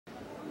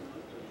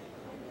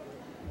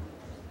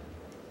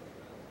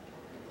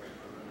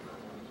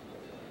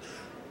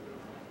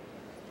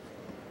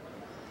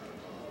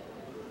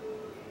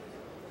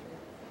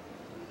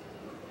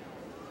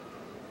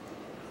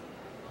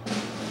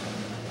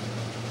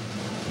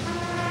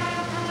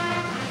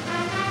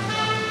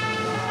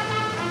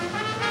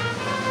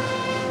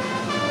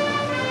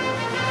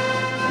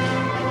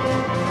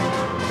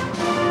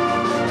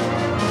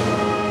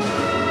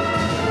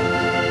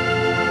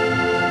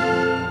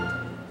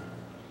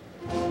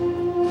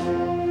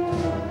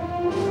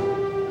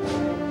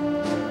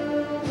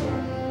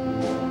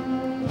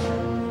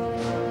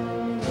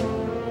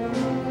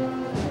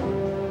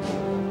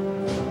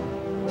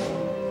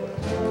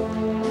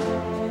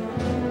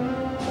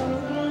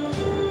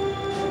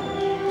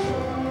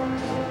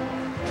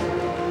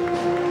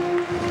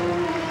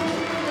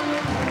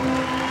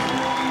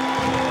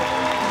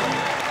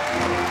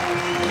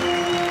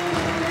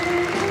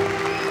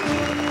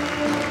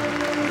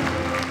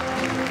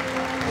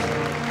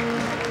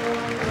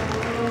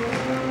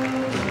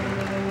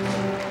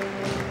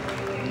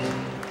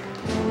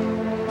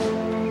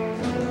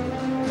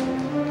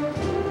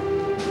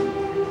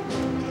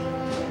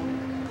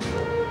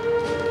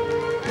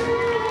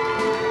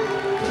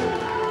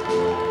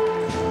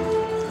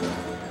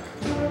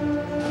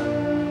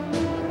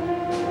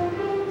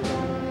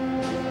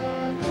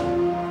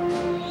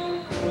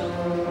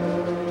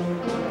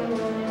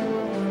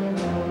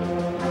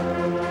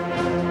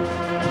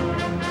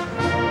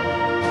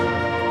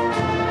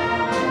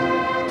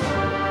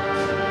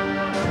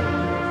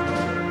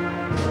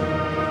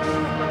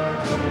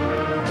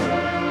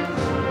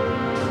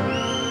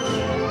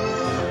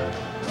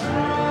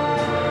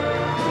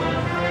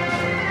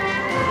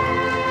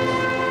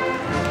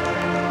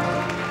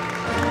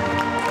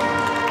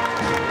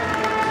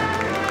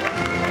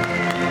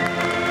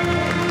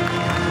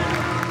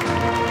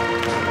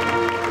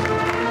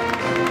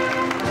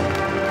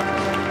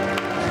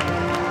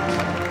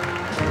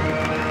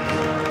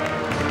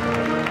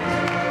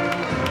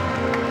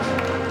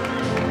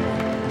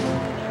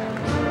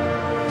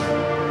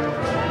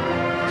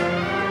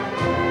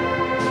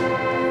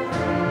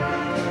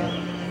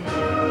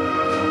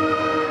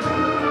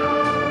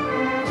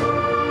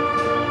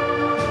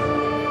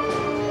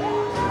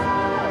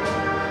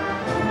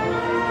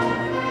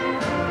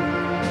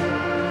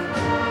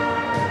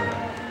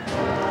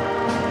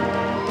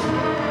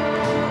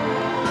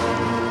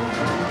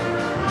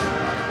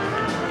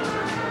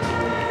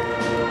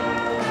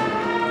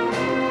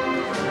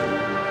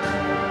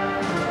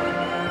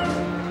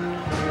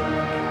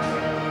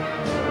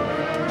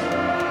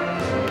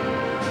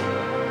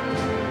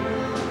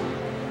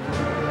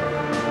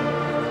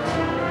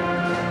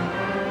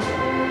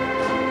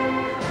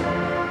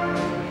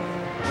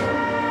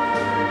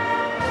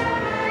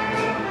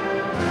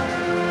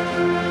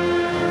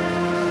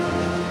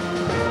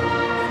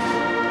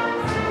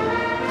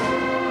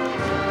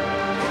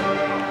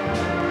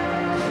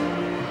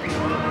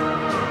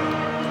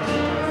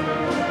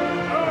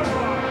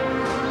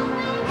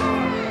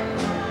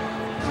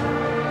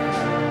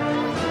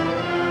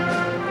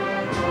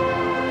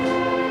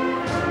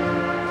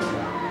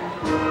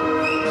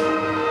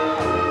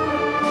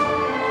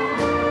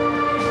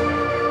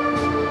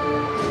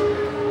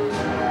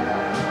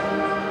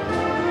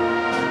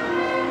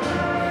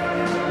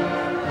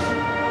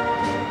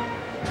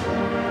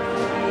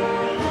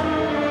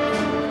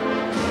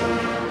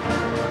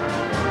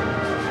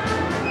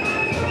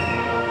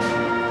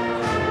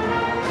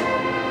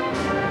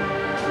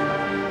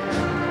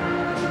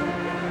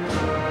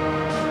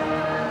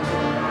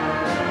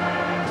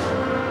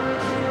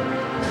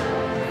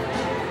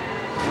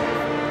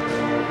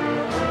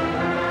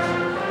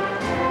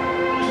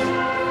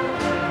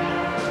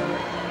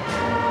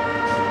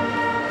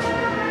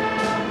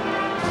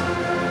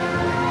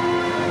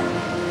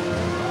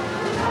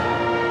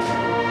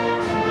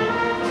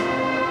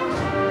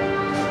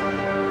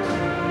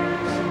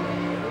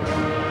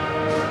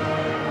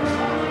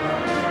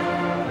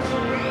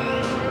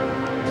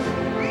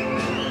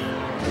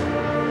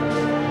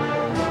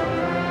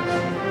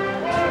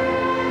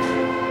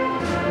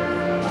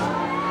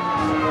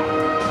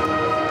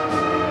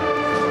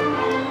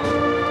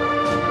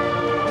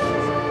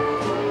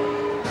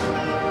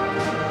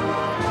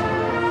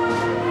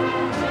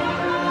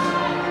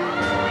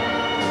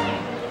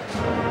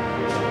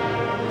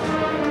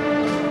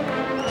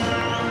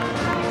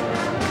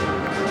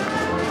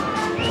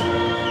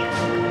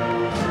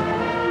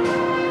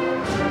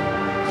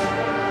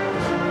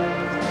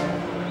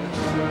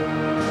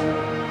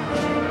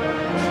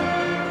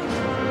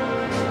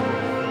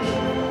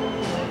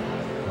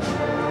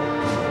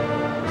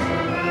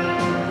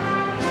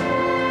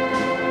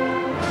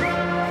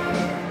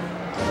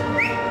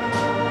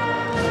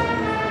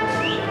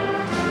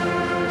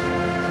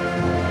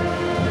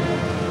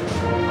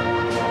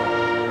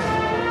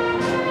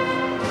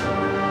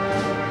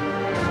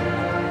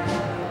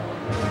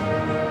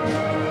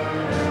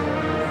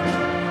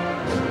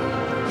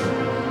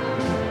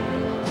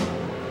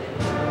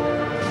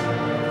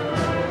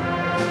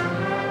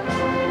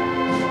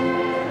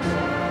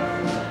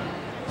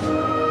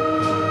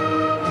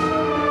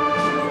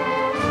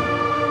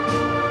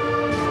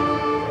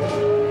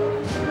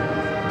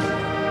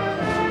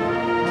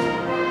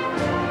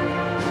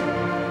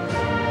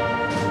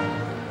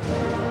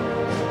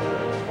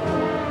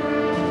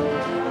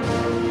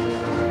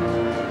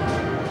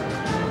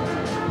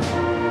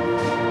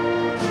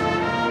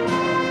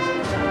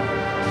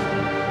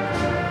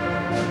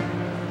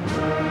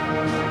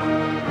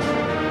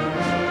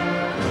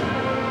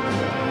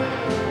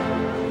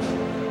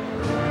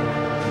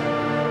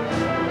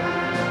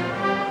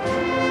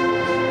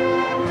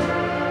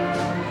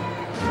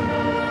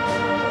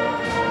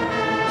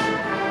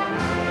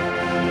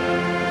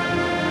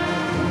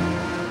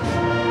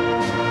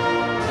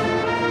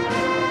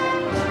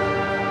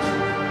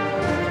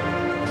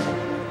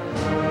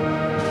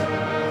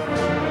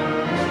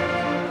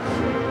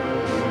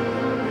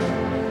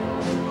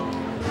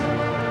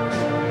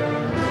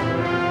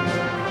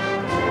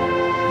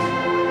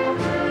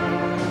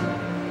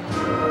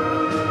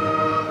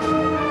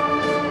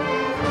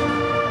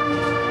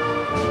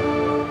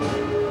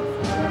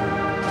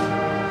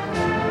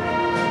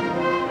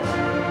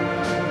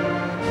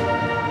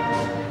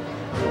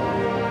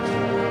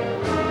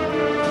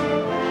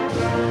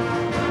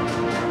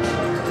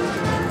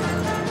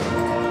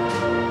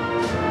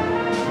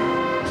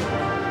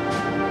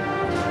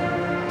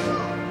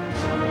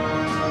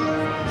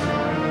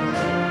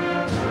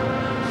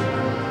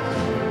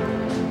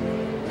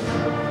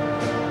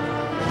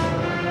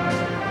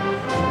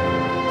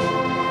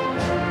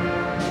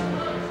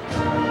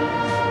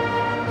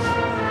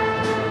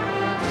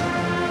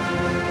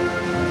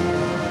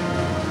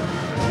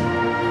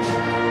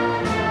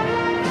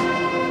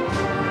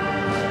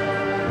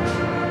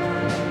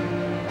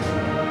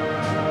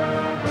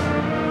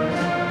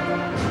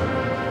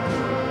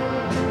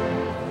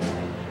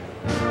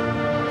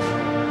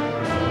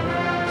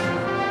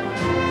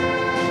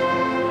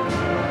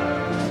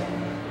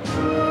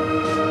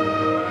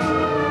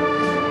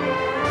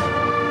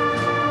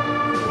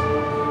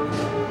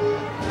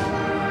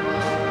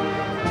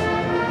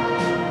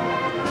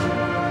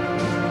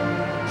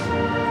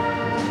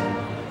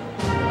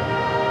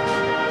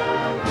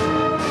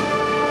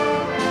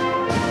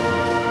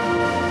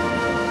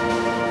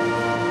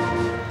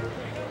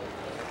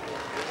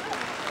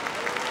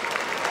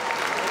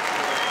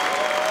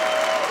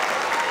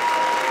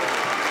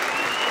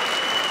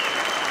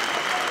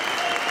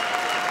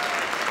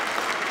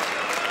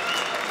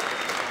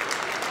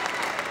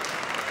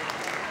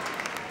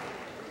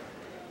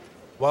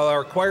While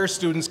our choir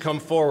students come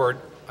forward,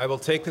 I will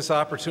take this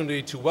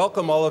opportunity to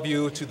welcome all of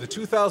you to the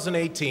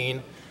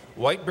 2018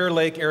 White Bear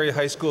Lake Area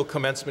High School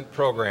Commencement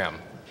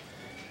Program.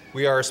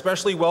 We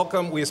especially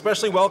welcome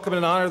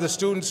and honor the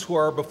students who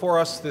are before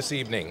us this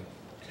evening.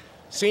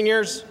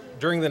 Seniors,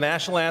 during the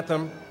national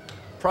anthem,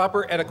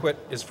 proper etiquette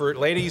is for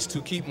ladies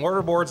to keep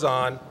mortarboards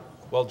on,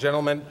 while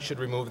gentlemen should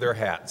remove their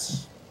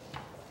hats.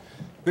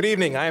 Good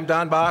evening, I am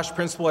Don Bosch,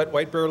 principal at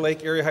White Bear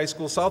Lake Area High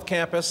School South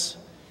Campus,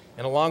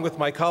 and along with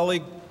my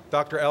colleague,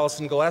 Dr.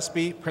 Allison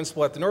Gillespie,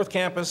 principal at the North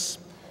Campus,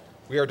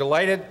 we are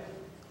delighted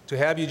to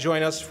have you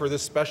join us for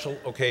this special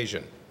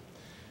occasion.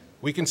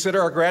 We consider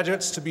our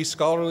graduates to be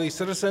scholarly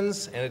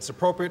citizens, and it's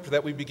appropriate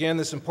that we begin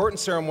this important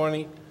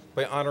ceremony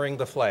by honoring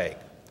the flag.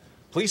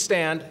 Please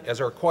stand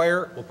as our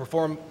choir will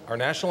perform our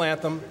national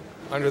anthem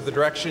under the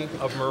direction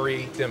of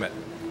Marie Dimmitt.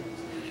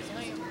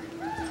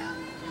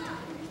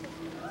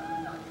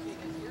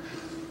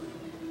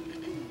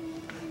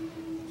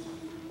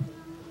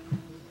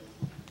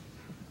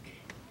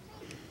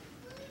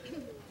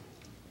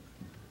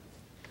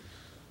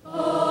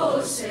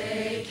 Oh,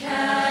 say,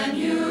 can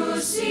you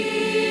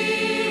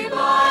see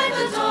by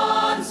the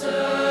dawn's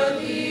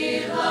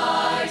early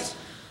light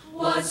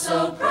what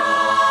so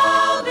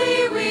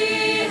proudly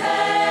we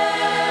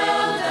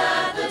hailed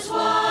at the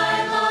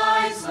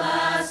twilight's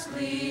last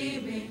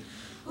gleaming,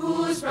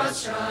 whose broad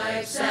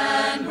stripes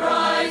and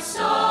bright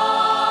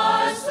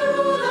stars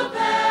through the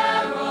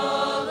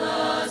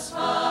perilous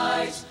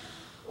fight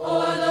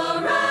o'er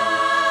the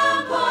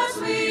ramparts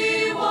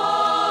we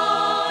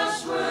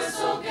watched were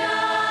so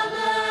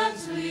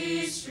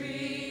gallantly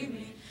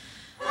streaming,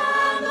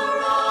 and the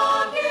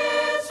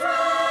rockets'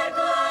 red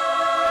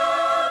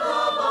glare,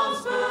 the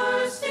bombs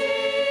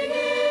bursting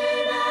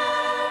in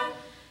air,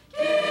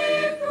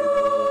 gave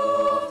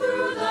proof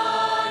through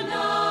the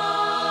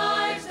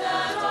night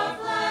that our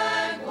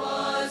flag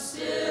was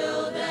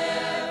still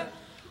there.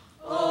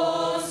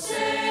 Oh,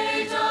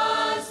 say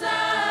does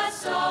that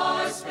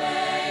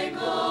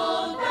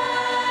star-spangled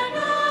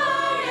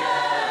banner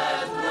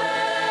yet wave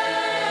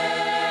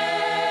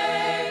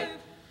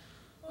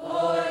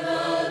o'er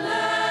the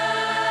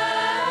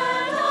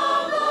land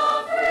of the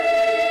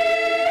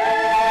free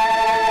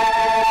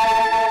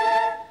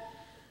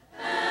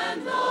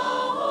and the home of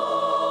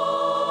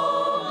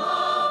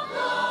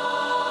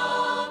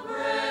the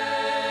brave?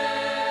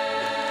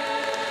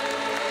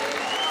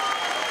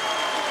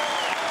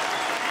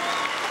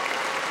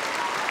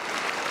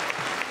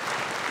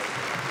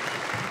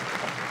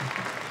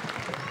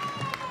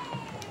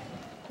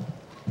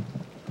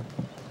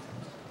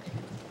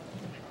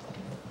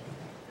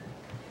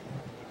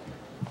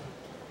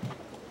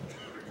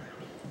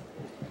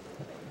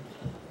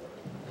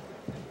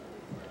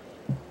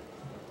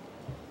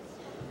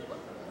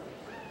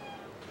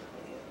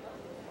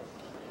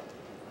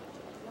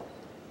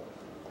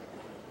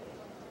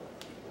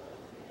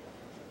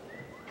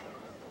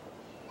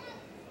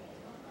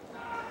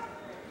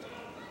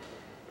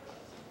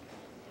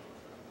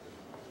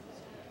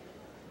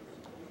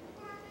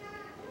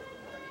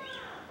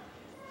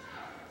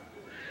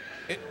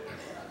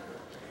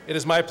 It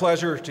is my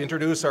pleasure to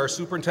introduce our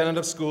Superintendent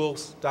of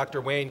Schools,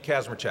 Dr. Wayne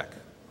Kazmierczak.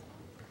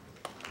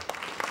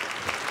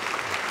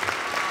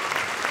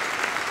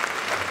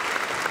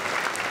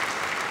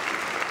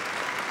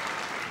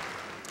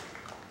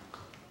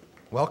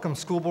 Welcome,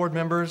 school board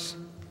members,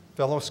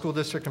 fellow school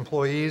district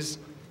employees,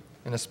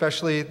 and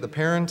especially the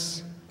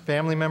parents,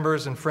 family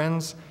members, and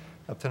friends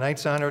of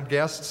tonight's honored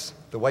guests,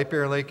 the White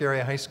Bear Lake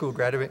Area High School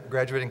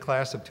graduating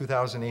class of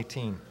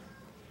 2018.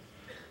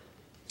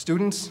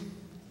 Students,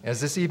 as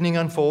this evening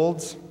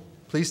unfolds,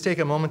 please take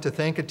a moment to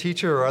thank a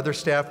teacher or other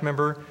staff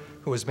member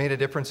who has made a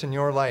difference in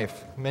your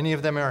life. Many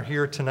of them are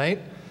here tonight,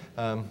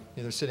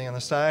 either sitting on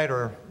the side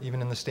or even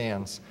in the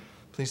stands.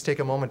 Please take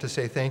a moment to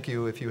say thank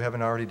you if you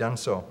haven't already done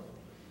so.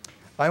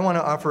 I want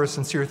to offer a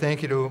sincere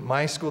thank you to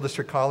my school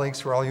district colleagues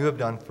for all you have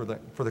done for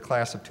the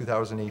class of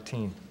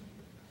 2018.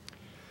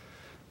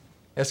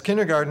 As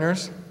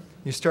kindergartners,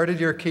 you started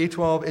your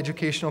K-12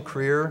 educational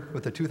career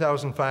with the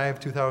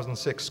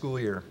 2005-2006 school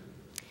year,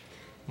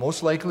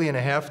 most likely in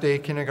a half-day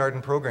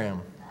kindergarten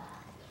program,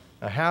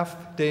 a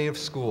half day of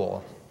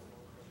school.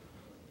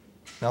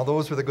 Now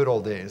those were the good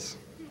old days.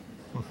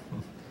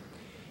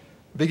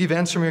 Big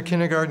events from your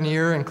kindergarten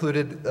year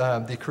included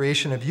the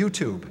creation of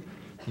YouTube.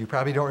 You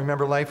probably don't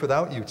remember life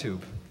without YouTube.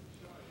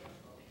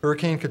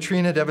 Hurricane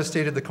Katrina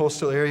devastated the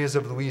coastal areas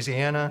of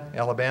Louisiana,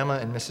 Alabama,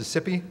 and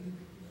Mississippi.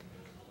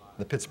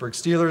 The Pittsburgh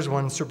Steelers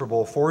won Super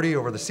Bowl 40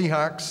 over the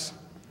Seahawks.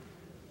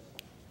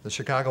 The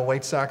Chicago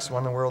White Sox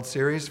won the World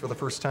Series for the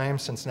first time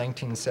since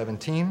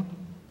 1917.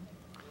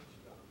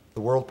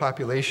 The world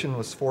population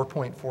was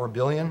 4.4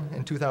 billion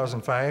in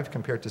 2005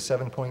 compared to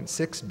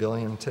 7.6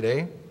 billion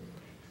today.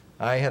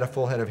 I had a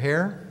full head of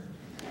hair.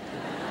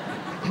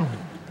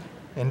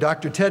 And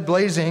Dr. Ted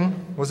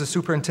Blazing was the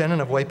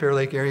superintendent of White Bear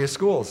Lake area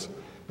schools.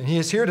 And he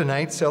is here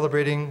tonight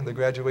celebrating the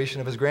graduation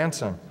of his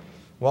grandson.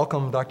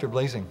 Welcome, Dr.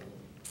 Blazing.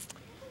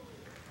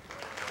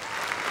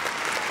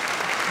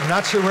 I'm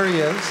not sure where he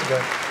is,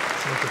 but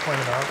I need to point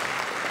him out.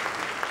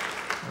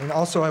 And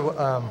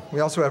also, we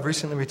also have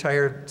recently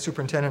retired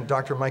Superintendent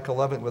Dr. Michael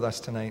Lovett with us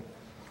tonight.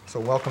 So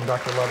welcome,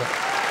 Dr. Lovett.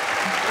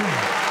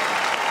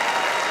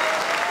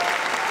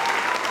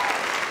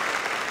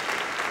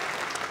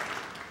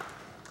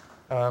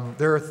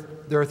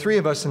 There are three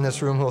of us in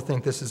this room who will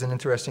think this is an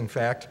interesting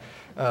fact.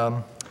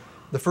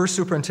 The first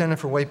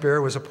superintendent for White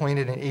Bear was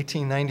appointed in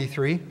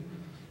 1893,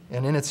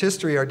 and in its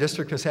history, our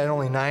district has had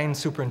only 9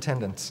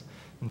 superintendents,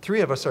 and 3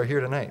 of us are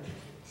here tonight.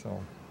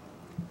 So.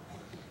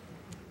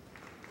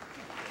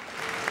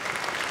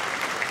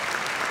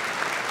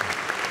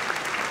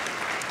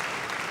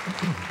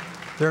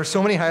 There are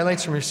so many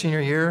highlights from your senior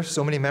year,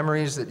 so many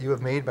memories that you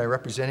have made by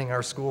representing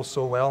our school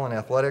so well in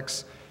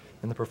athletics,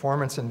 in the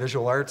performance and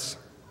visual arts,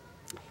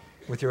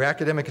 with your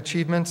academic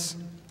achievements,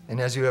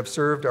 and as you have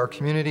served our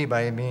community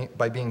by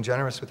being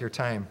generous with your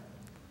time.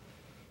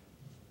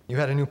 You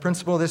had a new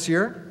principal this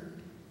year,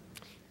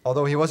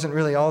 although he wasn't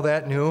really all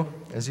that new,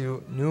 as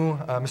you knew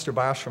Mr.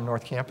 Bosch from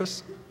North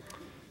Campus.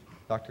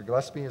 Dr.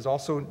 Gillespie is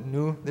also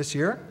new this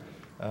year,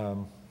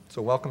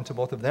 so welcome to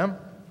both of them.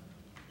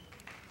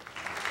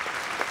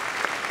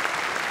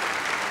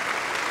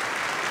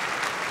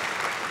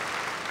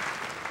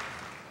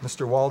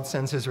 Mr. Wald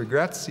sends his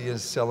regrets. He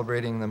is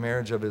celebrating the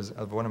marriage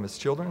of one of his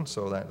children,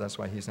 so that's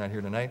why he's not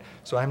here tonight.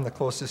 So I'm the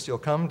closest you'll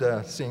come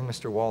to seeing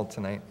Mr. Wald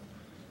tonight.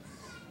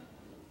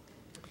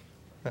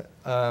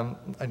 I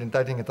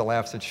didn't get the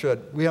laughs it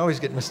should. We always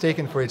get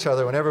mistaken for each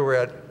other whenever we're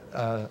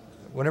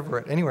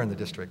at anywhere in the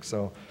district.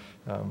 So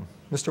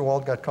Mr.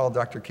 Wald got called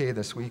Dr. K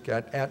this week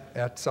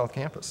at South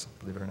Campus,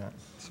 believe it or not.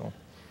 So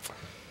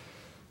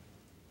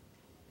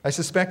I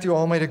suspect you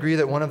all might agree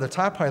that one of the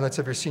top highlights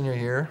of your senior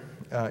year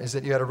is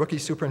that you had a rookie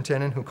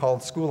superintendent who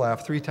called school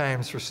off 3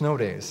 times for snow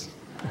days.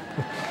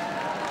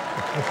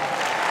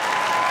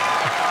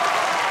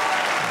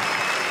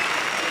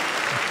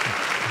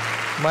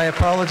 My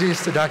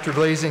apologies to Dr.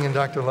 Blazing and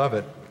Dr.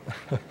 Lovett.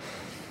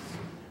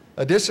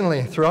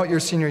 Additionally, throughout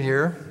your senior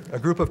year, a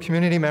group of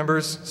community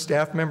members,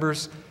 staff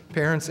members,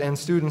 parents, and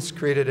students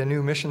created a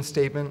new mission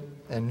statement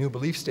and new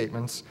belief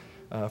statements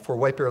for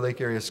White Bear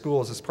Lake area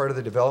schools as part of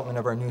the development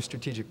of our new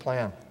strategic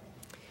plan.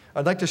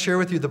 I'd like to share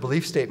with you the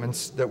belief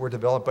statements that were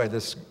developed by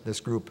this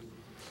group.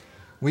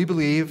 We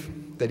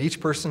believe that each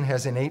person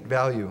has innate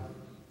value.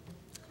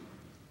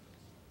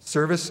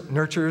 Service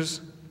nurtures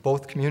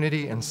both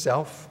community and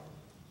self.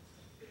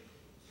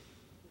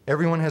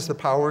 Everyone has the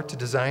power to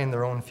design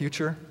their own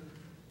future.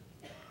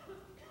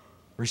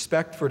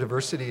 Respect for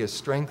diversity is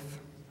strength.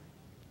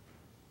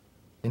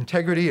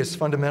 Integrity is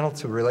fundamental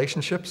to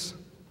relationships.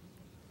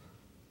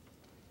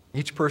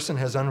 Each person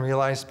has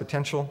unrealized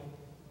potential.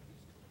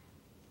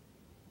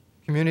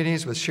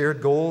 Communities with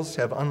shared goals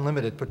have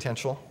unlimited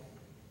potential.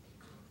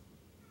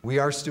 We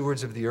are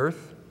stewards of the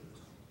earth.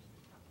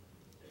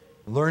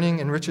 Learning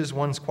enriches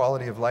one's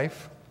quality of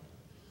life.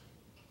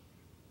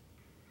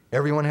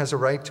 Everyone has a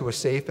right to a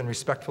safe and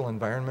respectful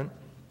environment.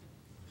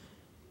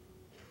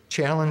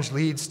 Challenge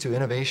leads to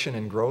innovation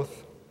and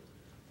growth.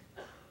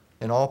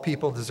 And all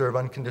people deserve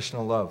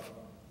unconditional love.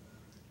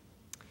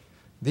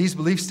 These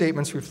belief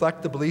statements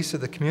reflect the beliefs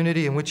of the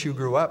community in which you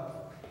grew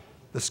up,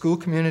 the school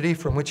community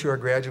from which you are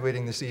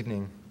graduating this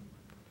evening.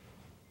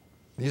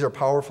 These are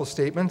powerful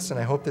statements, and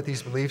I hope that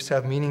these beliefs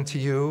have meaning to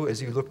you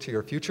as you look to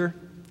your future.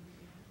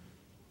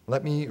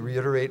 Let me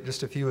reiterate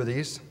just a few of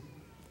these.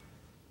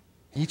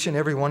 Each and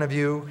every one of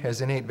you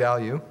has innate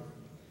value.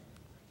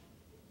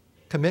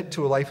 Commit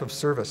to a life of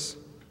service.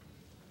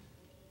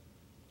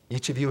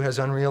 Each of you has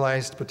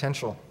unrealized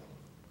potential.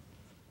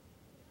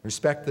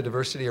 Respect the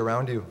diversity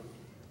around you.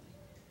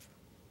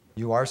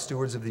 You are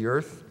stewards of the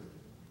earth.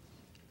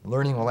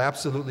 Learning will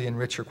absolutely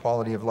enrich your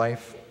quality of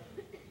life.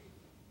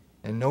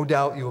 And no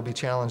doubt you will be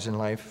challenged in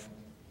life.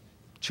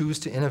 Choose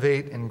to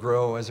innovate and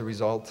grow as a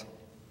result.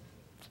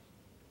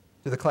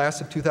 To the class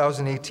of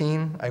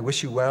 2018, I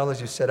wish you well as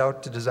you set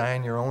out to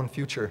design your own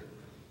future.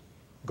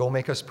 Go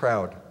make us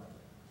proud.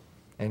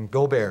 And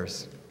go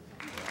Bears.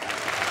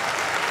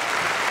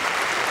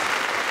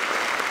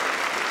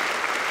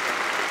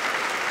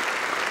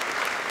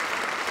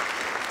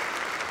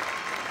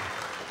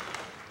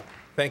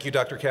 Thank you,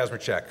 Dr.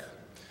 Kazmierczak.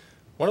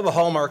 One of the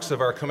hallmarks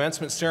of our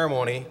commencement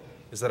ceremony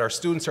is that our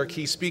students are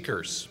key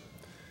speakers.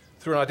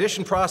 Through an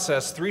audition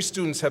process, 3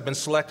 students have been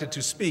selected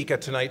to speak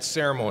at tonight's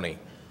ceremony.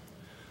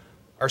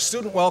 Our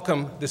student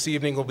welcome this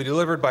evening will be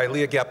delivered by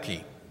Leah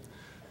Gepke.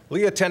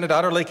 Leah attended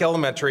Otter Lake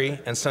Elementary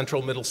and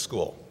Central Middle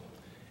School.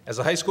 As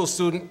a high school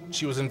student,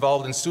 she was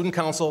involved in student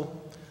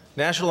council,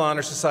 National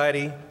Honor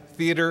Society,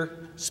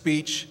 theater,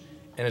 speech,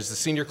 and is the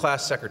senior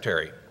class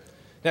secretary.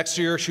 Next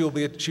year, she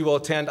will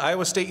attend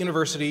Iowa State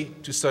University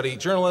to study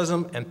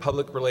journalism and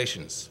public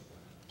relations.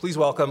 Please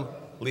welcome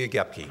Leah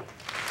Gepke.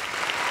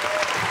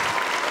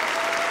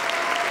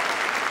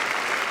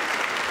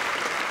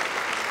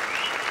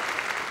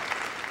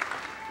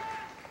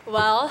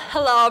 Well,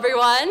 hello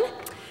everyone.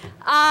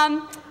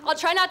 I'll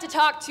try not to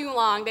talk too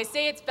long. They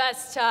say it's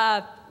best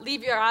to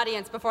leave your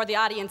audience before the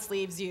audience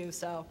leaves you,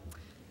 so.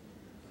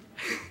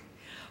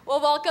 Well,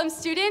 welcome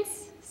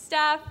students,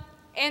 staff,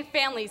 and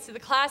families to the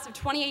class of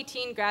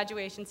 2018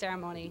 graduation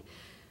ceremony.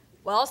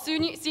 Well,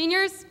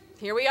 seniors,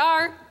 here we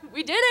are.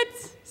 We did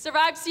it.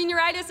 Survived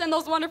senioritis and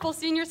those wonderful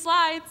senior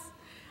slides.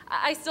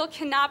 I still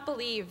cannot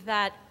believe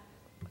that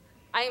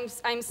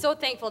I'm so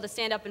thankful to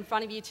stand up in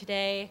front of you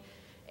today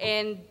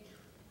and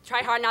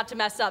try hard not to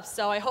mess up,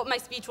 so I hope my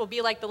speech will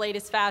be like the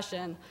latest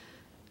fashion.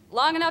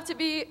 Long enough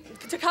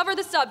to cover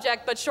the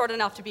subject, but short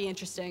enough to be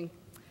interesting.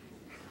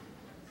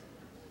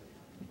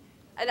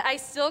 And I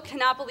still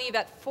cannot believe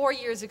that 4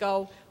 years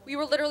ago, we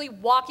were literally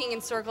walking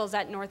in circles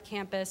at North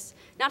Campus,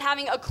 not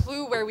having a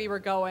clue where we were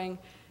going.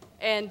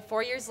 And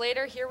 4 years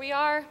later, here we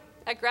are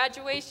at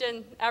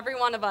graduation, every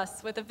one of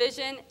us with a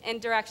vision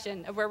and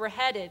direction of where we're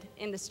headed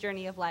in this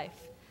journey of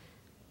life.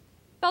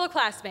 Fellow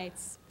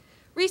classmates,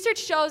 research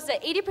shows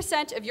that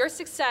 80% of your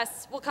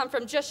success will come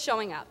from just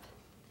showing up.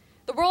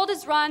 The world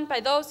is run by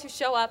those who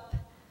show up,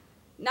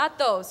 not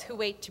those who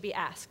wait to be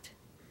asked.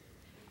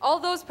 All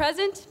those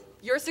present,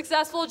 you're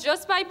successful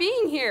just by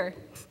being here.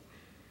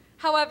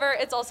 However,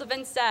 it's also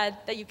been said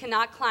that you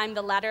cannot climb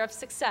the ladder of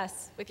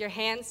success with your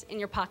hands in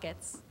your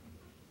pockets.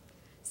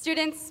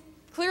 Students,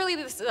 clearly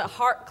this is a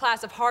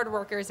class of hard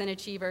workers and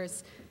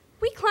achievers.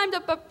 We climbed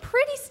up a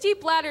pretty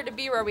steep ladder to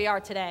be where we are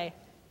today.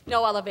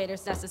 No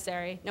elevators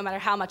necessary, no matter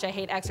how much I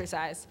hate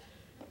exercise.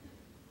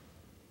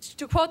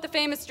 To quote the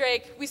famous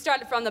Drake, we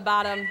started from the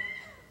bottom,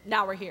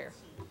 now we're here.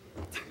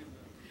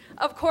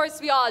 Of course,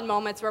 we all had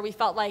moments where we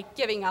felt like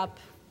giving up,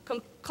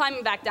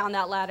 climbing back down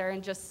that ladder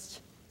and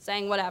just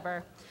saying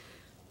whatever.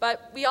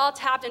 But we all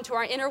tapped into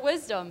our inner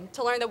wisdom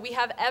to learn that we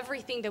have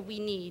everything that we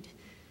need: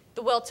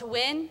 the will to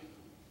win,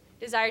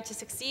 desire to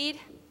succeed,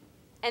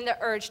 and the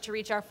urge to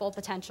reach our full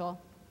potential.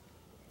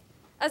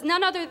 As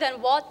none other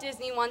than Walt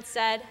Disney once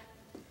said,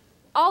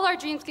 all our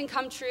dreams can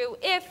come true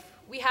if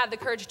we have the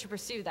courage to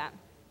pursue them.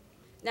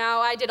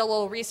 Now, I did a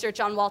little research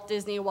on Walt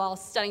Disney while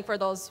studying for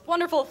those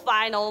wonderful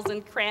finals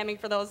and cramming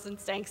for those and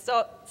staying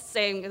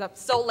up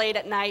so late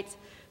at night.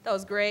 That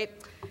was great.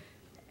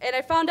 And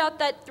I found out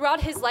that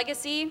throughout his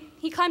legacy,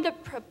 he climbed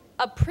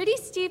a pretty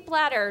steep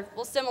ladder,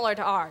 well, similar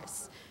to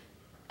ours.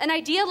 An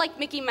idea like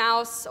Mickey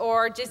Mouse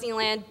or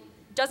Disneyland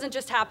doesn't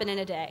just happen in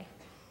a day.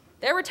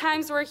 There were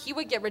times where he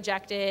would get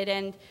rejected,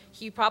 and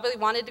he probably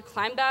wanted to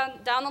climb down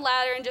the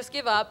ladder and just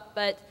give up,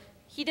 but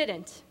he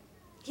didn't.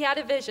 He had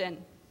a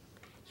vision.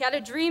 He had a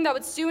dream that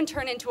would soon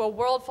turn into a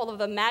world full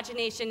of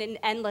imagination and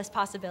endless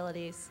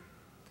possibilities,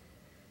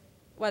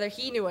 whether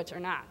he knew it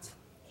or not.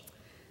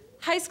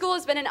 High school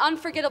has been an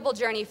unforgettable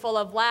journey full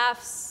of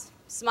laughs,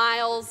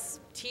 smiles,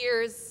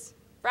 tears,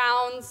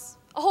 frowns,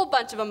 a whole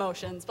bunch of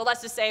emotions, but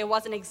let's just say it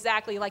wasn't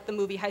exactly like the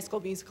movie High School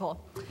Musical.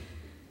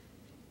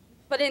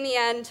 But in the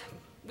end,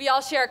 we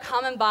all share a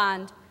common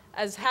bond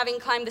as having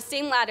climbed the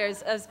same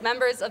ladders as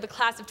members of the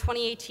class of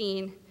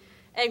 2018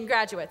 and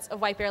graduates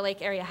of White Bear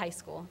Lake Area High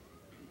School.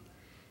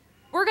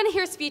 We're going to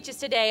hear speeches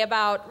today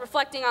about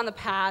reflecting on the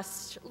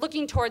past,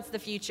 looking towards the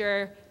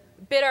future,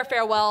 bid our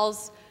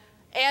farewells,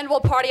 and we'll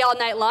party all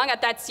night long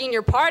at that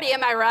senior party,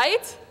 am I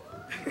right?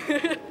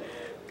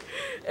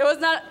 It was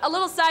not, a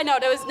little side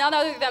note, it was none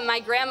other than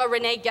my grandma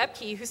Renee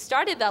Gepke who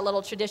started that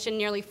little tradition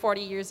nearly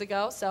 40 years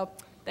ago, so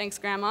thanks,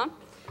 Grandma.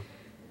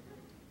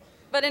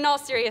 But in all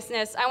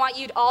seriousness, I want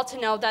you all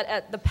to know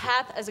that the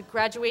path as a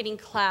graduating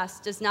class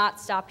does not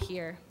stop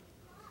here.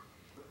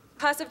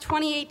 Class of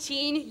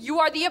 2018, you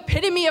are the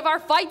epitome of our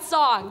fight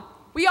song.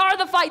 We are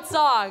the fight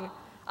song.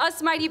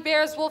 Us mighty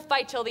bears will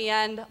fight till the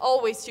end,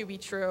 always to be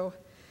true.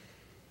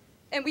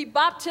 And we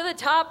bopped to the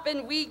top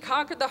and we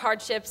conquered the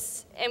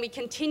hardships, and we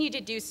continue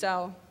to do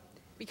so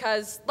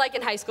because, like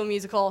in High School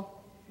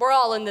Musical, we're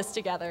all in this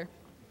together.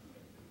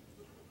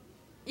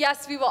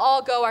 Yes, we will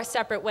all go our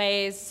separate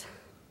ways,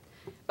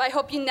 but I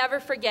hope you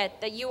never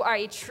forget that you are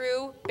a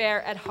true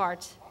bear at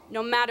heart,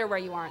 no matter where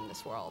you are in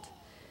this world.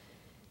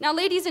 Now,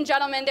 ladies and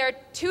gentlemen, there are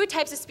two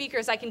types of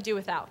speakers I can do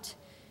without: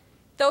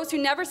 those who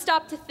never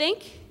stop to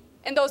think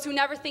and those who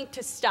never think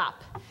to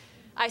stop.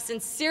 I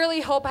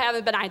sincerely hope I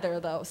haven't been either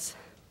of those.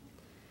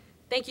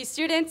 Thank you,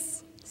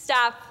 students,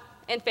 staff,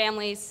 and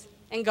families,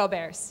 and go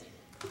Bears.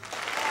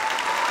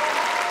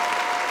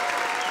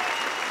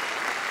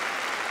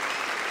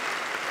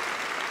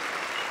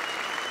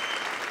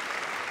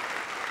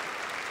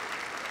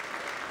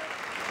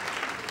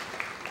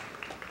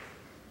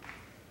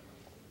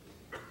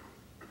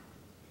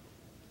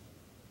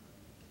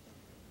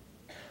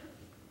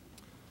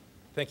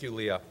 Thank you,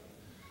 Leah.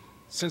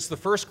 Since the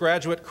first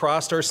graduate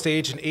crossed our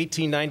stage in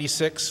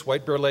 1896,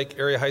 White Bear Lake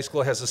Area High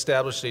School has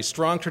established a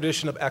strong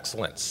tradition of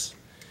excellence.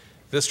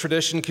 This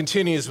tradition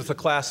continues with the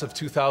class of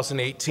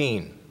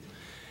 2018.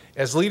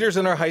 As leaders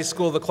in our high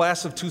school, the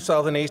class of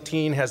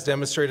 2018 has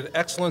demonstrated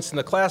excellence in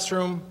the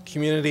classroom,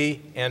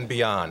 community, and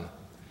beyond.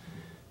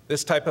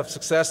 This type of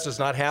success does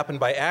not happen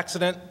by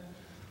accident.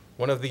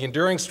 One of the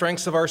enduring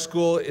strengths of our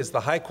school is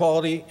the high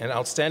quality and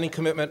outstanding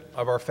commitment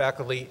of our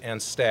faculty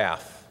and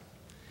staff.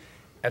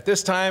 At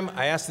this time,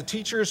 I ask the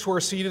teachers who are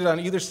seated on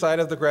either side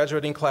of the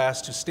graduating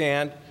class to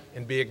stand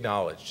and be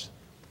acknowledged.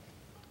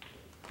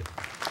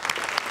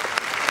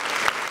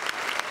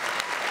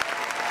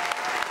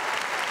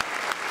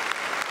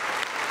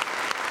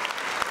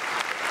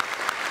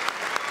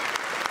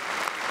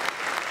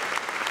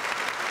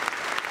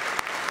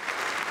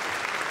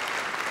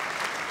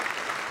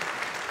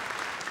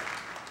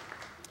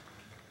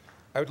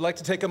 would like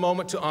to take a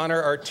moment to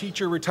honor our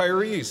teacher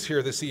retirees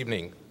here this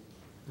evening.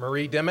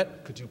 Marie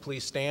Dimmitt, could you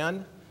please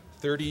stand?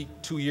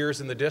 32 years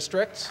in the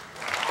district.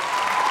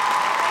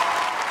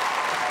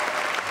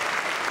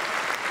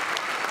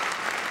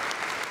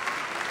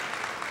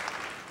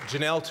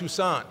 Janelle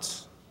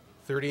Toussaint,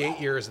 38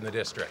 years in the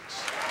district.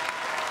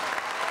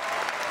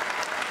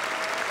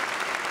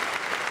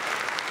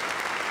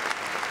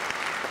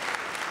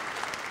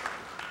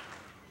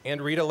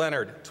 And Rita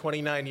Leonard,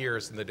 29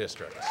 years in the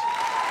district.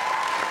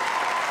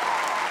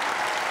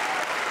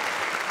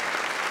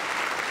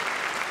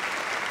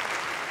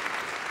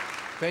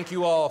 Thank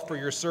you all for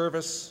your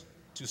service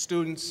to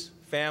students,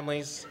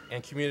 families,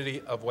 and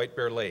community of White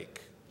Bear Lake.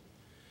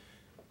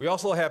 We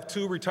also have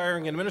two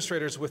retiring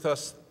administrators with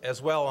us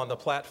as well on the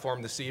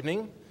platform this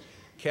evening.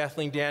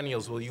 Kathleen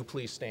Daniels, will you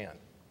please stand?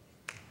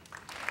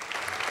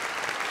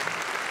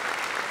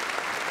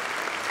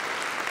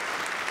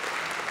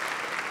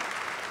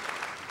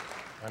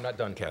 I'm not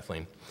done,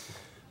 Kathleen.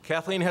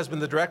 Kathleen has been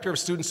the Director of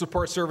Student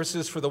Support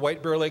Services for the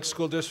White Bear Lake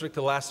School District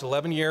the last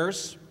 11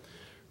 years.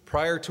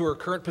 Prior to her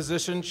current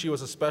position, she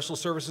was a Special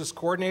Services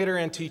Coordinator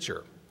and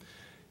teacher.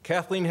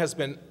 Kathleen has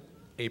been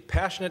a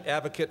passionate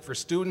advocate for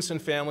students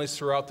and families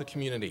throughout the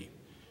community.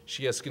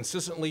 She has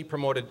consistently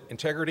promoted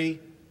integrity,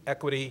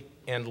 equity,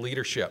 and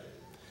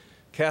leadership.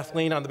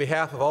 Kathleen, on the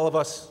behalf of all of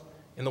us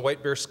in the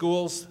White Bear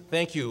Schools,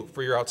 thank you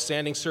for your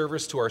outstanding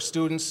service to our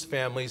students,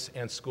 families,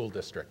 and school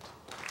district.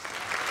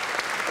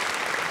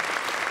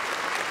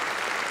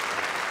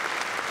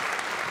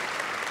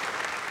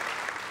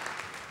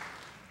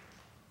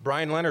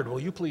 Brian Leonard,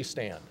 will you please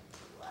stand?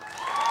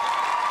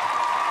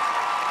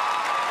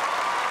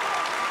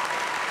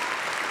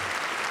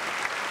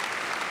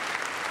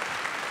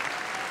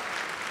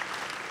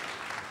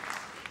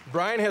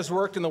 Brian has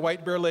worked in the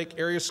White Bear Lake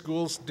Area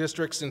Schools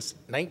District since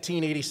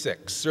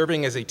 1986,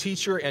 serving as a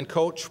teacher and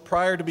coach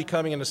prior to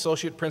becoming an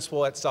associate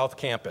principal at South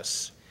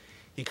Campus.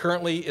 He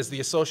currently is the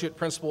associate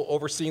principal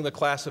overseeing the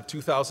class of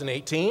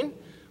 2018,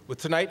 with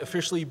tonight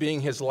officially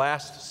being his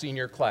last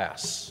senior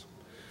class.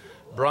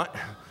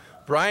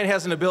 Brian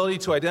has an ability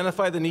to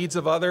identify the needs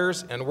of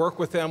others and work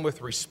with them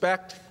with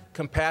respect,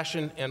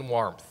 compassion, and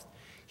warmth.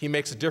 He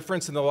makes a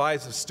difference in the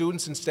lives of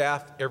students and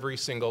staff every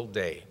single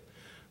day.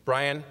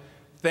 Brian,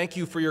 thank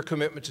you for your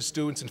commitment to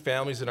students and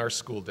families in our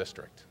school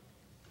district.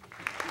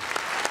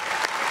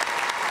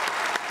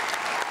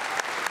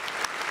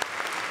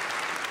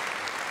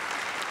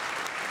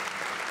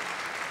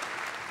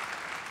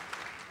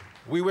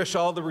 We wish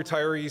all the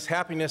retirees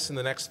happiness in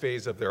the next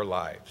phase of their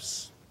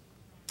lives.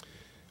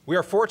 We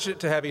are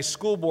fortunate to have a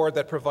school board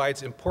that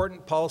provides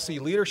important policy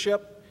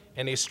leadership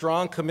and a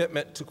strong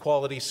commitment to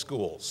quality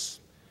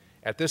schools.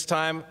 At this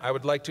time, I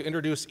would like to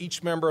introduce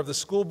each member of the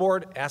school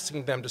board,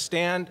 asking them to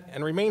stand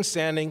and remain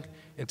standing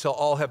until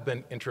all have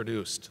been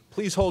introduced.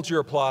 Please hold your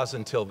applause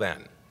until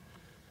then.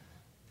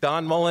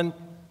 Don Mullen,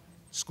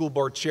 School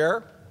Board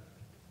Chair.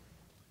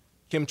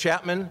 Kim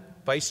Chapman,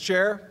 Vice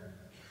Chair.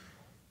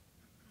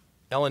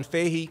 Ellen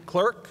Fahey,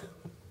 Clerk.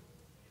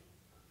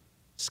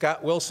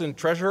 Scott Wilson,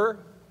 Treasurer.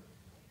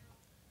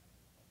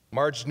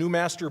 Marge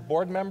Newmaster,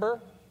 Board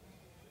Member.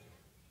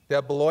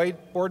 Deb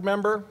Beloit, Board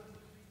Member.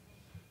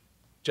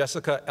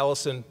 Jessica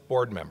Ellison,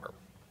 Board Member.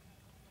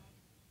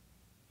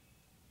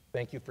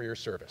 Thank you for your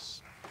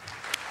service.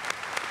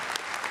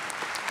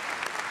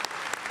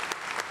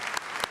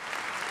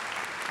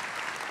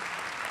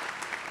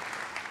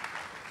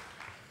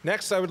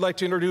 Next, I would like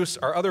to introduce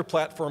our other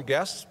platform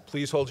guests.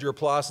 Please hold your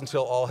applause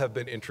until all have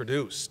been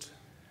introduced.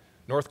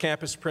 North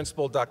Campus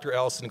Principal Dr.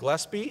 Allison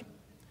Gillespie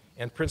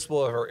and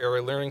Principal of our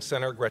Area Learning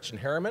Center, Gretchen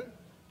Harriman.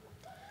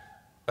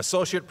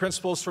 Associate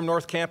Principals from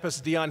North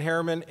Campus, Dion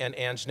Harriman and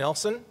Ange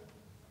Nelson.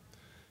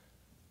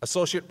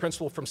 Associate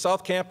Principal from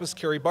South Campus,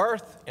 Carrie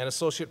Barth, and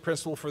Associate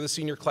Principal for the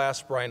senior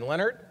class, Brian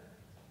Leonard.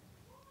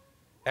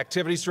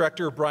 Activities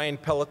Director, Brian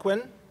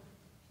Peliquin.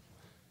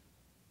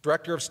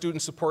 Director of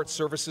Student Support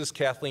Services,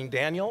 Kathleen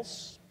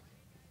Daniels.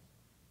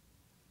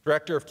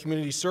 Director of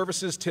Community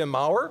Services, Tim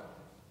Maurer.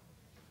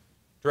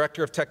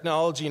 Director of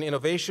Technology and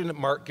Innovation,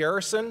 Mark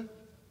Garrison.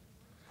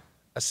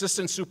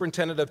 Assistant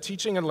Superintendent of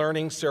Teaching and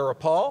Learning, Sarah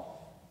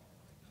Paul.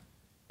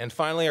 And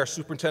finally, our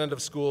Superintendent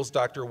of Schools,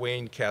 Dr.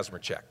 Wayne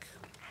Kazmerchek.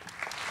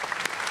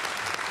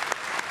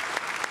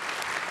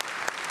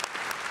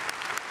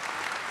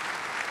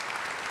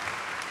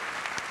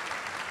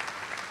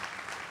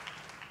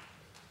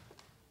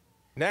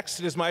 Next,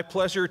 it is my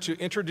pleasure to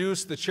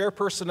introduce the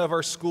chairperson of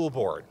our school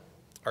board.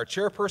 Our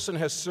chairperson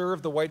has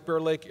served the White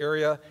Bear Lake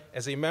area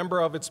as a member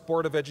of its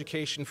Board of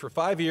Education for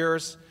 5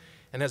 years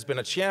and has been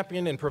a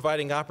champion in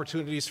providing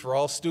opportunities for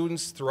all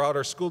students throughout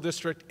our school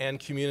district and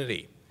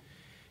community.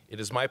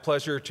 It is my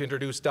pleasure to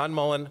introduce Don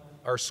Mullen,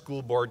 our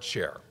school board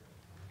chair.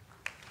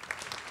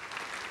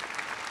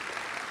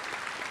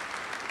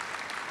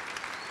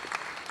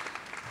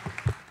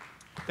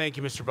 Thank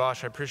you, Mr.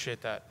 Bosch. I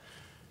appreciate that.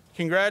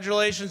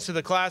 Congratulations to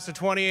the class of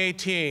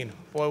 2018.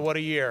 Boy, what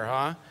a year,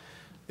 huh?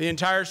 The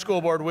entire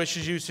school board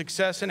wishes you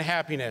success and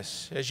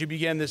happiness as you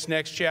begin this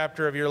next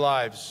chapter of your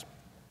lives.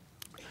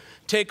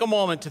 Take a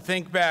moment to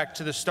think back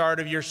to the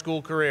start of your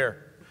school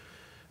career.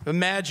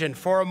 Imagine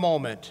for a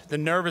moment the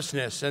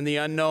nervousness and the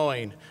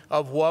unknowing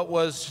of what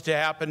was to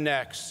happen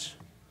next.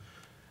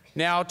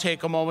 Now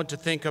take a moment to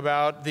think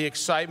about the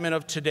excitement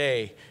of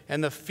today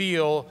and the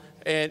feel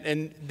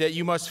and that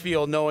you must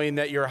feel knowing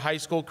that your high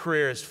school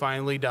career is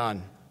finally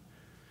done.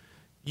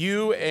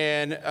 You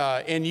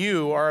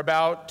are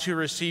about to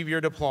receive your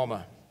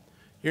diploma.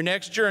 Your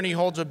next journey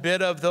holds a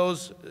bit of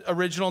those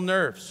original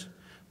nerves,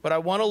 but I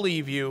want to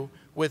leave you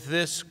with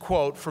this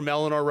quote from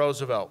Eleanor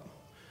Roosevelt.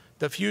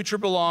 The future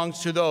belongs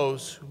to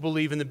those who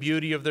believe in the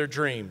beauty of their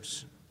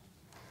dreams.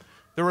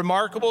 The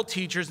remarkable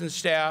teachers and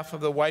staff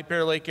of the White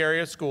Bear Lake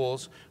area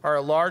schools are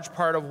a large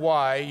part of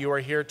why you are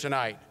here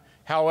tonight.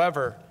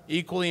 However,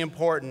 equally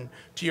important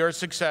to your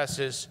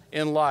successes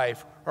in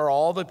life are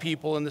all the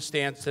people in the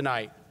stands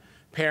tonight.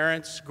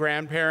 Parents,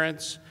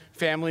 grandparents,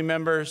 family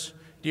members,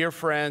 dear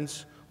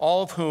friends,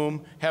 all of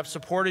whom have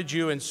supported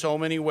you in so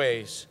many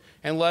ways.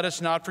 And let us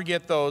not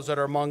forget those that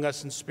are among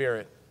us in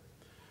spirit.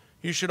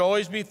 You should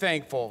always be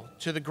thankful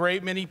to the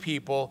great many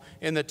people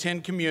in the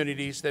 10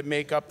 communities that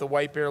make up the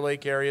White Bear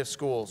Lake area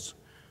schools,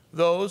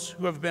 those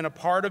who have been a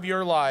part of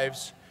your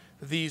lives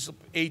these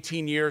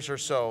 18 years or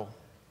so.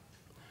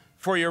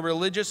 For your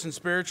religious and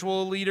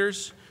spiritual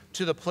leaders,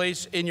 to the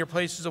place in your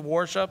places of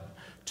worship,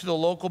 to the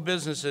local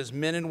businesses,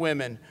 men and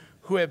women,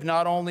 who have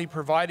not only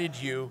provided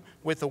you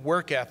with a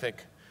work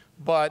ethic,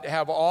 but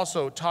have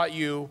also taught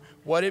you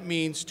what it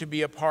means to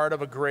be a part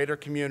of a greater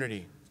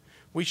community.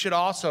 We should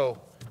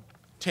also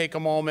take a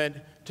moment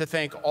to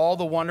thank all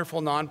the wonderful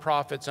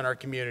nonprofits in our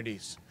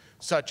communities,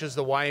 such as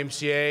the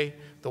YMCA,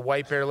 the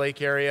White Bear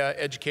Lake Area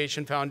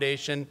Education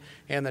Foundation,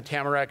 and the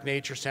Tamarack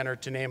Nature Center,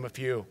 to name a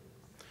few,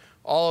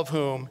 all of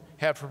whom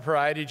have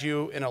provided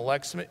you an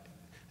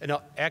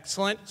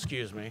excellent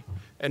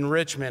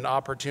enrichment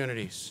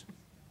opportunities.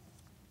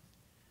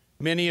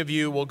 Many of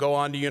you will go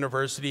on to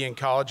university and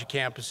college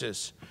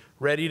campuses,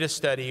 ready to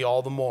study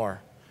all the more,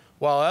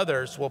 while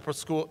others will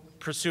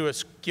pursue a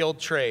skilled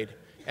trade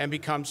and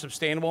become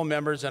sustainable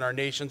members in our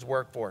nation's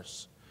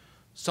workforce.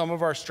 Some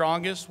of our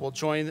strongest will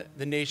join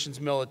the nation's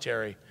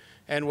military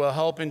and will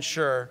help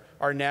ensure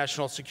our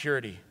national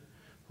security.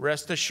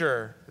 Rest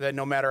assured that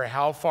no matter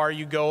how far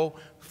you go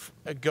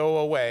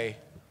away,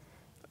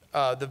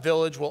 the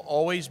village will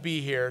always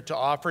be here to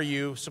offer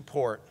you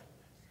support,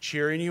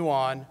 cheering you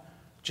on,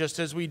 just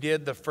as we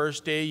did the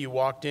first day you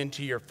walked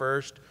into your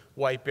first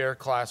White Bear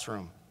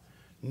classroom,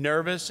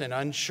 nervous and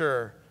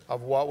unsure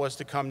of what was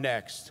to come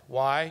next.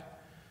 Why?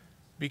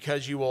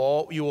 Because you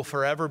will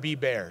forever be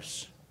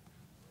bears.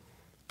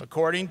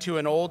 According to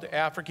an old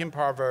African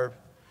proverb,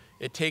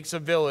 it takes a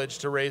village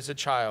to raise a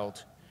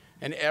child,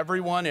 and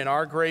everyone in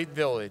our great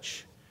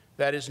village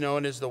that is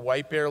known as the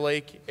White Bear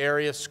Lake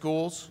area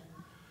schools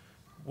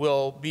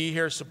will be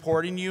here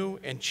supporting you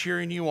and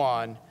cheering you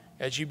on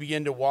as you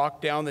begin to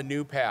walk down the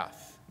new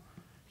path.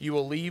 You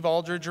will leave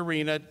Aldridge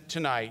Arena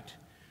tonight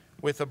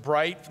with a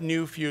bright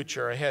new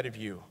future ahead of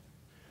you.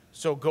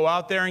 So go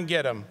out there and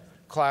get them,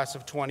 class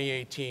of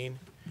 2018.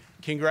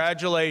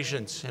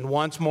 Congratulations, and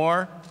once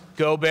more,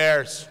 go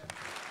Bears.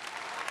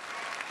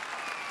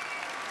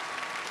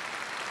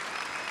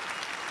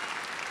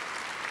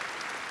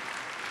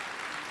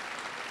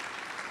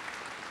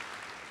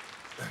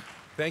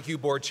 Thank you,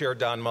 Board Chair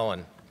Don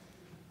Mullen.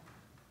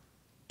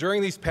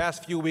 During these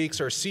past few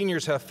weeks, our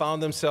seniors have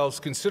found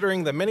themselves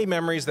considering the many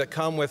memories that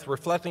come with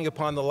reflecting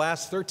upon the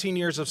last 13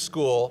 years of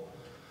school,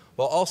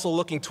 while also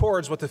looking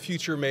towards what the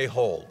future may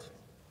hold.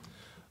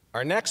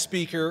 Our next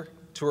speaker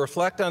to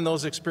reflect on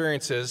those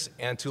experiences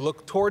and to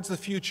look towards the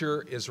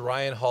future is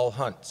Ryan Hall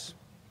Hunt.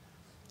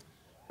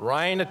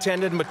 Ryan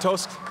attended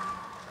Matoska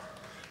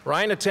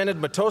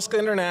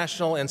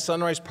International and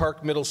Sunrise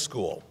Park Middle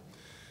School.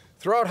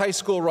 Throughout high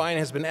school, Ryan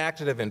has been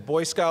active in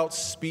Boy Scouts,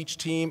 speech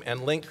team,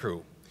 and link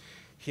crew.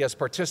 He has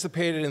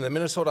participated in the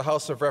Minnesota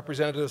House of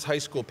Representatives High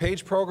School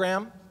Page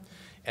program,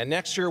 and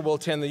next year will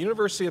attend the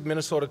University of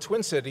Minnesota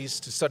Twin Cities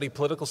to study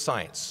political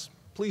science.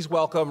 Please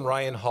welcome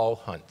Ryan Hall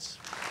Hunt.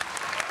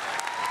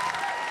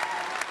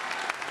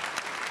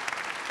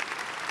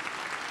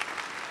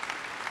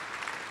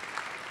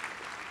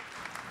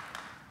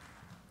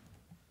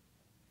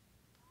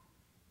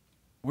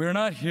 We're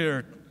not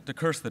here to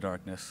curse the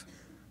darkness,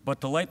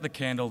 but to light the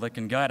candle that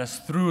can guide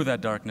us through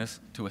that darkness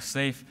to a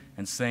safe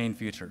and sane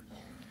future.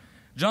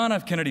 John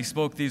F. Kennedy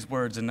spoke these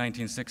words in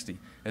 1960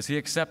 as he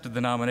accepted the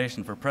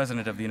nomination for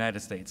President of the United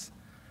States.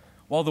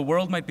 While the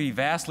world might be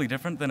vastly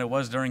different than it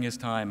was during his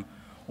time,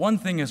 one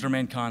thing has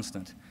remained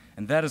constant,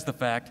 and that is the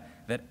fact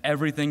that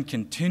everything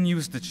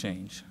continues to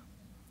change.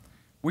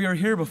 We are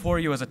here before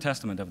you as a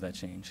testament of that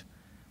change.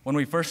 When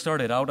we first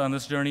started out on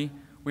this journey,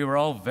 we were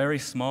all very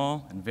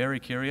small and very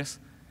curious.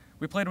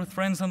 We played with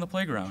friends on the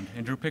playground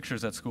and drew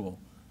pictures at school.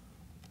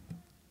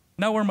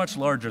 Now we're much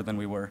larger than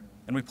we were,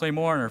 and we play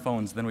more on our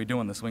phones than we do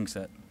on the swing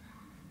set.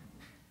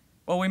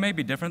 While we may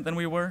be different than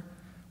we were,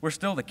 we're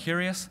still the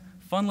curious,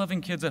 fun-loving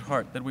kids at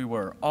heart that we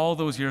were all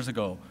those years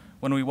ago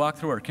when we walked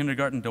through our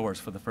kindergarten doors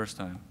for the first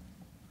time.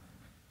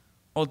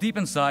 While deep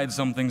inside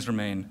some things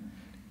remain,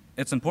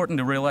 it's important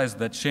to realize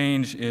that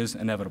change is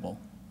inevitable.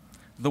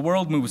 The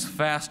world moves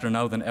faster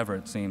now than ever,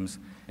 it seems,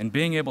 and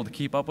being able to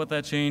keep up with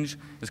that change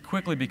is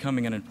quickly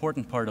becoming an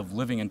important part of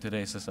living in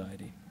today's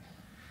society.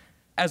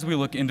 As we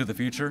look into the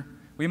future,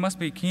 we must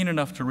be keen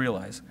enough to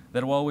realize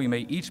that while we may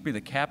each be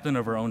the captain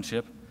of our own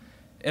ship,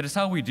 it is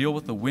how we deal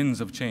with the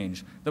winds of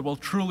change that will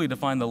truly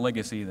define the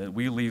legacy that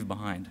we leave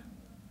behind.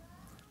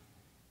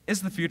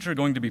 Is the future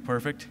going to be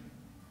perfect?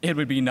 It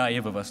would be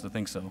naive of us to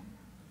think so.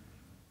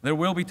 There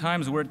will be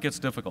times where it gets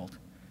difficult.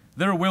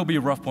 There will be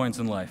rough points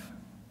in life.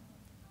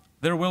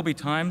 There will be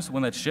times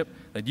when that ship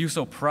that you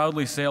so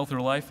proudly sail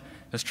through life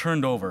has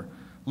turned over,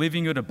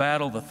 leaving you to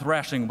battle the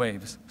thrashing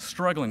waves,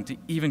 struggling to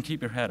even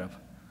keep your head up.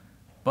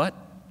 But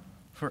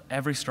for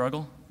every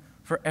struggle,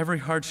 for every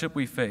hardship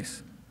we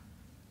face,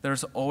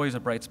 there's always a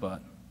bright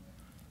spot.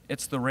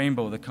 It's the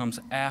rainbow that comes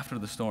after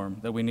the storm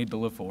that we need to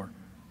live for.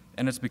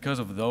 And it's because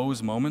of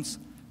those moments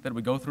that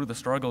we go through the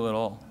struggle at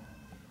all.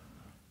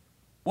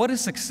 What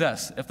is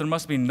success if there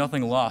must be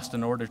nothing lost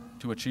in order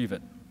to achieve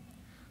it?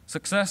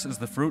 Success is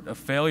the fruit of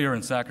failure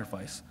and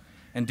sacrifice,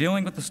 and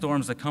dealing with the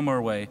storms that come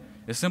our way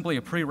is simply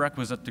a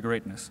prerequisite to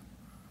greatness.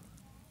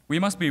 We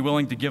must be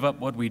willing to give up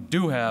what we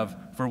do have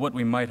for what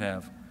we might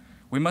have.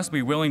 We must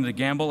be willing to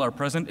gamble our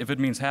present if it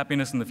means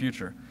happiness in the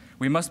future.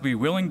 We must be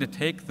willing to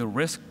take the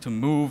risk to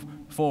move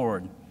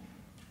forward.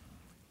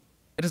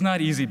 It is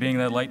not easy being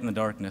that light in the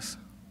darkness.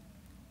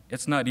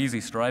 It's not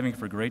easy striving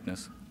for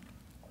greatness.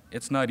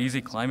 It's not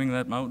easy climbing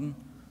that mountain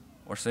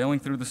or sailing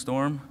through the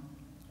storm.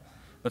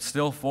 But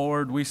still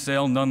forward we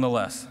sail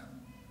nonetheless.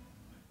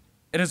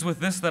 It is with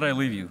this that I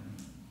leave you.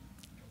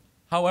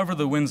 However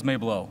the winds may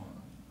blow,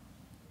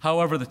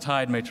 however the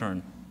tide may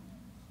turn,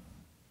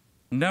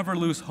 never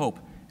lose hope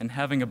in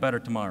having a better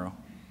tomorrow.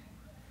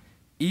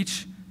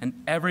 Each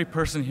and every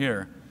person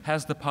here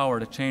has the power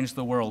to change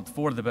the world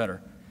for the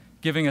better,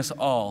 giving us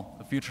all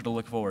a future to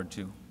look forward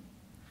to.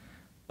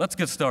 Let's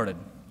get started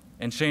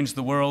and change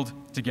the world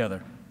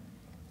together.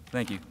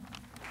 Thank you.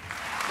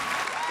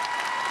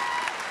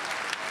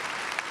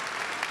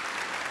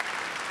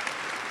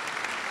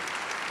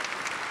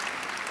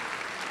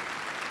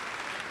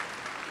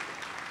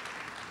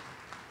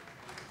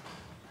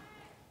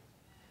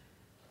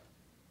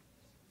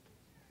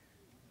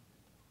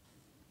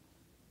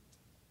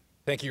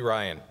 Thank you,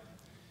 Ryan.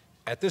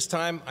 At this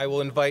time, I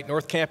will invite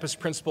North Campus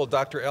Principal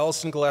Dr.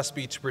 Allison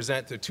Gillespie to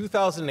present the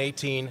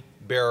 2018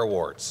 Bear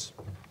Awards.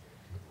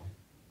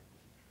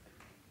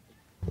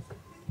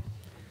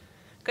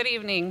 Good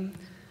evening.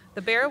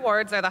 The Bear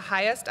Awards are the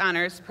highest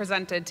honors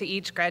presented to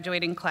each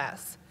graduating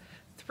class.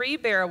 3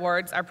 Bear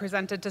Awards are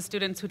presented to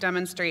students who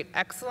demonstrate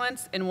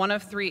excellence in one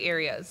of 3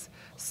 areas: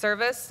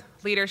 service,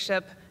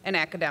 leadership, and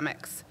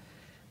academics.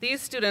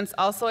 These students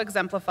also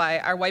exemplify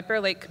our White Bear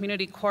Lake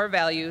community core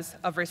values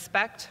of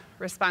respect,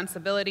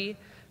 responsibility,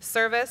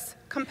 service,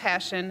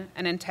 compassion,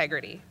 and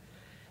integrity.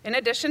 In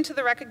addition to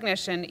the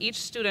recognition,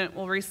 each student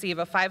will receive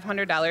a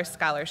 $500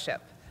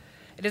 scholarship.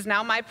 It is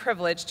now my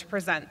privilege to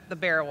present the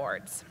Bear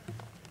Awards.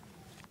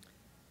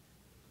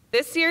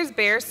 This year's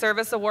Bear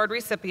Service Award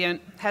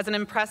recipient has an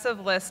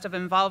impressive list of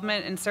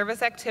involvement in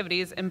service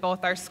activities in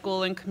both our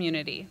school and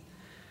community.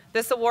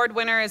 This award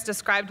winner is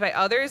described by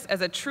others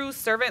as a true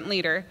servant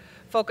leader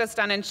focused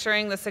on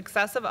ensuring the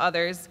success of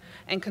others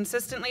and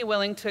consistently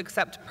willing to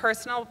accept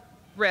personal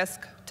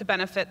risk to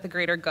benefit the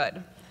greater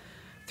good.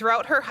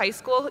 Throughout her high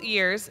school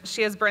years,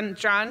 she has been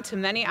drawn to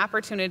many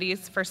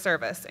opportunities for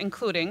service,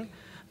 including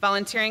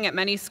volunteering at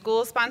many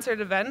school-sponsored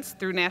events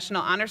through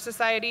National Honor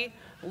Society,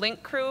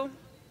 Link Crew,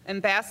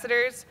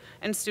 Ambassadors,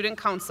 and Student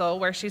Council,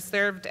 where she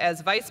served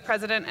as vice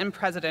president and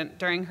president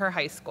during her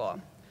high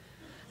school.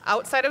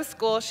 Outside of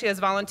school, she has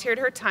volunteered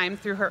her time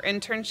through her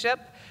internship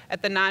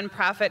at the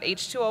nonprofit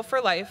H2O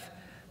for Life,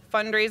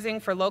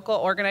 fundraising for local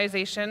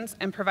organizations,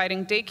 and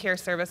providing daycare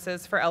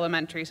services for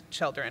elementary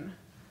children.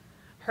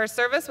 Her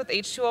service with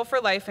H2O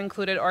for Life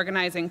included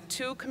organizing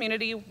 2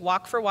 community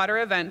Walk for Water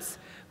events,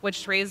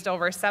 which raised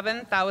over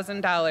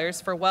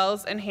 $7,000 for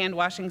wells and hand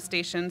washing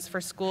stations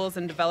for schools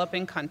in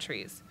developing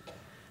countries.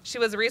 She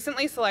was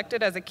recently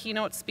selected as a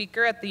keynote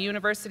speaker at the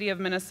University of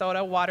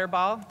Minnesota Water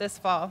Ball this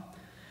fall.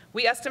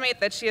 We estimate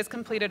that she has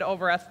completed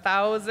over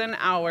 1,000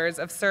 hours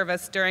of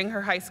service during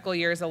her high school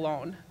years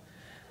alone.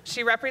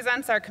 She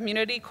represents our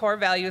community core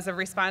values of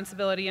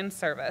responsibility and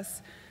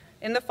service.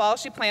 In the fall,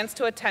 she plans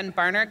to attend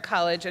Barnard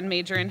College and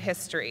major in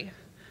history.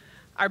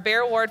 Our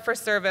Bear Award for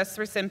Service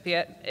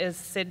recipient is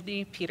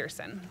Sydney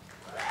Peterson.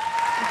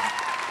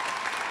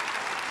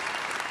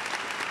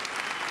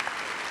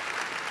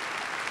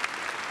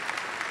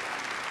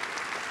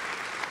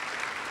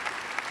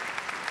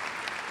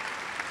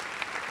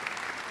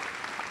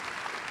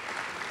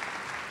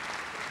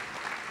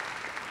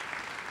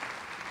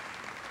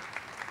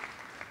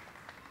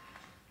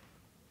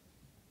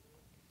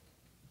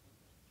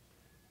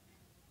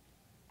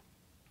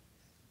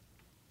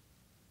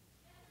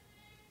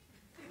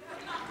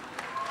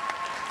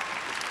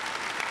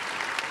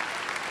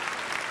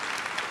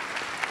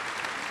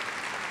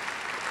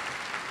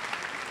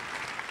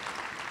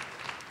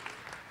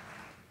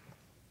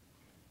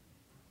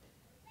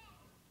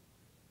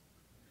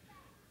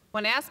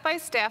 When asked by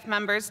staff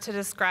members to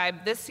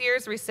describe this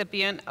year's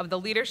recipient of the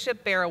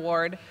Leadership Bear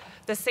Award,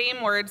 the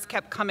same words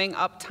kept coming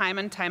up time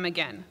and time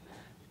again: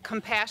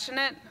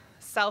 compassionate,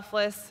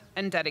 selfless,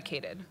 and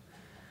dedicated.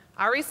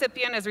 Our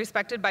recipient is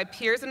respected by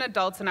peers and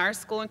adults in our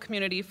school and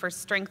community for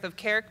strength of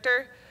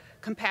character,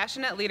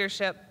 compassionate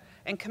leadership,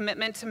 and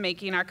commitment to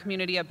making our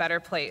community a better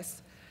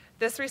place.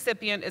 This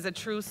recipient is a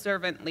true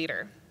servant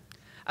leader.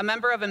 A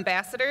member of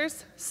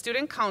Ambassadors,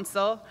 Student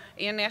Council,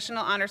 and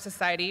National Honor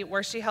Society,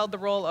 where she held the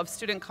role of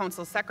Student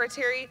Council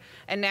Secretary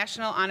and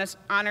National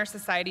Honor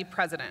Society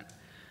President.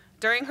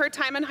 During her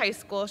time in high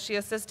school, she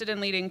assisted in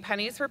leading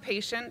Pennies for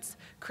Patients,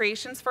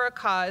 Creations for a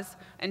Cause,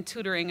 and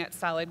tutoring at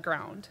Solid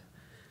Ground.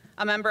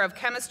 A member of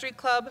Chemistry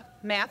Club,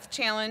 Math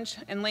Challenge,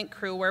 and Link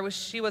Crew, where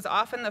she was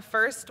often the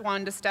first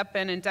one to step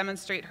in and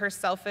demonstrate her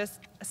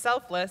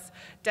selfless,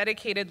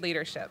 dedicated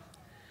leadership.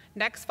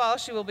 Next fall,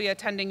 she will be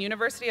attending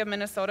University of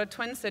Minnesota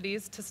Twin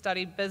Cities to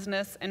study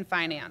business and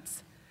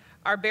finance.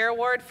 Our Bear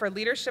Award for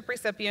Leadership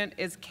recipient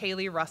is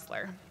Kaylee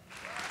Russler.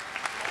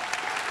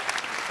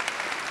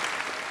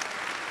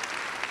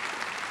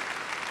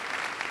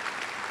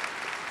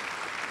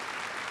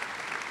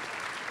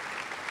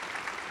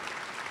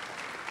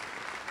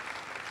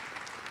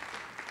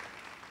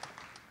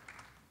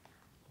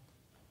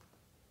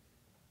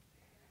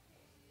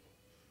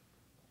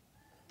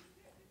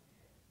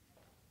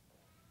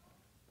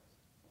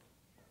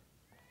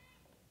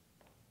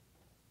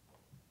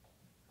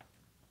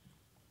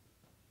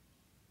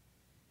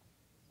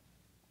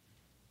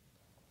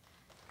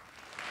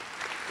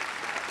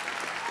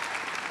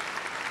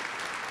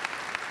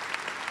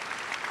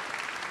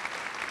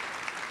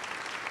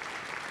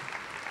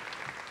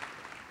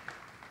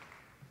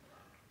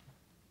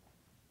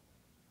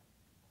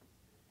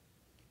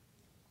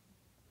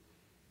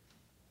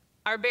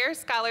 Our Bear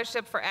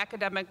Scholarship for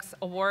Academics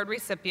Award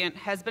recipient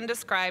has been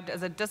described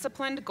as a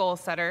disciplined goal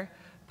setter,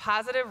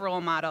 positive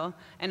role model,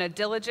 and a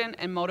diligent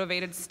and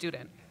motivated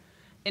student.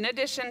 In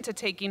addition to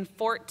taking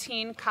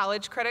 14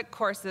 college credit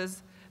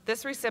courses,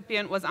 this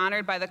recipient was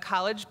honored by the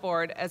College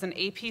Board as an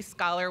AP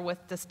Scholar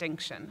with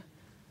distinction.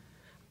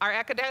 Our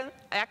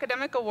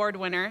academic award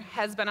winner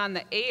has been on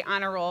the A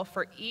honor roll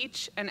for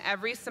each and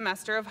every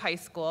semester of high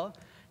school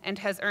and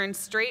has earned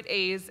straight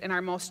A's in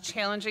our most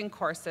challenging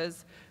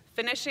courses,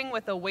 finishing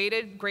with a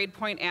weighted grade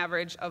point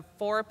average of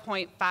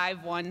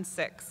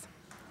 4.516.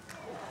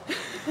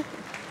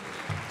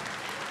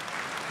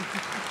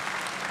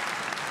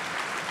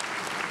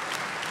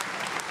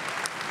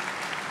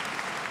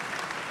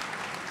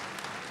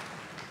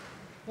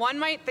 One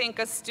might think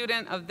a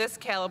student of this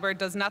caliber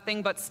does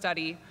nothing but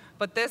study,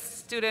 but this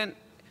student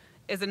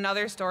is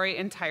another story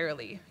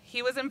entirely.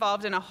 He was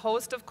involved in a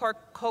host of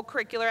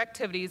co-curricular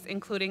activities,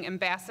 including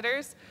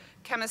Ambassadors,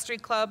 Chemistry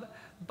Club,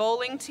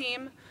 bowling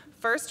team,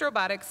 First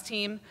Robotics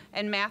team,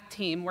 and math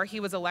team, where he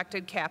was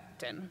elected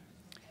captain.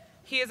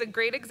 He is a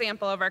great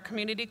example of our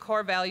community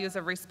core values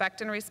of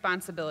respect and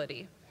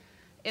responsibility.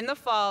 In the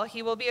fall,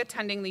 he will be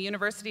attending the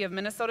University of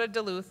Minnesota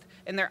Duluth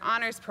in their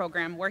honors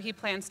program, where he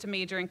plans to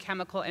major in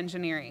chemical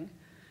engineering.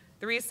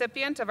 The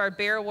recipient of our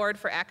Bear Award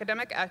for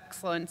Academic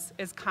Excellence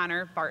is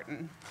Connor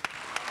Barton.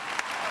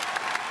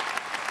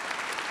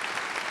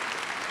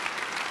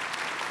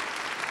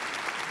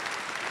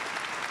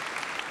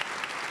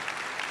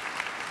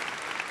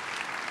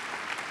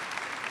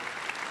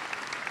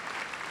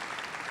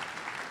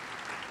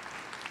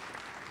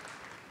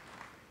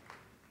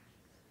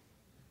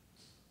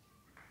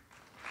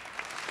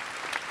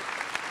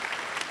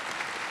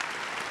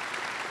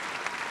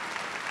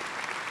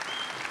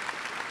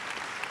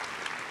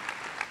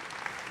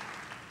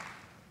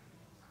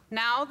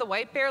 Now, the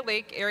White Bear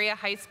Lake Area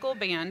High School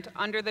Band,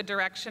 under the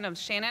direction of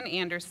Shannon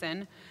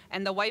Anderson,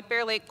 and the White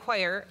Bear Lake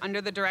Choir, under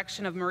the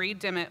direction of Marie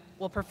Dimmitt,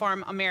 will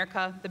perform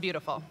America the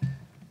Beautiful.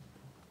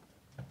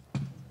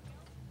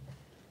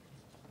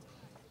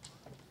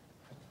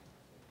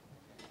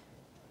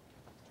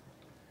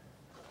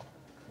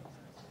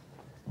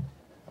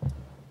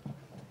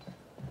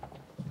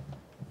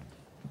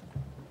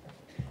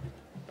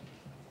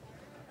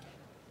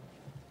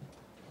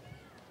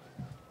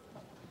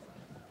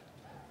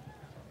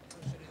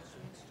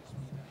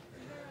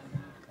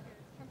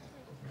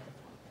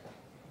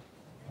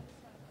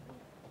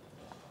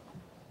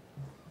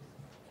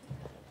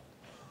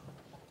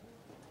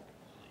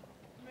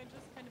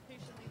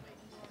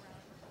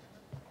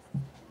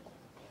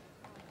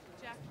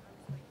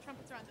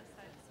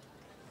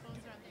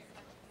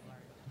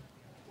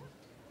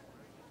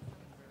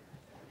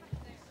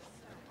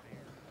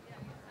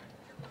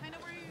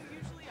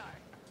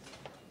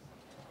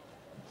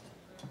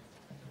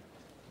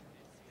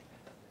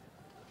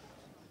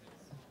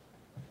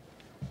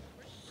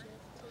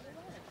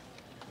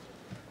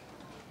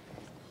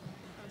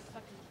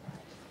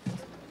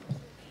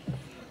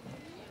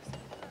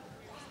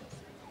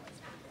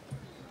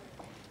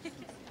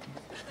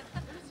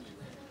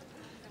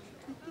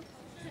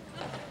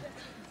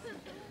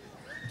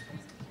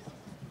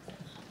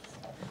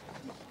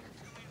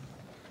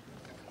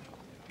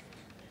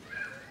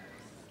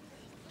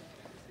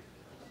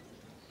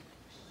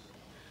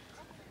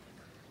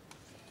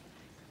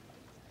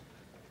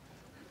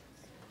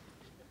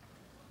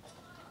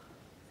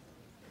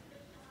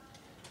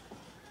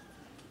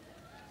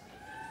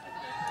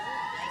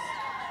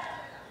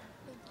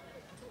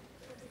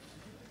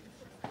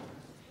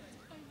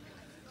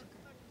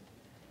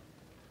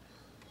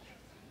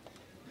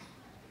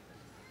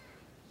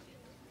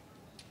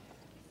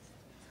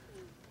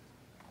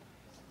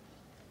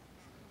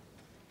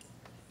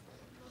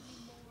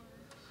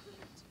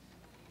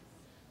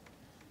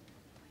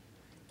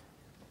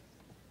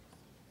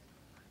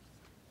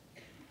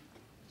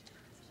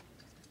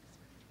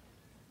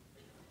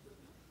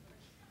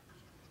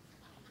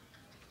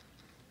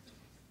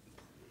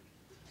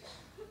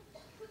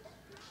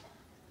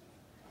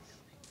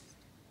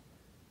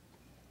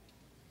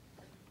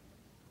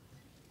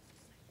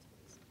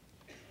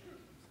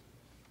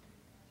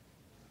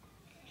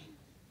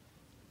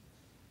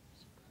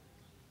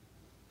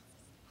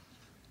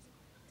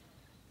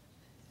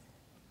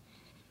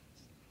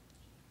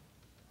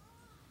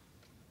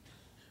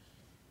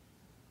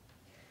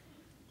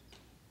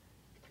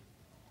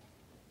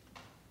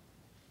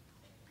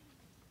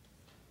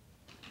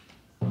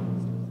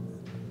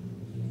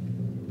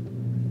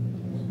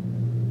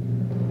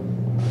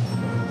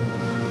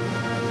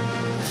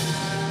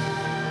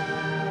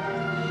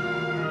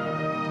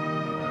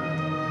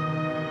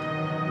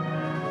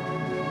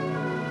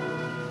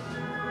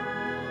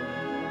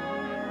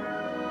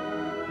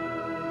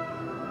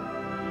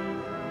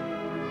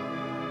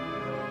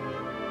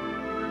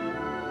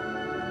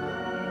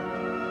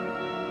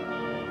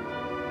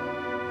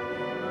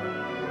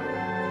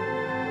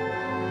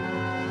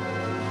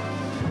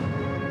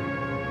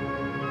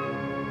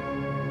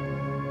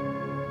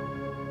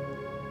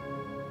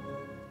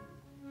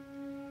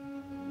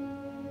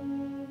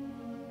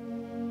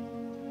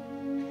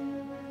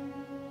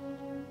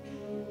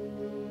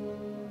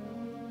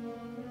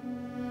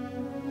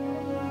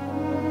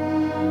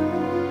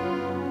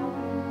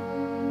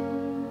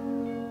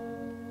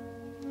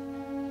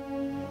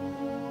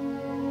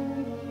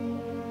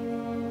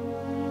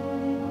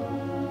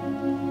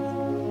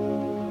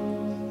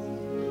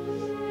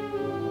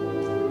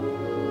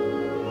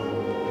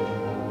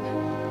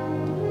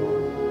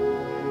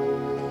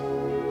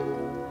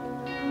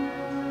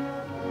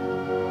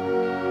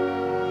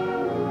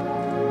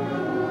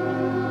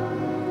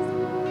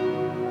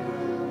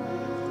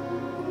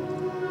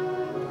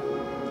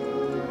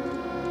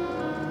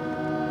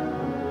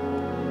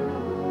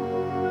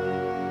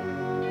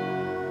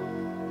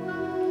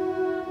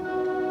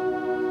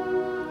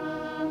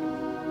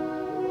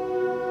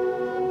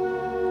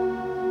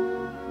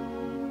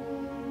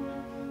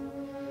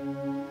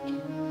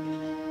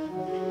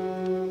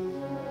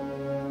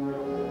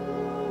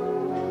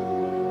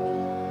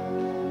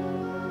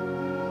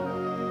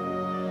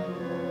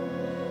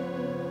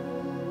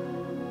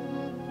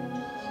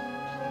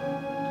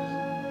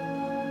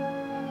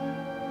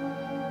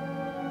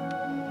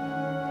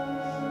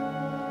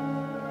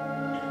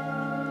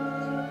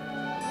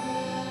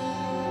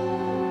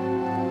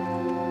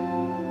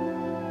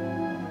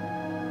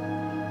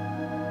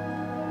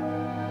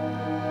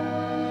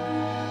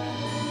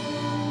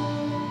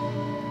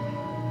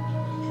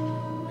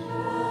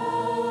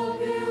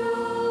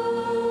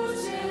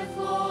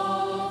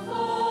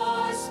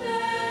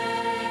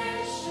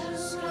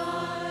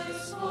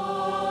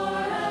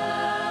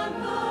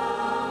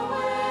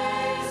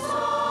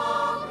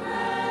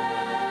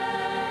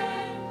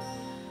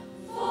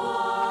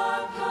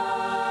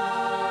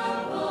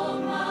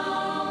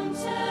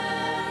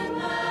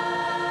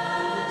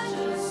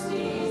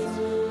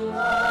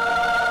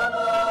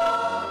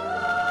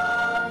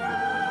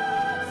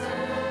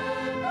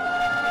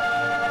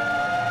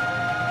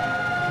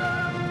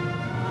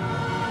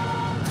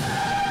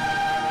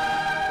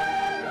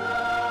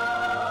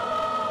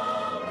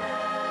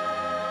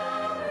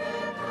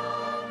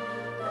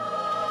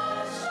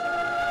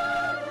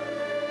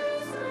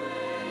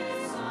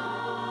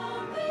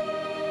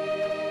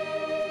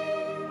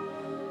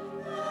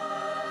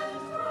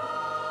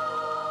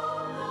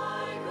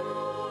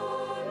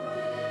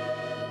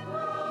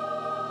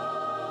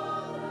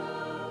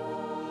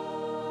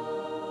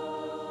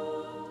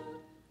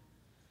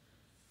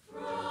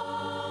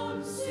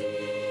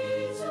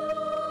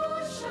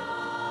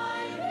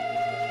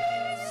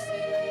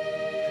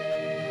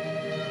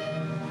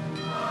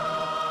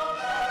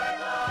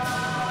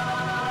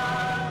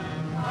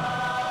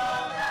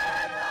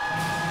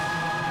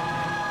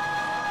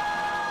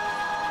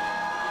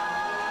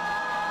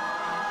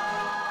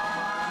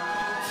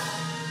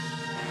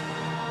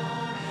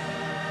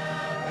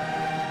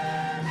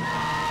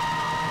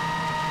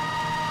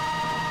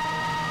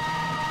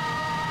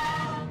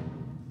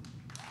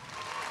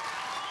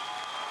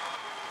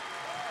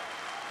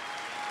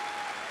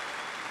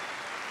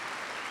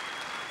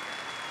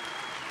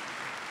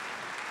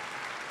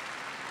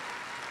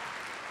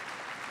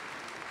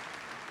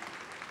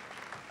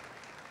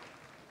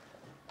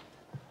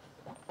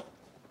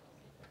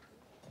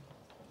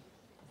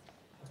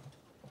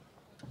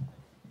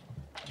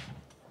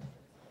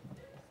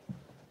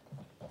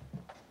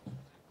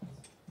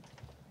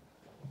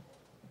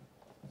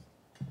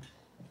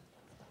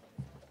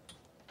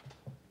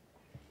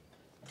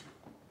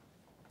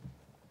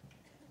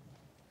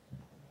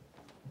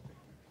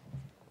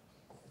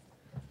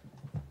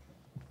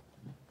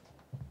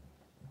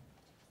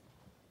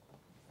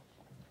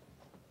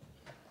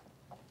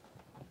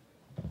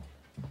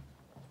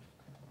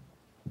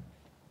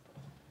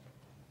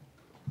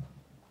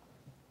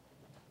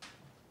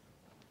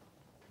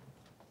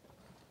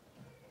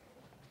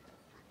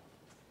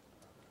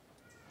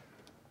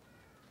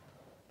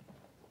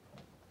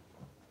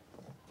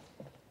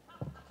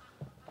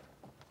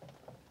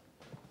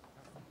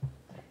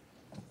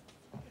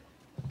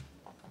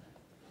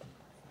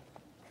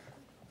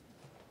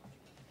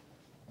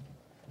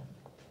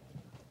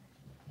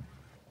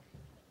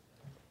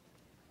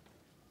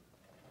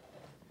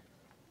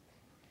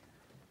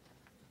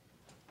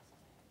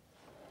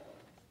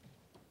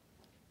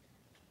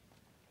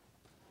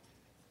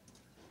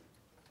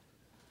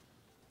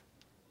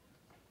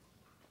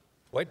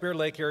 White Bear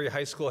Lake Area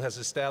High School has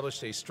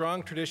established a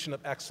strong tradition of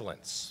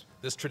excellence.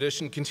 This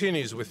tradition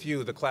continues with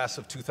you, the class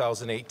of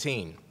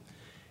 2018.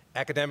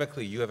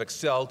 Academically, you have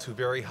excelled to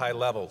very high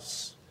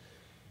levels.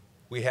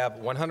 We have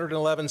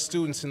 111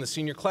 students in the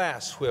senior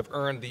class who have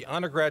earned the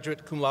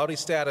undergraduate cum laude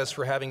status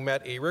for having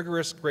met a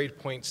rigorous grade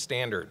point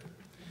standard.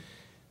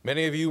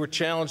 Many of you were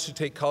challenged to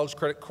take college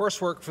credit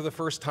coursework for the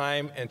first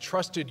time and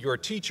trusted your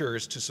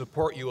teachers to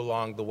support you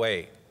along the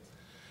way.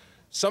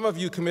 Some of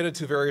you committed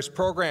to various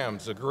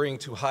programs, agreeing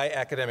to high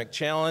academic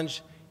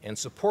challenge and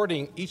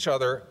supporting each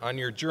other on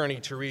your journey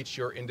to reach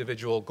your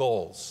individual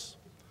goals.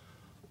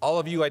 All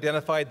of you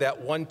identified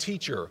that one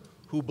teacher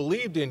who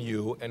believed in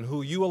you and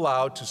who you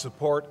allowed to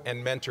support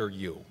and mentor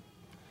you.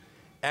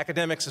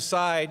 Academics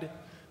aside,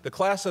 the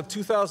class of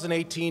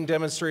 2018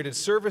 demonstrated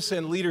service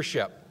and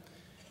leadership.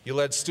 You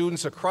led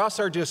students across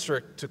our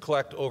district to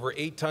collect over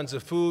 8 tons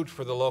of food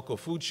for the local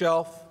food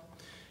shelf.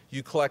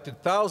 You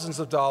collected thousands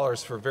of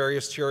dollars for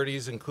various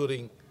charities,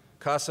 including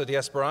Casa de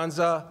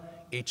Esperanza,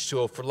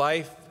 H2O for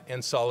Life,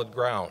 and Solid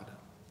Ground.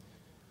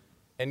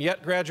 And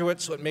yet,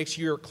 graduates, what makes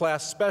your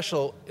class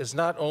special is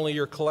not only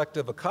your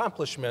collective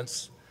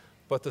accomplishments,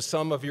 but the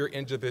sum of your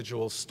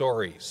individual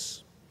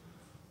stories.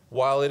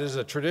 While it is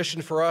a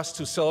tradition for us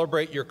to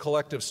celebrate your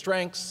collective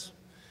strengths,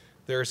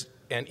 there's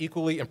an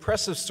equally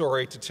impressive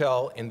story to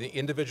tell in the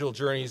individual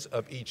journeys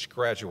of each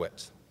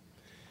graduate.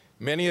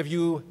 Many of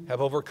you have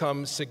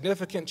overcome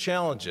significant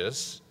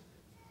challenges,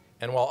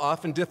 and while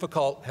often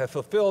difficult, have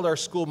fulfilled our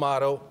school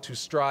motto to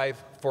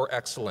strive for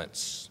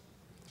excellence.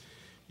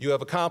 You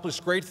have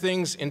accomplished great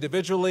things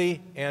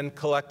individually and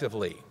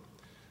collectively.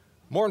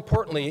 More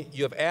importantly,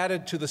 you have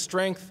added to the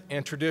strength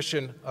and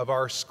tradition of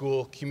our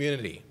school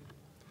community.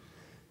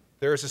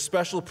 There is a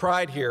special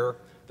pride here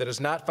that is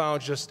not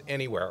found just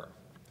anywhere.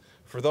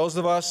 For those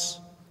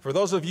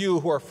of you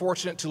who are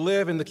fortunate to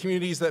live in the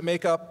communities that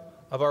make up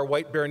of our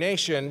White Bear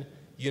Nation,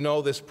 you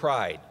know this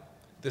pride,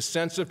 this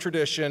sense of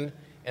tradition,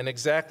 and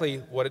exactly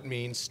what it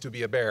means to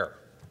be a bear.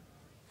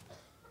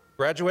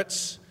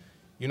 Graduates,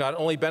 you not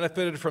only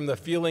benefited from the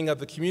feeling of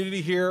the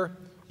community here,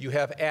 you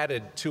have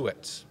added to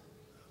it.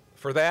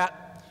 For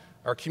that,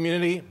 our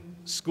community,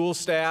 school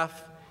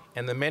staff,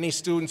 and the many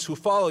students who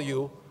follow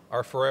you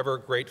are forever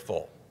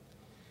grateful.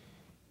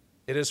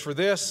 It is for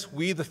this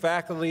we, the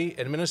faculty,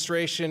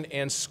 administration,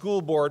 and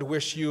school board,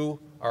 wish you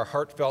our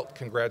heartfelt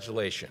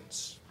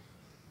congratulations.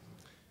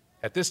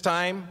 At this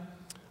time,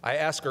 I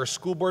ask our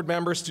school board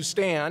members to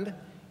stand,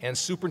 and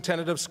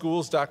Superintendent of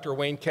Schools Dr.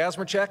 Wayne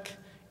Kazmarchek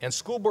and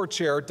School Board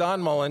Chair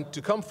Don Mullen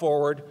to come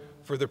forward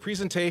for the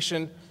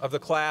presentation of the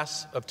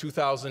class of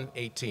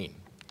 2018.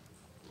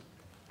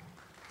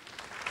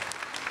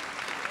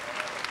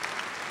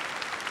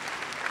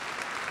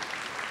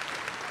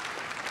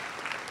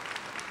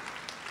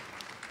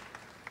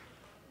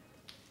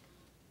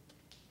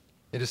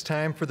 It is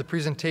time for the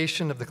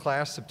presentation of the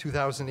class of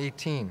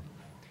 2018.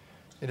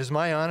 It is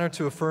my honor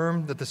to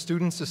affirm that the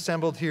students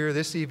assembled here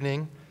this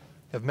evening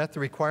have met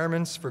the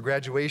requirements for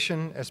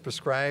graduation as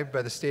prescribed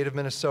by the state of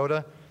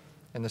Minnesota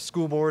and the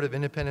School Board of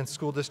Independent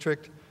School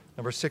District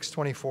number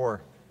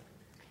 624.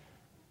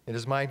 It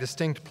is my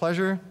distinct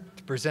pleasure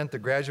to present the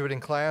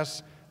graduating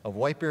class of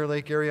White Bear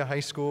Lake Area High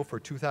School for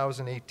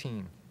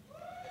 2018.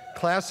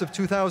 Class of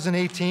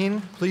 2018,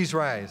 please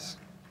rise.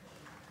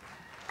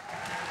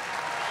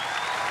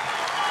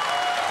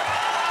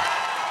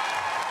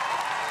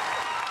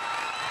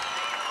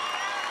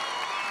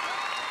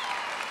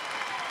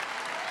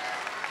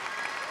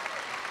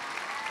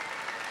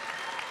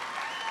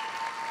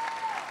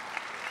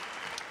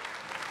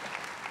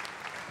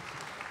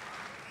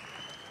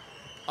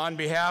 On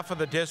behalf of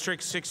the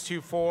District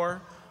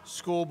 624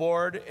 School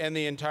Board and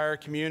the entire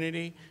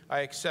community, I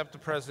accept the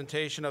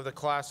presentation of the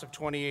class of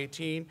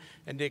 2018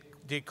 and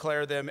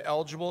declare them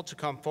eligible to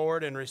come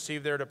forward and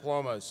receive their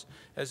diplomas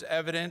as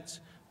evidence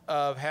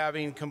of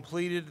having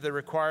completed the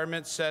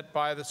requirements set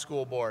by the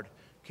school board.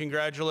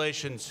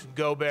 Congratulations,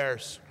 go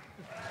Bears.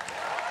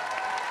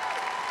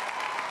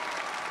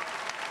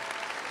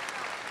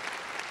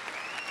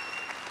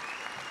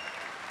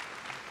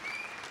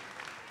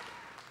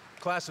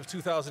 Class of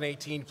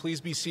 2018,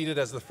 please be seated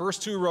as the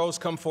first 2 rows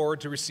come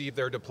forward to receive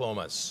their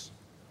diplomas.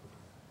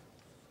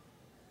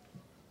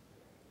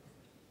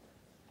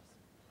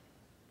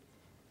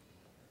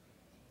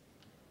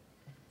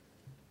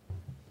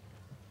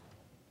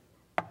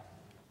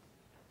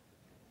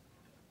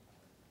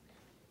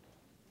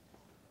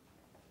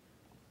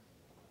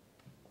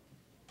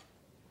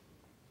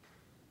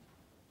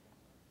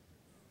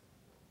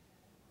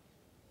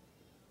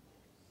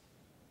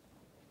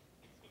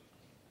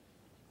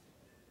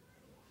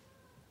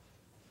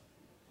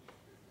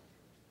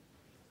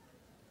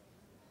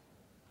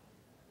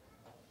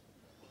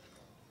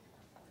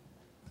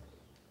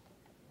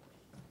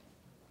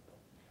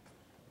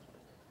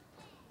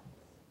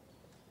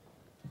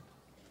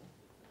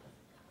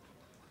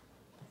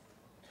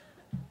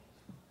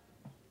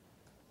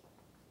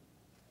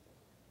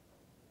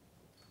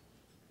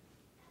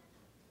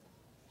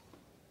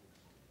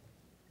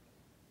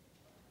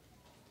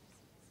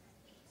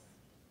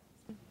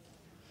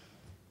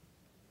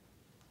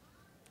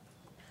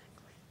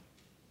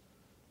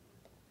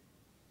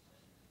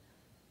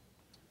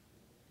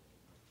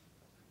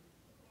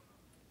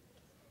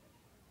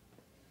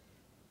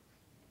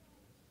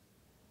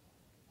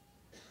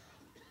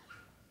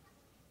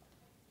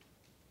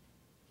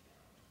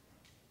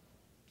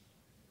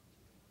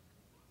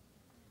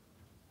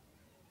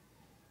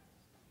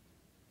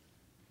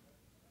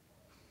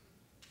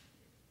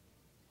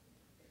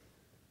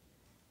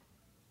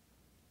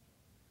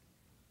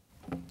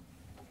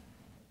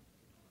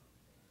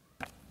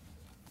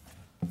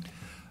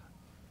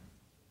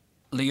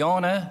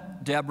 Leona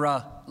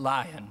Deborah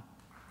Lyon.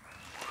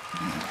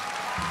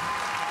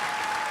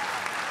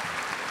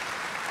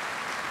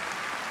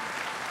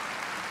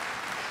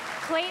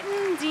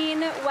 Clayton Dean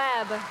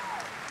Webb.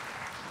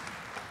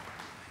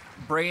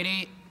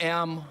 Brady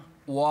M.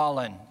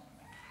 Wallen.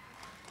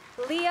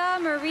 Leah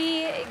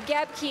Marie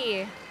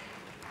Gebke.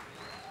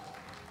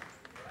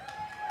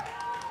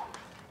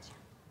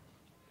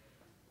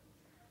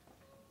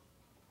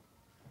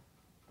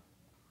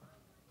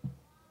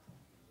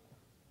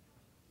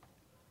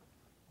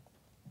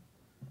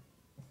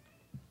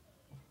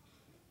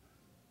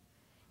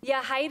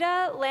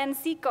 Yahaira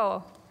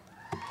Lancico.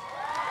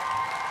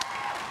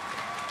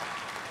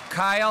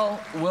 Kyle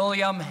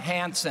William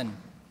Hansen.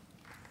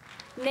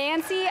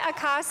 Nancy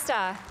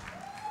Acosta.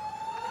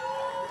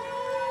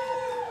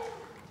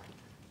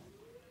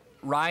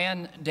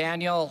 Ryan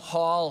Daniel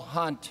Hall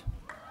Hunt.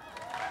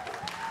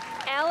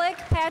 Alec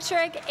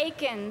Patrick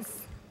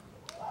Akins.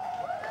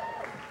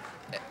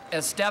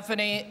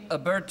 Estefany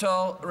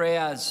Alberto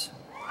Reyes.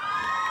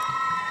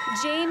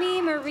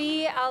 Jamie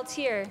Marie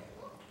Altier.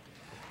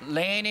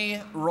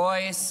 Laney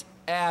Royce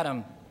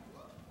Adam.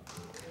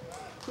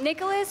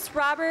 Nicholas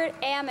Robert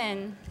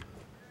Ammon.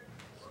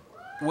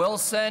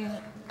 Wilson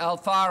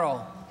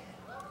Alfaro.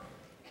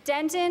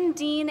 Denton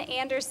Dean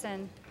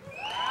Anderson.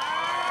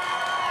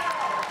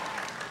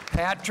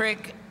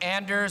 Patrick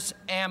Anders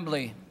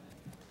Ambley.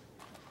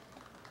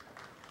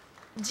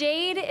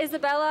 Jade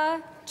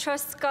Isabella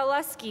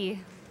Truskaleski.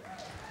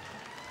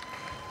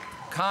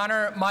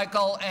 Connor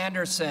Michael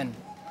Anderson.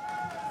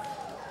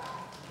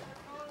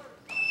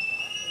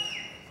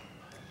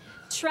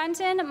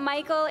 Trenton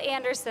Michael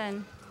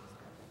Anderson.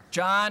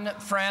 John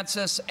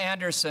Francis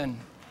Anderson.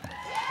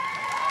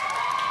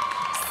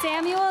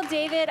 Samuel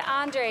David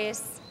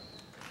Andres.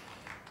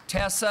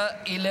 Tessa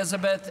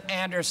Elizabeth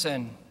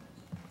Anderson.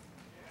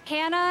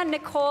 Hannah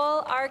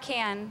Nicole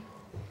Arcan.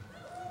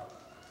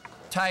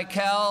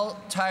 Tykel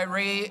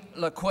Tyree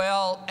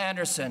Laquel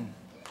Anderson.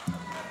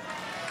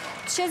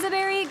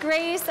 Chisaberry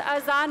Grace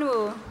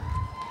Azanwu.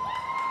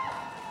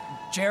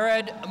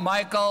 Jared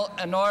Michael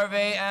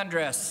Anorve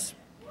Andres.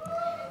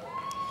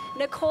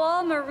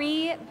 Nicole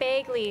Marie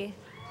Bagley.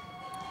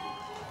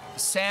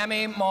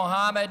 Sammy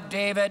Mohammed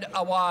David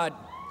Awad.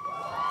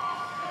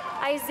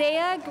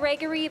 Isaiah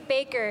Gregory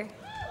Baker.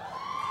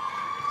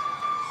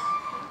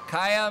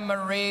 Kaya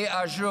Marie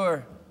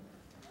Ajour.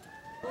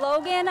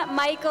 Logan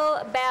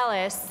Michael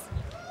Ballas.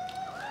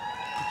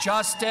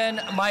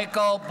 Justin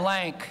Michael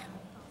Blank.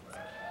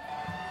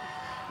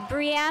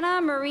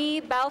 Brianna Marie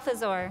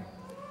Balthazar.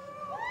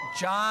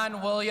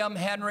 John William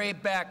Henry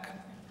Beck.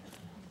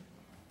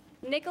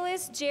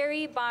 Nicholas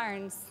Jerry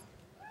Barnes.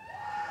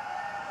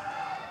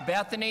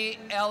 Bethany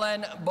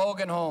Ellen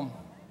Bogenholm.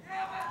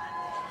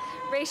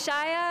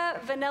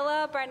 Rashaya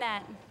Vanilla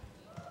Barnett.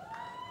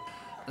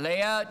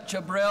 Leah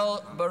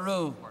Jabril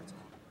Baru.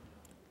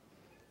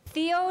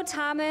 Theo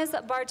Thomas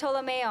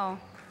Bartolomeo.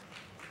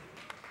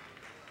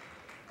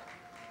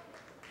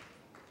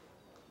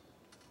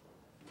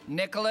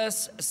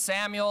 Nicholas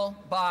Samuel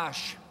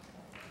Bosch.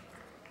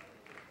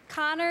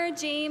 Connor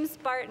James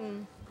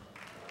Barton.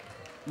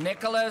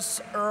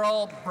 Nicholas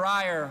Earl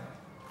Breyer.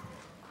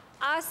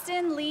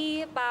 Austin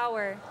Lee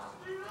Bauer.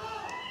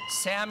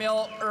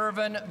 Samuel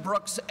Irvin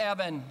Brooks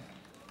Evan.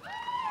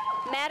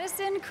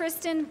 Madison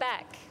Kristen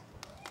Beck.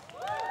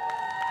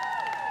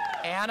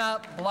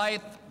 Anna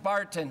Blythe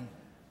Barton.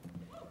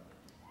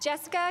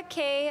 Jessica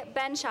K.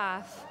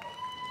 Benshoff.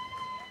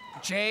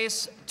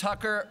 Jace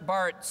Tucker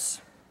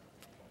Bartz.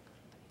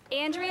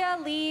 Andrea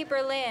Lee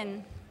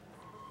Berlin.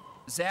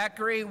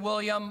 Zachary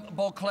William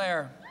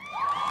Beauclair.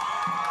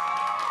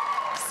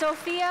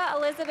 Sophia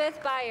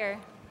Elizabeth Beyer.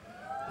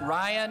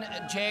 Ryan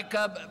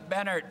Jacob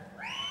Bennert.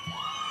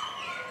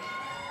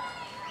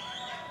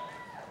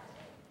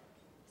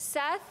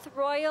 Seth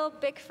Royal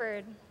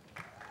Bickford.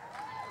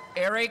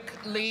 Eric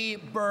Lee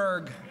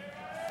Berg.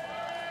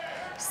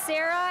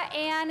 Sarah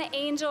Ann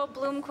Angel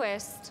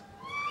Bloomquist.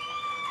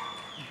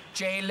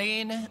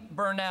 Jaylene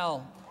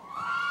Burnell.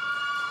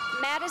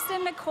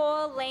 Madison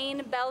Nicole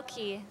Lane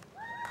Belkey.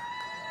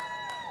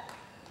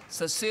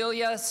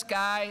 Cecilia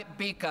Sky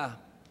Bika.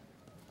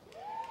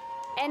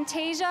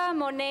 Antasia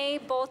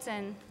Monet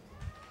Bolton.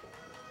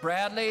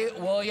 Bradley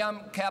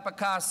William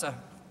Capacasa.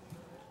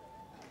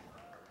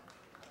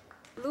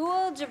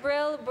 Luel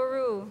Jabril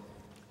Baru.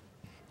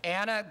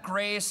 Anna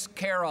Grace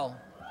Carroll.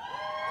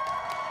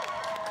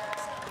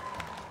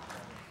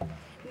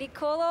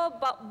 Nicolo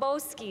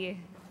Boski.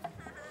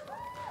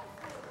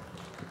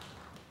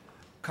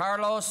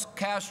 Carlos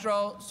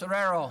Castro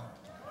Serrero.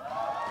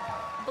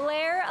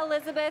 Blair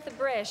Elizabeth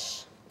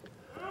Brish.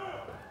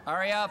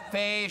 Aria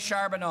Faye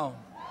Charbonneau.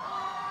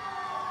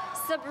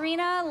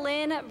 Sabrina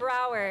Lynn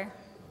Brower.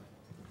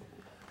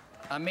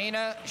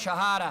 Amina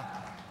Shahada.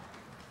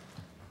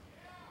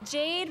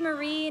 Jade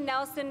Marie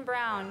Nelson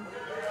Brown.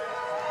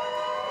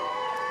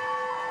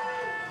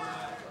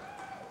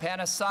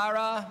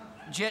 Panasara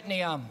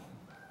Jitnium.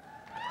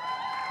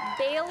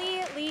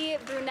 Bailey Lee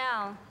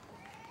Brunel.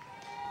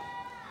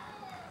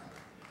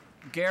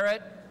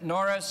 Garrett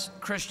Norris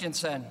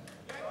Christensen.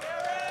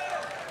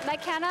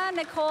 McKenna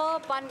Nicole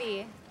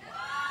Bundy.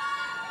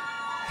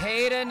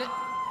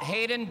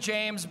 Hayden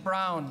James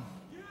Brown.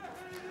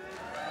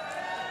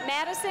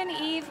 Madison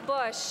Eve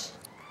Bush.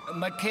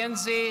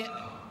 Mackenzie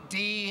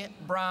D.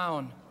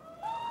 Brown.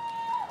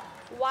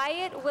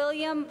 Wyatt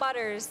William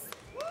Butters.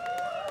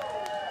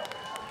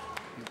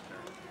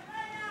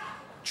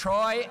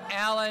 Troy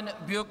Allen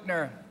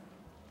Buchner.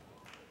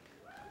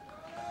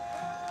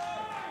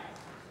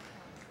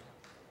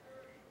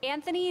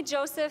 Anthony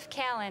Joseph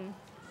Callan.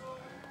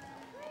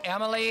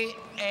 Emily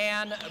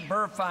Ann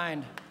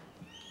Burfind.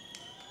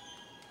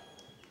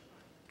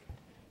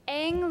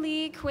 Ang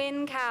Lee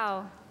Quinn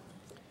Cow.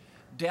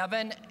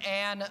 Devin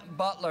Ann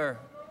Butler.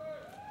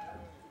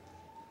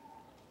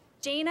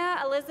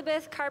 Jana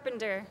Elizabeth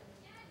Carpenter.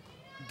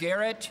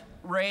 Garrett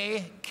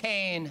Ray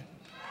Kane.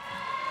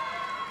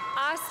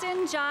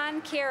 Austin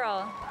John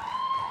Carroll.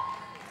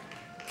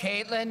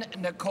 Caitlin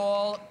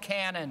Nicole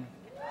Cannon.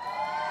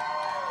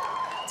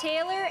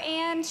 Taylor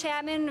Ann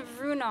Chapman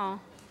Bruno.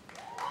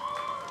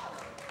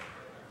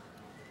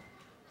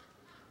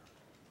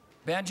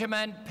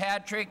 Benjamin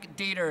Patrick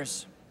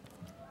Dieters.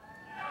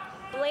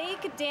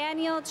 Blake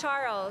Daniel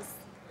Charles.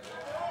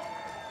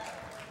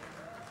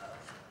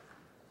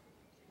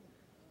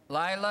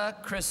 Lila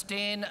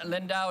Christine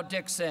Lindau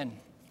Dixon.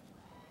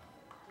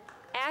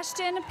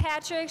 Ashton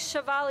Patrick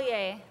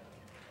Chevalier.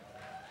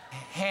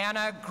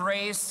 Hannah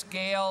Grace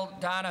Gale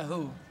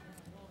Donahue.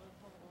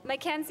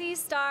 Mackenzie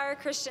Starr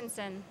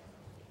Christensen.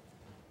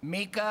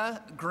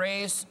 Mika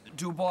Grace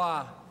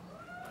Dubois.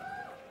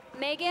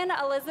 Megan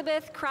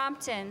Elizabeth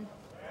Crompton.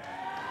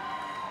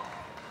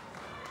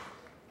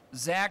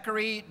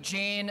 Zachary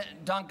Jean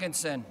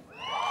Duncanson.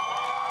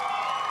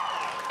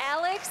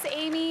 Alex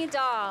Amy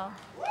Dahl.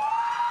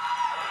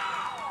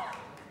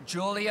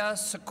 Julia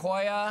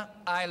Sequoia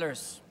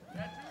Eilers.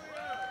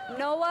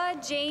 Noah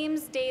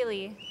James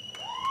Daly.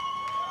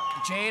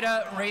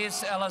 Jada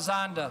Reese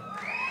Elizonda.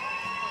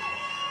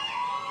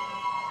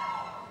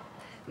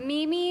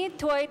 Mimi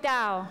Toy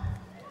Dow.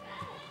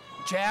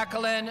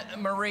 Jacqueline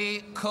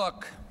Marie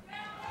Cook.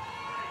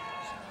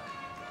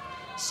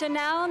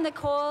 Chanel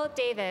Nicole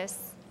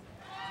Davis.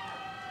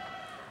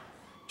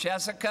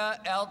 Jessica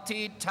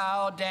L.T.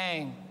 Tao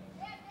Dang.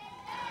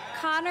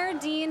 Connor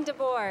Dean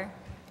DeBoer.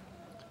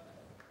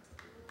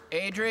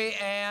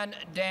 Adri Ann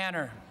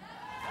Danner.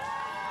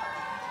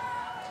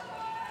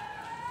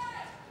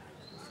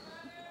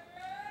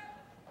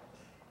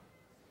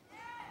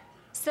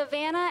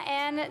 Savannah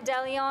N.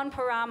 DeLeon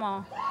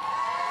Paramo.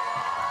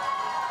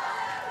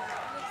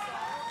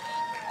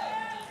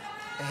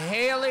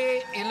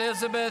 Haley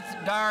Elizabeth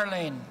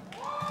Darling.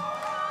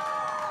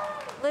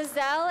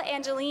 Lizelle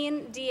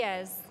Angeline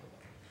Diaz.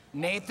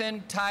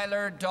 Nathan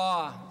Tyler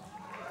Daw.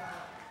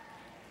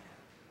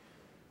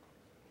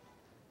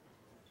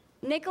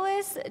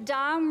 Nicholas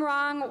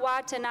Damrong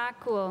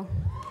Watanakul.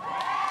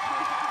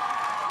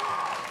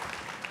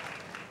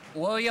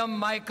 William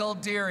Michael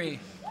Deary.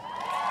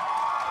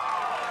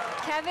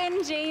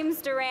 Kevin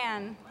James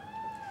Duran.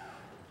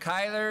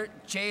 Kyler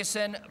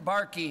Jason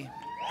Barkey.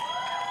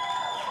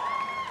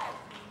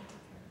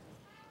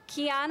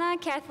 Kiana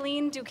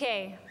Kathleen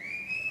Duque.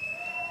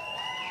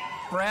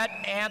 Brett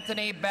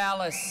Anthony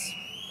Ballas.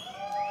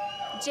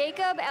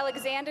 Jacob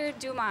Alexander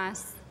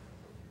Dumas.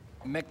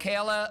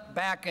 Michaela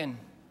Backen.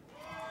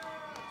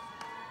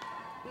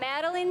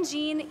 Madeline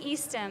Jean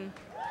Easton.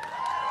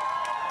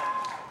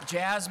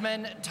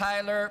 Jasmine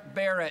Tyler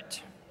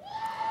Barrett.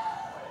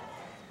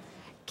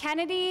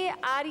 Kennedy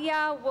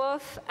Adia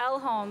Wolf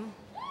Elholm.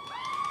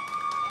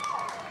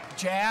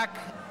 Jack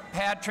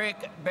Patrick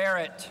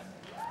Barrett.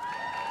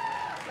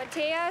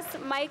 Mateus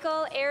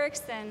Michael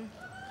Erickson.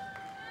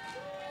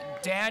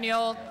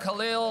 Daniel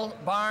Khalil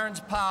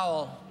Barnes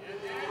Powell.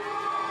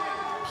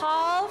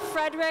 Paul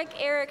Frederick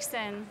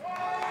Erickson.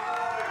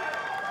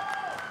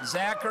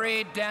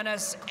 Zachary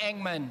Dennis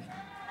Engman.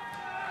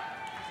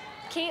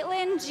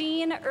 Caitlin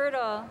Jean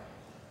Ertl.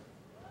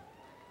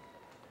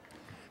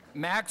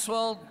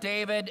 Maxwell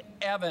David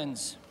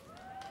Evans.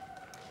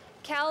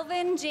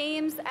 Calvin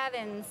James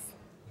Evans.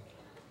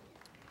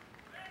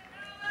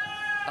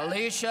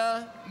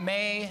 Alicia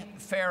May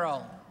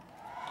Farrell.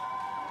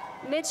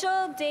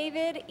 Mitchell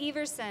David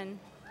Everson.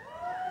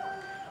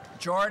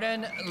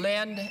 Jordan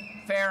Lind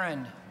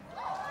Farron.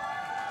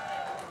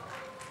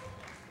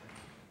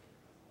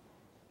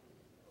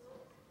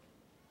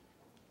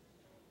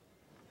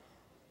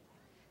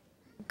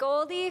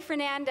 Goldie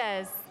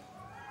Fernandez.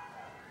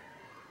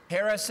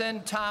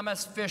 Harrison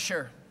Thomas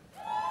Fisher.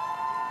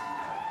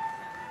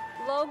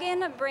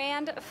 Logan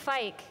Brand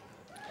Fike.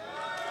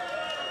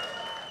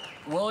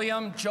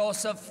 William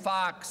Joseph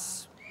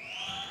Fox.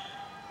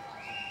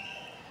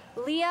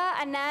 Leah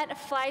Annette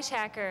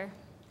Fleischhacker.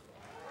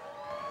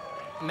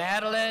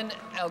 Madeline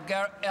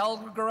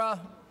Elgra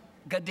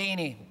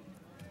Gadini.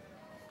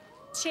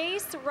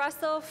 Chase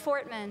Russell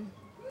Fortman.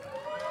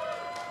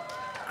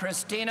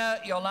 Christina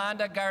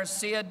Yolanda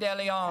Garcia de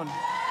Leon.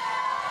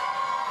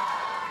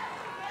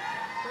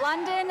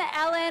 London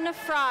Ellen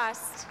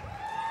Frost.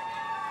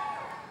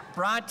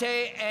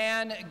 Bronte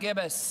Ann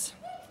Gibbous.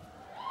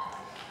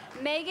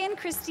 Megan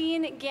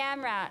Christine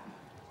Gamrat.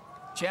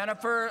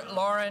 Jennifer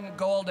Lauren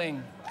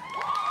Golding.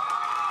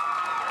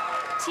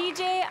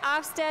 TJ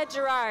Ofsted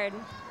Gerard.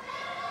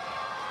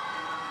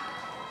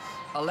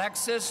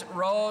 Alexis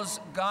Rose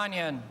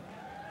Gagnon.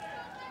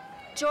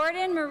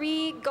 Jordan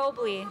Marie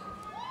Gobley.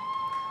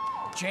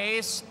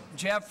 Jace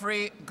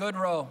Jeffrey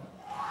Goodrow.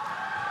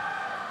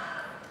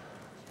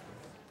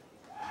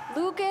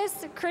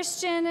 Lucas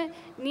Christian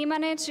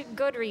Niemanich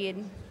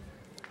Goodread.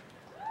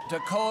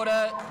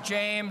 Dakota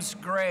James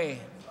Gray.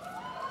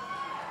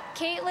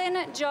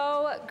 Caitlin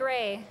Joe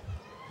Gray.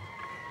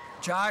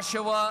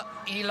 Joshua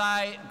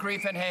Eli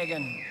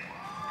Griefenhagen.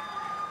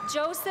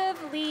 Joseph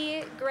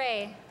Lee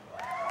Gray.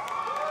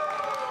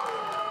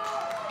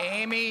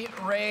 Amy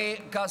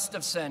Ray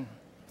Gustafson.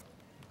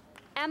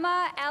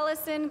 Emma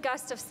Allison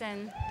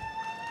Gustafson.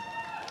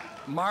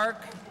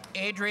 Mark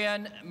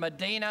Adrian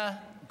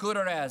Medina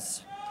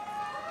Gutierrez.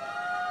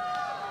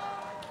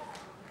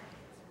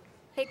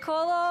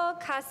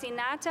 Hekolo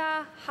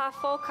Kasinata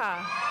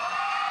Hafoka.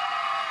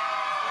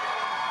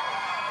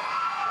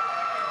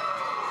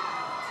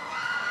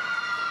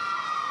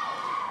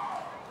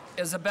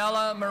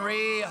 Isabella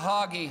Marie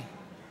Hoggy.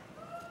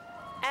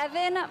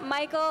 Evan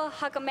Michael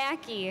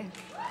Huckamaki.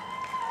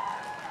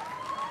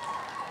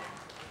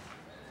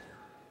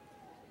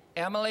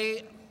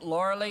 Emily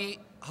Lorley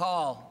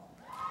Hall.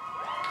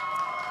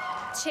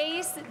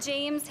 Chase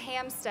James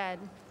Hamstead.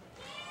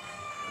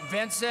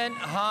 Vincent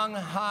Hung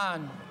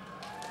Han.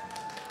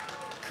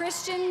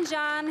 Christian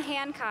John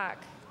Hancock.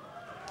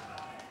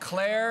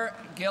 Claire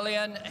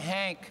Gillian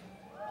Hank.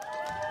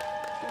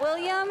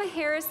 William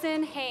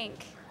Harrison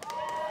Hank.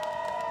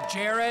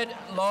 Jared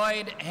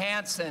Lloyd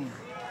Hanson.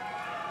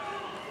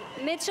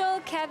 Mitchell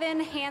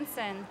Kevin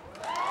Hansen.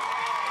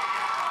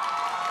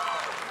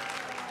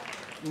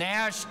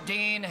 Nash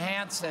Dean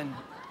Hanson.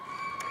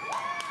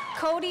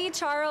 Cody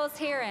Charles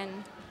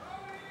Heron.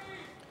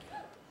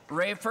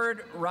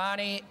 Rayford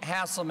Ronnie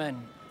Hasselman.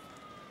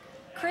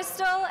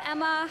 Crystal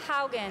Emma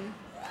Haugen.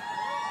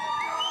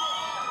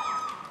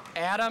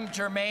 Adam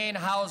Jermaine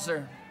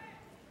Hauser.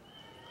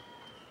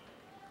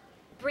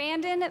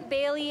 Brandon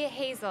Bailey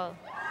Hazel.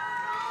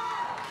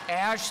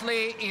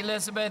 Ashley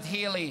Elizabeth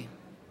Healy.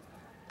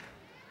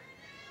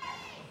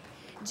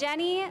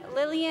 Jenny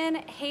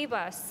Lillian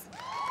Habus.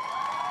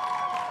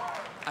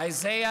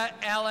 Isaiah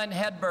Allen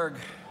Hedberg.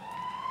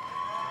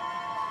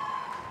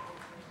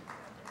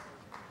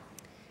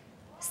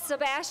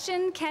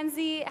 Sebastian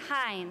Kenzie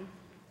Hine.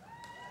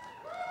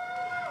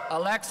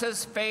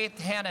 Alexis Faith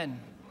Hennon.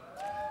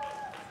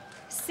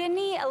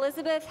 Sydney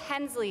Elizabeth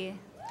Hensley.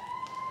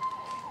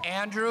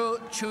 Andrew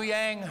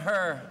Chuyang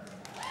Her.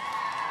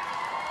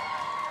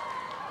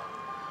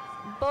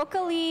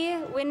 Boca Lee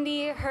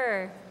Wendy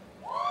Her.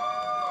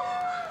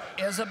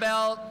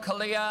 Isabel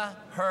Kalia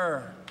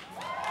Her.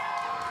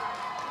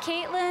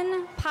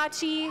 Caitlin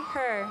Pachi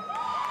Her.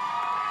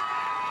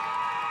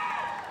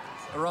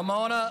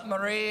 Ramona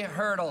Marie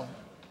Hurdle.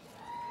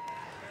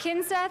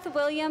 Kinseth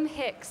William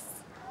Hicks.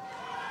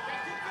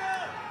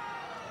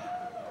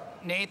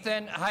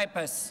 Nathan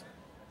Hypus.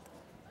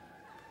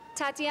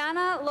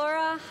 Tatiana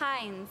Laura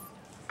Hines.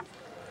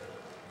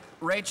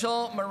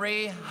 Rachel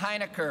Marie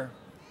Heinecker.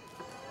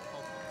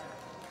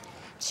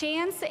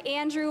 Chance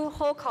Andrew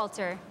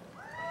Holkalter.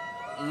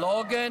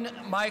 Logan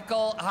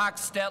Michael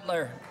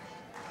Hochstetler.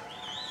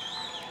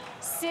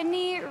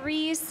 Sydney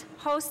Reese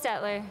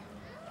Hostetler.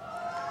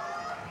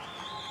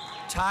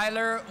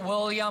 Tyler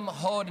William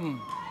Hoden.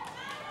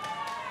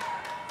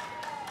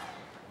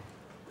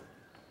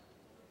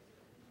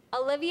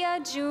 Olivia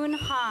June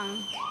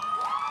Hong.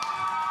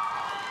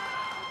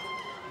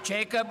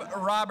 Jacob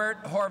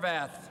Robert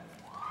Horvath.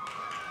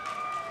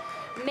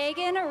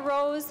 Megan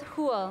Rose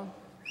Hool.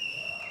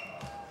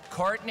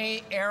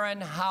 Courtney Aaron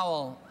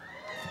Howell.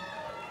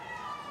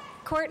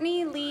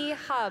 Courtney Lee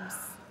Hubbs.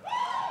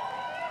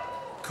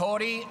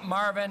 Cody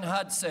Marvin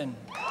Hudson.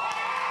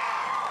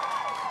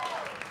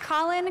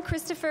 Colin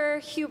Christopher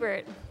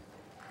Hubert.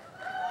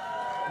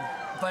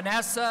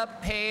 Vanessa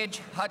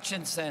Paige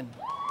Hutchinson.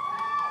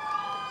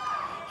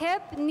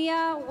 Hip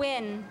Nia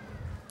Wynn.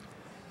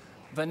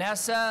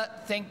 Vanessa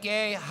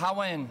Thinke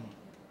Howen.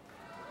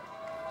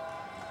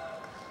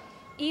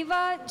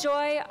 Eva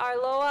Joy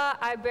Arloa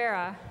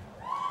Ibera.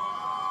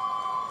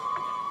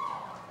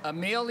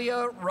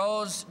 Amelia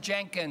Rose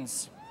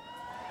Jenkins.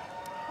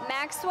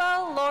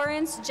 Maxwell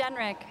Lawrence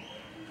Jenrick.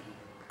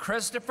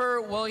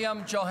 Christopher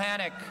William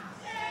Johannick.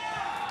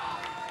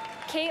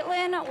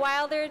 Caitlin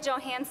Wilder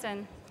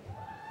Johansson.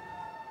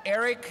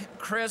 Eric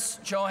Chris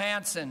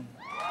Johansson.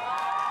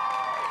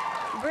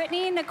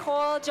 Brittany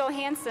Nicole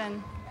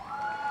Johansson.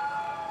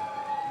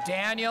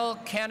 Daniel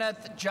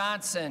Kenneth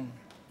Johnson.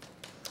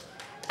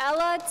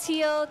 Ella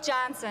Teal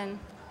Johnson.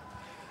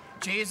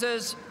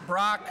 Jesus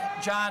Brock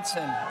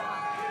Johnson.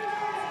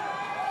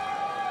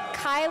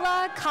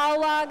 Kyla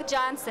Kalwag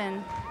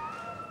Johnson.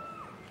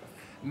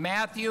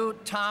 Matthew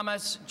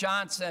Thomas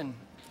Johnson.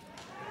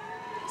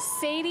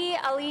 Sadie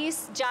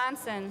Elise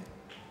Johnson.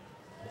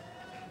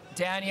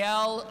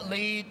 Danielle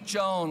Lee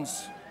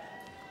Jones.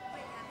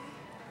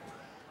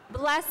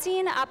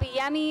 Blessing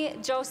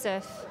Apiyemi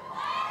Joseph.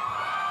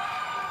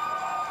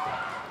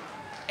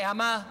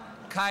 Emma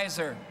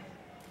Kaiser.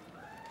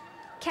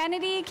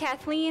 Kennedy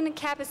Kathleen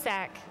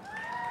Kapisak.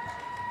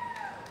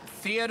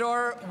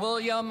 Theodore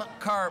William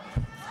Karp.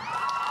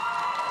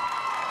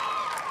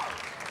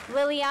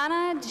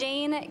 Liliana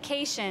Jane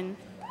Cation.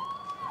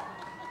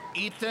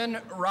 Ethan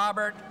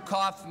Robert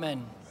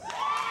Kaufman.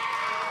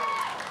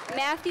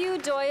 Matthew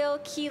Doyle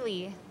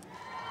Keeley.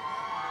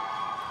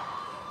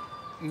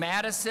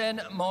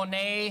 Madison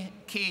Monet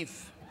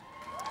Keefe.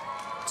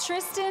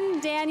 Tristan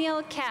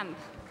Daniel Kemp.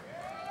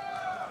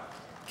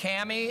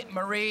 Cammie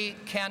Marie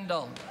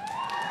Kendall.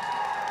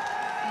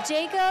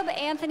 Jacob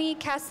Anthony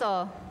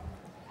Kessel.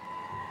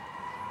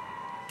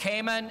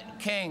 Cayman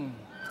King.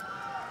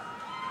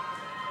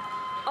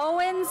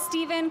 Owen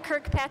Stephen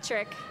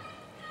Kirkpatrick.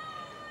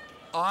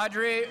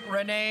 Audrey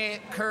Renee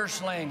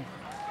Kirschling.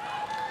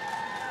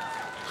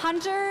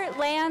 Hunter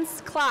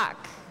Lance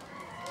Clock.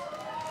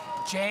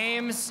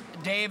 James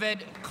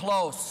David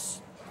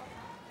Close.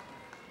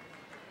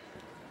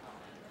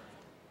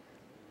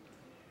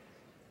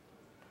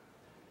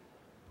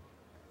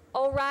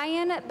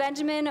 Orion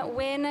Benjamin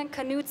Wynn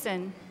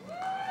Knutson.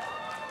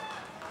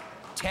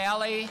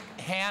 Tally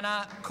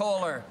Hannah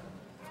Kohler.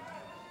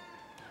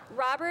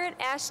 Robert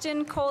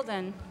Ashton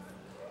Colden.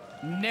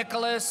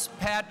 Nicholas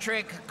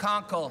Patrick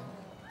Conkle.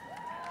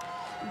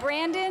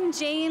 Brandon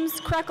James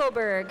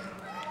Kreckelberg.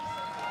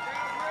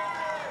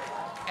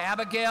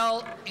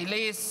 Abigail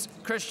Elise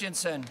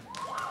Christensen.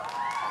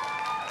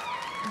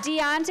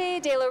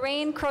 Deontay De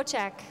Lorraine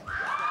Krochek.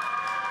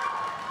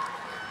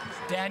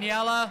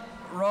 Daniela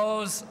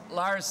Rose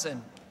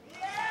Larson.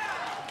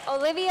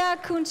 Olivia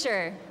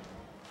Kuncher.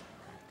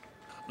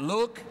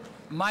 Luke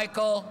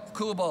Michael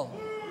Kubel.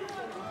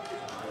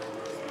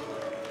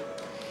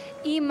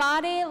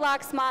 Imade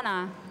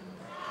Laxmana.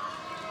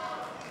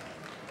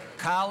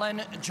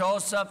 Colin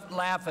Joseph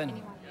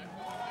Laffin.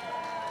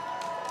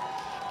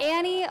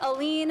 Annie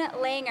Aline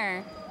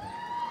Langer.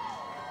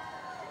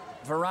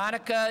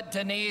 Veronica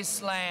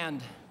Denise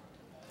Land.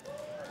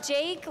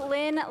 Jake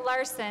Lynn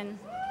Larson.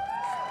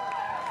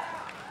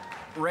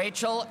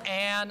 Rachel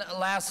Ann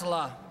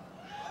Lasla.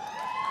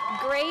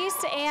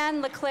 Grace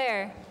Ann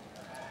LeClaire.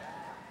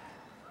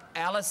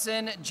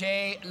 Allison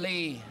J.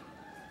 Lee.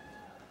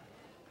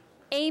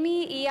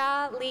 Amy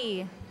Ia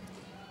Lee.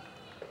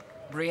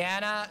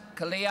 Brianna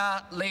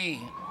Kalia Lee.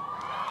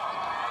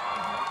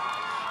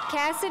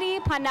 Cassidy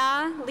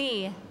Pana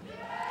Lee.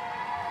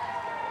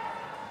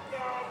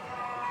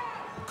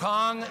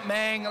 Kong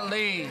Meng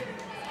Lee.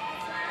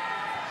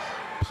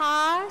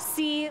 Pa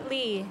Si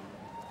Lee.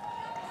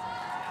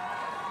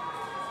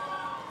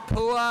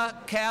 Pua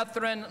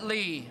Catherine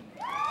Lee.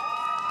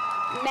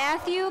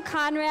 Matthew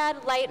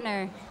Conrad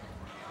Leitner.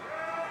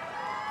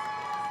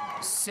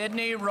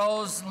 Sydney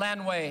Rose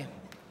Lenway.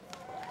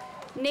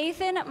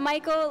 Nathan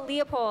Michael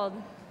Leopold.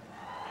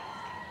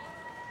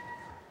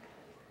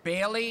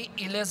 Bailey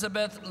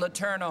Elizabeth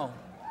Laterno.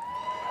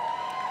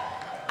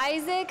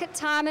 Isaac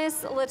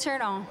Thomas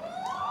Laterno.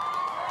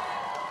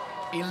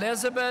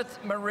 Elizabeth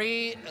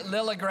Marie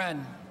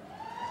Lilligren.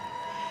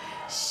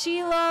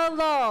 Sheila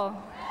Lowe.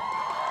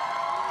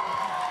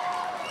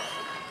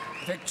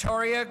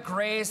 Victoria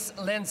Grace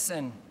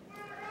Linson.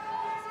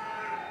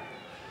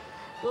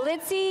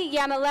 Litzy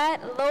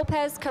Yamilet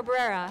Lopez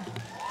Cabrera.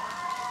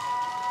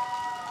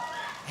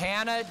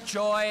 Hannah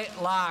Joy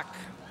Locke.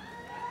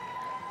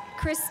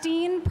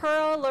 Christine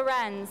Pearl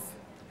Lorenz.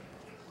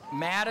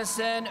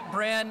 Madison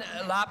Bryn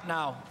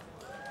Lopnow.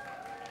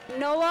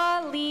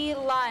 Noah Lee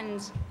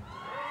Lund.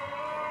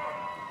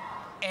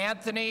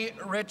 Anthony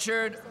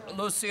Richard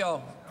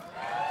Lucio.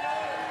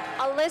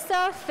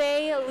 Alyssa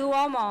Faye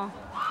Luomo.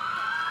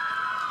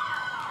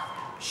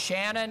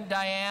 Shannon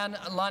Diane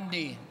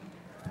Lundy.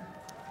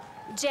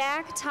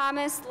 Jack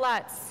Thomas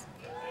Lutz.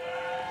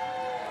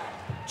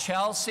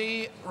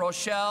 Chelsea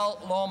Rochelle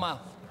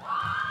Loma.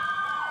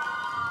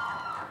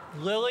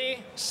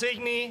 Lily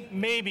Signey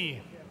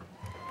Maybe.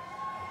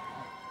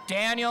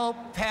 Daniel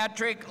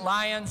Patrick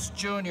Lyons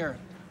Jr.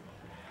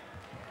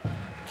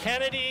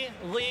 Kennedy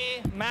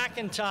Lee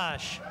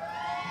McIntosh.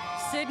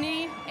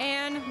 Sydney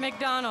Ann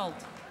McDonald.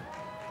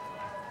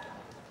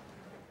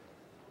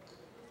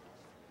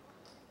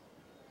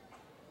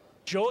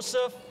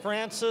 Joseph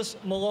Francis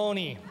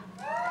Maloney.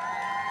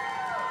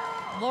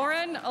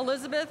 Lauren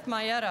Elizabeth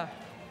Mayetta.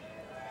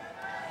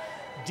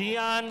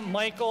 Dion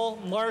Michael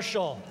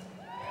Marshall.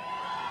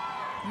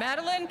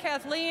 Madeline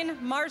Kathleen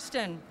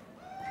Marston.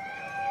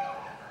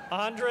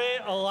 Andre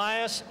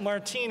Elias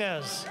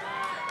Martinez.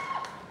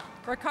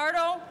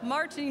 Ricardo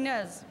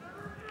Martinez.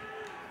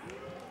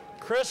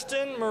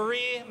 Kristen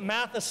Marie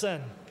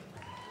Matheson.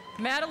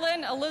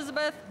 Madeline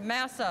Elizabeth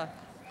Massa.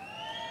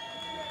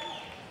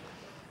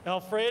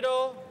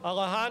 Alfredo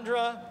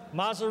Alejandra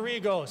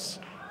Mazarigos.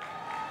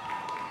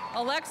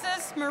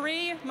 Alexis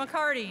Marie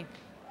McCarty.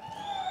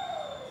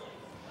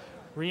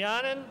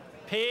 Rhiannon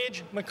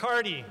Paige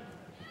McCarty.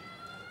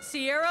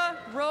 Sierra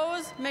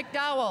Rose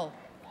McDowell.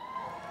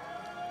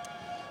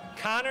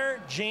 Connor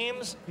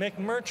James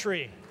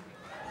McMurtry.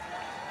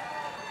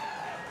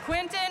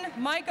 Quinton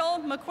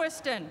Michael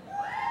McQuiston.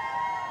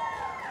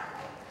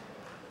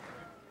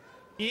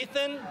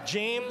 Ethan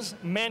James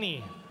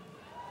Menny.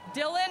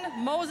 Dylan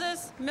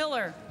Moses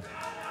Miller.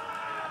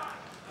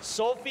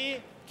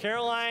 Sophie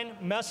Caroline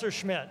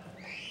Messerschmidt.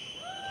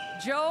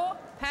 Joe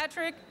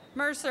Patrick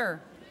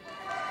Mercer.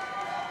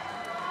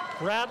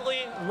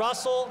 Bradley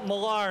Russell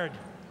Millard.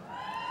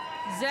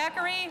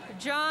 Zachary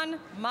John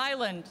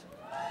Myland.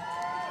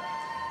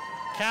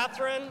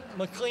 Catherine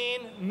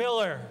McLean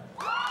Miller.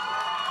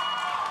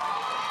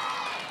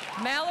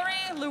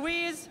 Mallory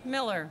Louise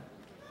Miller.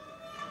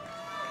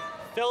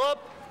 Philip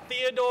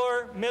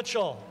Theodore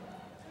Mitchell.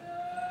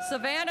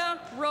 Savannah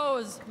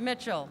Rose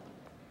Mitchell.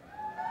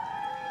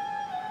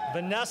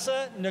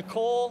 Vanessa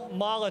Nicole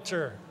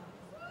Molitor.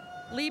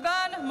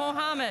 Liban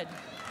Mohammed.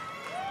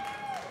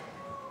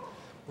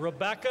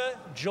 Rebecca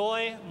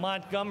Joy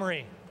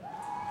Montgomery.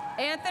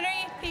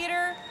 Anthony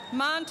Peter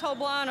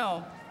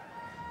Montalbano.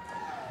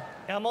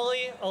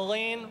 Emily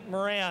Elaine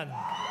Moran.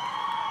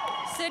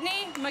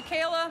 Sydney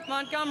Michaela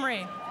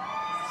Montgomery.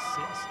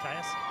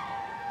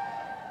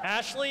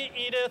 Ashley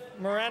Edith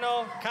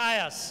Moreno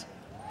Caius.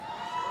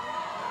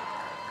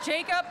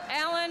 Jacob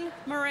Allen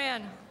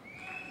Moran.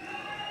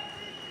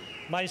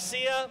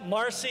 Mycia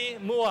Marcy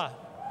Mua.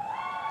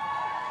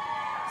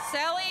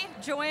 Sally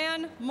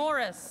Joanne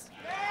Morris.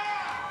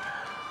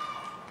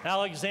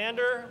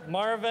 Alexander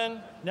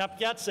Marvin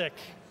Nepgetzik.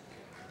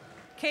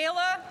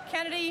 Kayla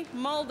Kennedy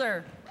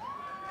Mulder.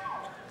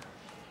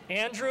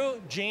 Andrew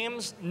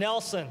James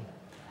Nelson.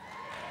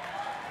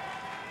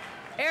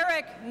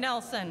 Eric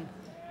Nelson.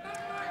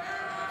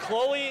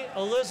 Chloe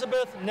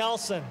Elizabeth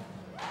Nelson.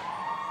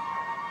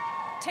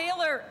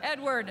 Taylor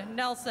Edward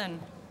Nelson.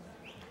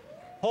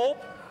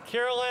 Hope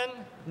Carolyn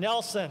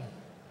Nelson.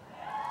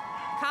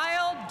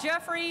 Kyle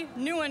Jeffrey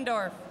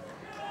Neuendorf.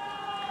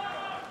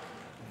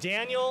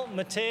 Daniel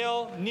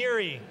Mateo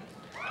Neary.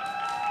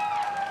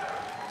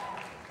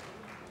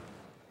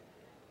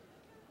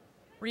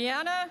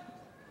 Rihanna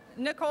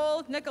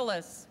Nicole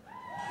Nicholas.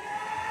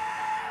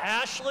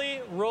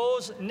 Ashley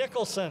Rose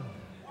Nicholson.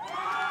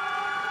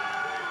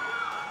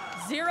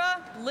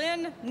 Zira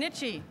Lynn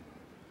Nitchie.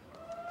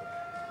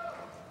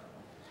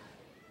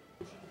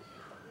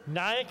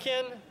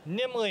 Nyakin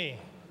Nimley.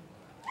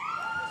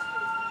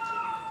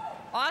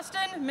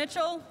 Austin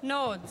Mitchell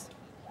Nodes.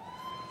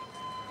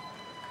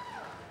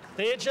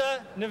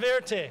 Theja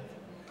Naverte.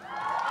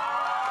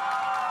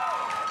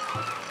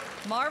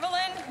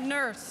 Marvelyn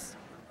Nurse.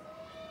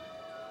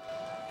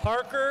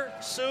 Parker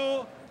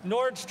Sue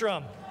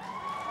Nordstrom.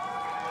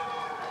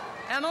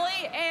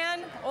 Emily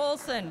Ann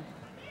Olson.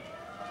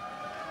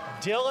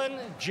 Dylan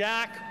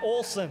Jack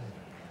Olson.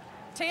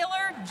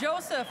 Taylor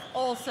Joseph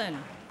Olson.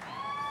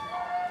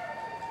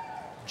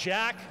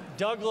 Jack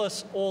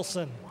Douglas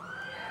Olson.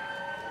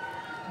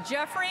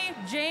 Jeffrey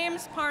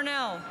James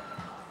Parnell.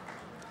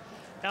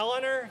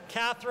 Eleanor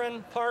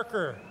Catherine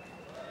Parker.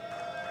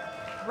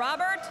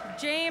 Robert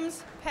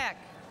James Peck.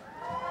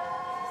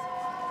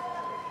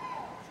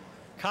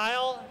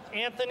 Kyle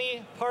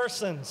Anthony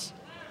Parsons.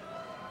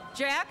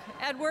 Jack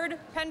Edward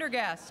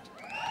Pendergast.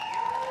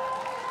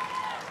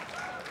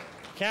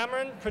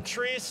 Cameron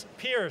Patrice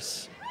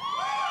Pierce.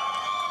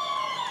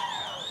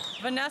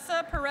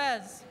 Vanessa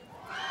Perez.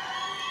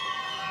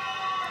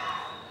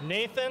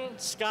 Nathan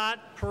Scott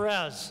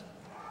Perez.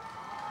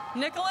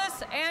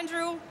 Nicholas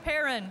Andrew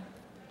Perrin.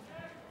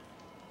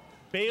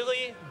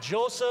 Bailey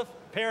Joseph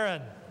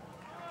Perrin.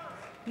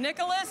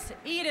 Nicholas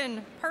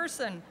Eden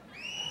Person.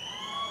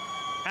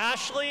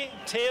 Ashley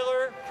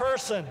Taylor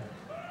Person.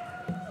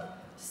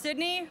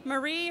 Sydney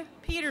Marie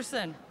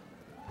Peterson.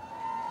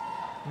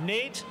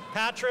 Nate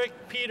Patrick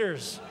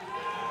Peters.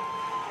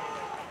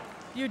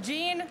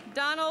 Eugene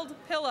Donald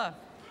Pilla.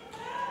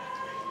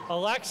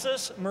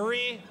 Alexis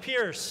Marie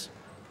Pierce.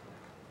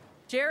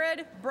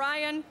 Jared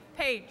Brian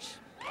Page.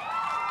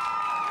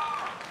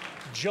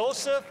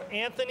 Joseph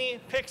Anthony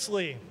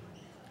Pixley.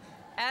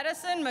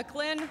 Addison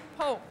McLinn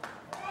Pope.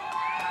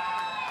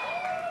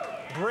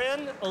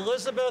 Bryn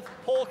Elizabeth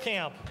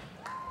Polkamp.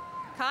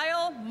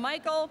 Kyle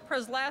Michael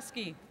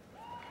Preslaski.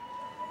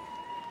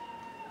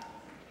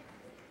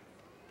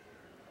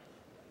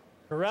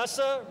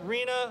 Caressa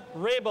Rena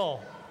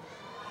Rabel.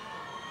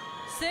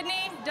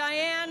 Sydney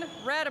Diane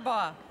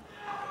Radabaugh.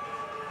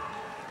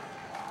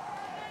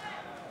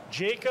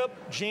 Jacob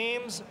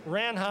James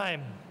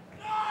Ranheim.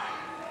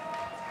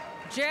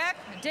 Jack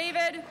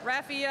David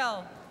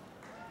Raphael.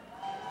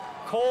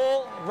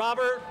 Cole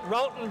Robert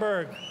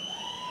Rautenberg.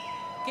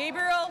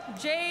 Gabriel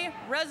J.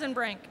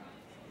 Resenbrink.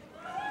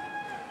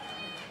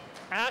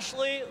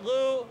 Ashley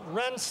Lou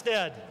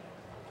Renstead.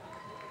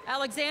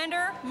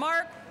 Alexander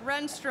Mark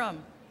Renstrom.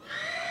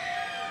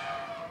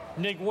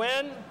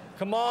 Nigwen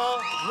Kamal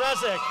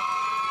Rezik.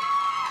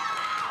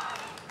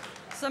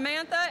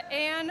 Samantha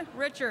Ann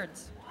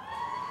Richards.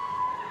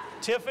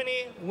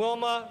 Tiffany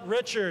Wilma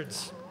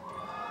Richards.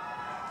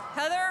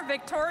 Heather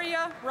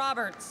Victoria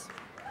Roberts.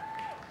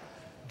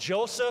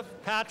 Joseph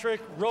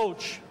Patrick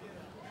Roach.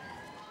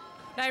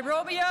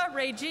 Nairobia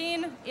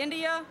Regine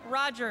India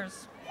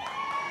Rogers.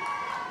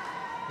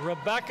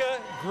 Rebecca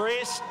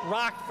Grace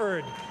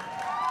Rockford.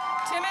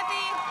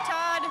 Timothy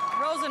Todd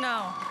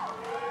Rosenau.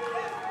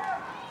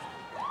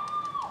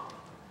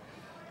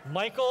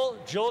 Michael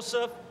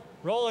Joseph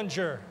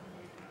Rollinger.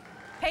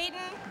 Peyton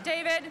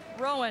David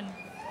Rowan.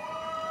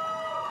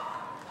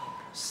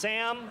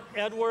 Sam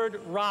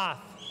Edward Roth.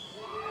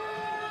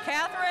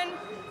 Catherine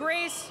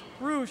Grace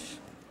Roosh.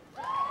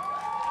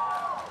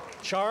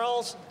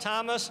 Charles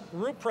Thomas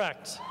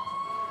Ruprecht.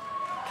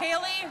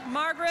 Kaylee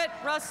Margaret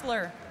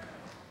Russler.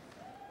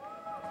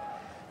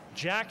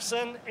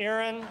 Jackson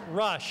Aaron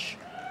Rush.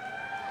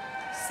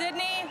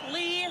 Sydney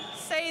Lee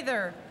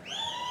Sather.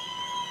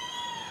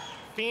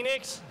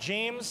 Phoenix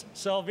James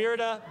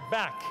Selvirda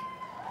Beck.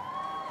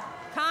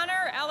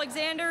 Connor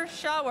Alexander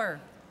Schauer.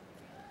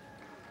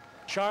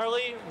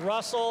 Charlie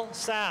Russell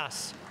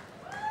Sass.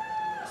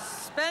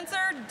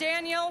 Spencer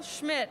Daniel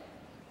Schmidt.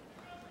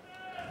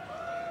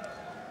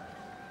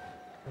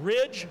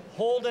 Ridge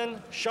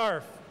Holden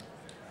Scharf.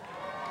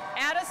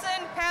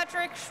 Addison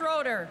Patrick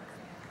Schroeder.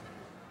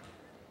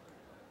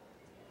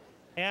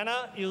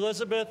 Anna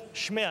Elizabeth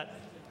Schmidt.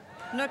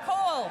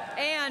 Nicole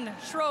Ann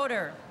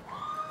Schroeder.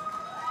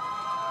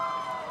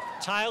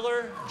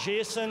 Tyler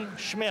Jason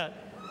Schmidt.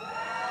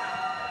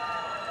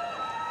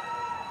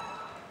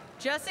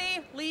 Jesse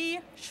Lee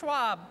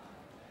Schwab.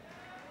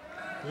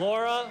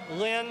 Laura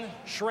Lynn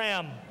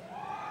Schramm.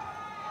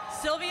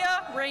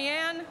 Sylvia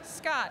Rayanne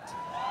Scott.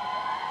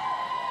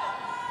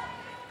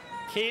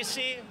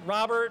 Casey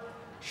Robert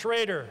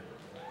Schrader.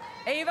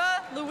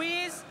 Ava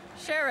Louise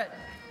Sherritt.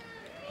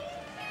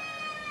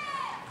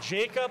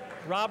 Jacob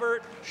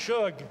Robert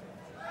Shug.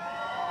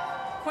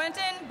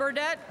 Quentin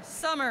Burdette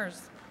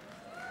Summers.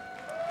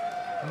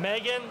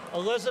 Megan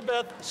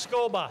Elizabeth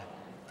Scoba.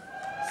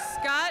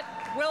 Scott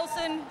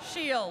Wilson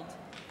Shield.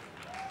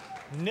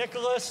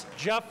 Nicholas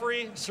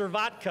Jeffrey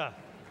Servatka.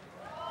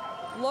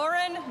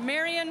 Lauren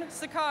Marion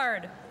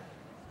Sicard.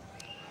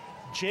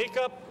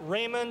 Jacob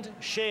Raymond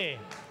Shea.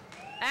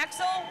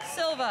 Axel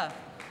Silva.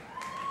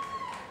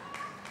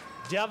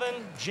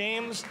 Devin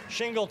James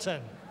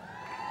Shingleton.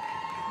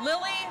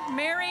 Lily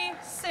Mary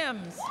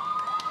Sims.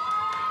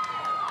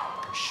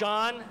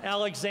 Sean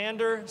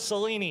Alexander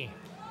Salini.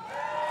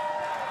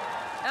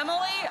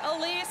 Emily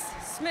Elise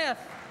Smith.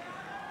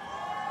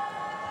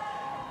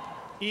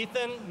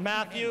 Ethan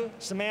Matthew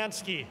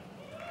Szymanski.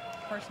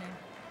 First name.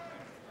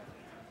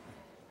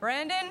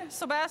 Brandon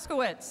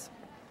Sobaskowitz.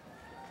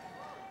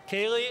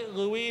 Kaylee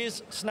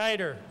Louise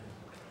Snyder.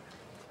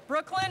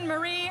 Brooklyn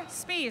Marie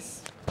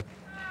Spees.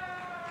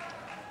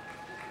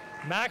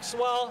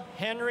 Maxwell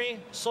Henry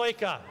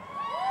Soika.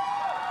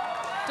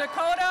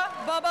 Dakota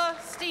Bubba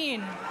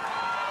Steen.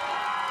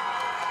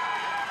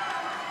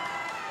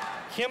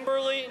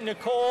 Kimberly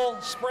Nicole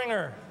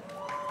Springer.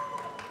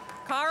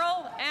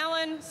 Carl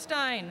Allen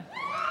Stein.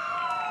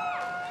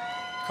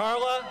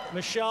 Carla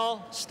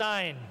Michelle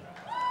Stein.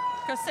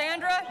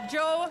 Cassandra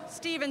Joe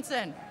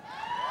Stevenson.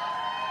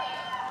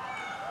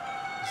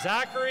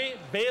 Zachary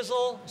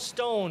Basil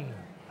Stone.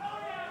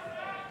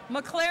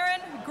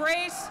 McLaren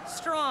Grace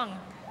Strong.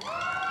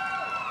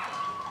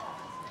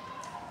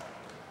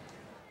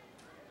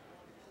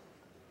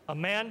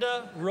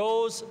 Amanda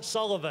Rose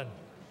Sullivan.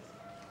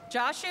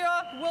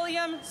 Joshua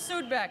William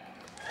Sudbeck.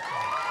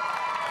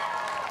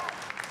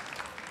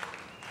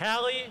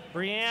 Hallie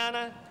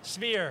Brianna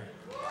Sphere.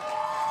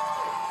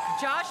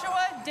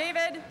 Joshua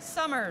David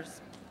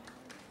Summers.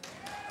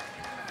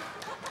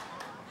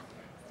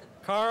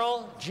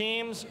 Carl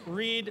James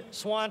Reed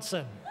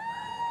Swanson.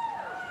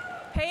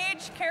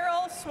 Paige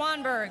Carol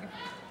Swanberg.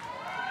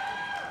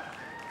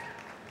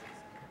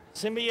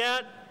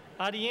 Symbiat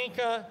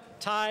Adienka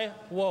Tai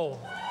Wo.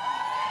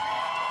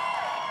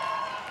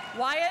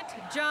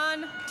 Wyatt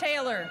John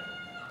Taylor.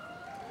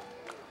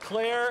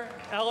 Claire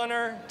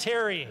Eleanor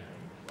Terry.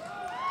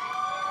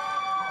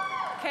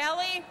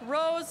 Callie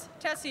Rose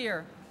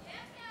Tessier.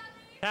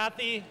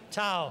 Kathy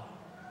Tao.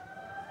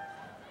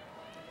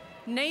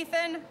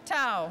 Nathan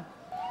Tao.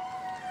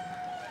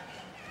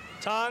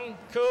 Tong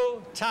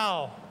Ku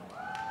Tao.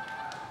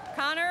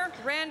 Connor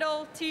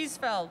Randall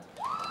Teesfeld.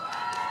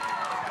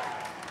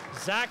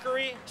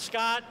 Zachary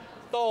Scott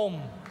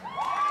Thome.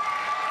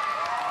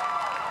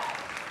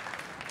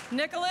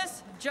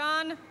 Nicholas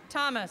John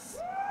Thomas.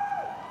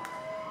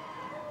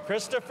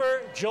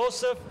 Christopher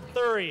Joseph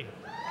Thury.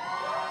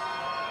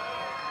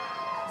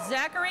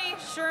 Zachary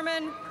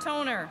Sherman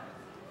Toner.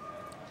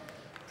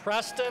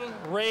 Preston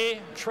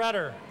Ray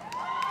Treader.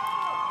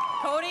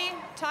 Cody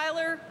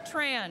Tyler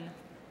Tran.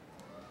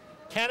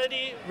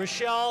 Kennedy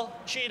Rochelle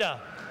Cheetah.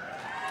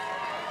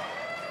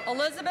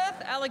 Elizabeth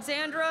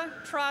Alexandra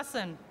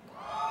Trosson.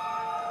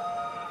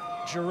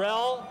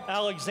 Jarrell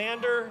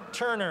Alexander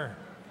Turner.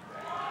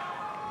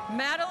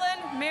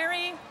 Madeline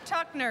Mary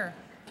Tuckner.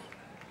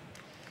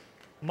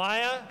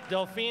 Maya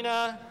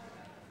Delphina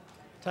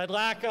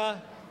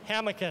Tidlaka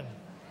Hamakin.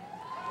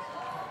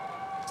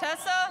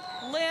 Tessa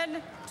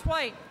Lynn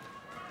Twite.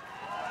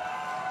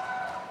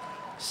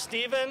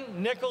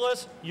 Stephen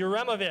Nicholas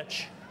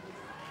Uremovich.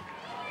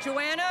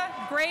 Joanna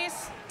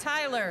Grace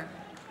Tyler.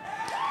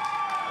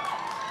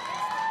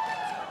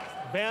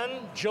 Ben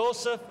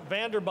Joseph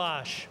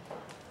Vanderbosch.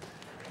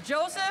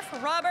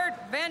 Joseph Robert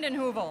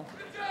Vandenhoevel.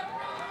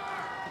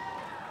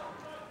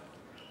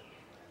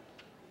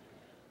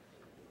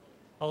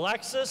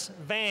 Alexis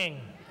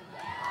Vang.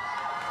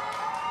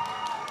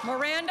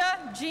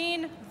 Miranda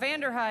Jean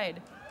Vanderhyde.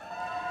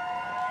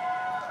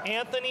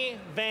 Anthony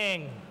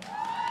Vang.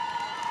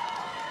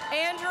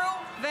 Andrew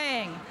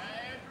Vang.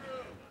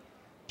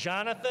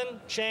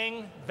 Jonathan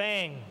Cheng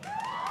Vang.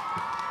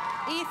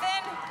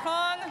 Ethan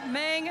Kong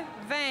Meng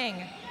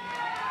Vang.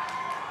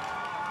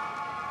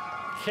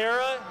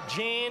 Kara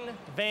Jean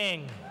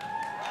Vang.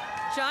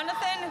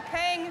 Jonathan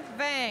Peng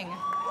Vang.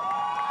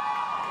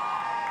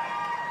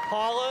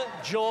 Paula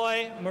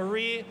Joy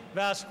Marie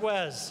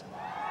Vasquez.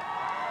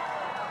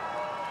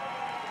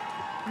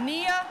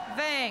 Nia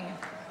Vang.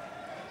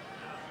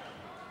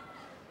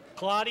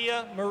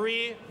 Claudia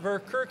Marie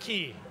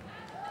Verkerke.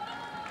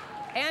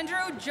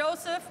 Andrew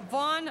Joseph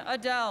Vaughn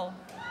Adele.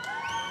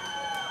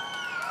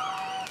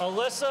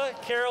 Alyssa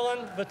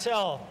Carolyn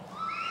Vattel.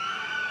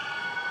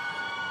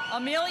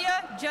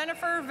 Amelia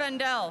Jennifer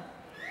Vendel.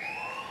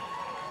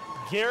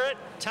 Garrett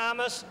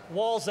Thomas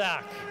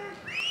Walzak.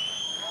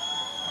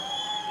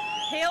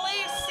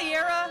 Haley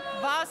Sierra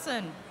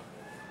Vossen.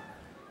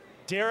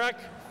 Derek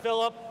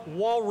Philip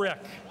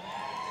Walrick.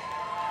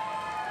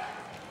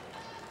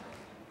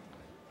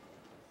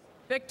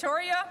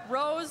 Victoria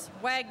Rose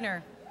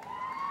Wagner.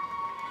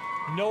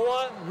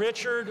 Noah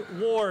Richard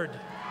Ward.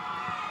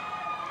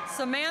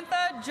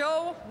 Samantha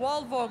Joe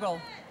Waldvogel.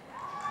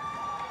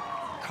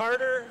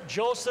 Carter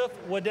Joseph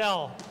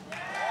Waddell.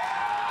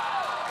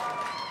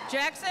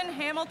 Jackson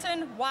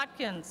Hamilton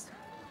Watkins.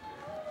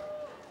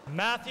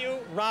 Matthew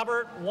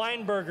Robert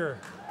Weinberger.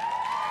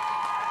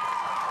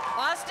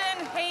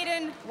 Austin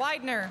Hayden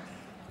Widener.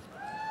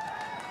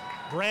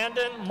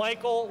 Brandon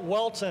Michael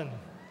Welton.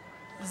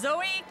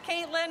 Zoe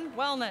Caitlin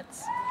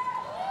Wellnitz.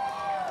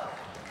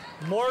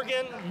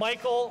 Morgan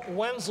Michael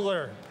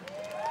Wensler.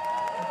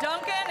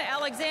 Duncan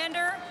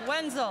Alexander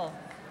Wenzel.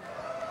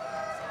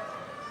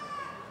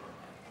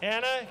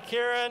 Anna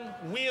Karen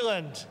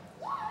Wieland.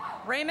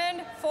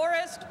 Raymond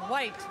Forrest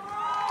White.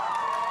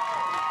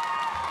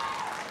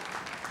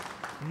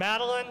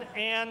 Madeline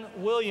Ann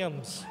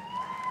Williams.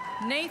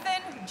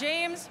 Nathan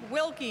James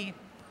Wilkie.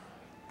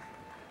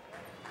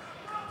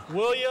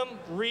 William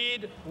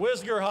Reed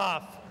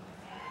Wisgerhoff.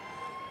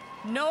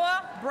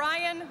 Noah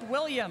Brian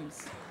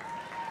Williams.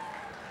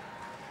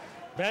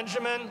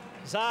 Benjamin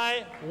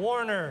Zy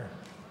Warner.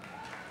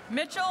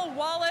 Mitchell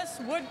Wallace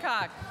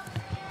Woodcock.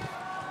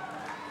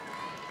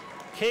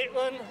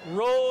 Caitlin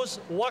Rose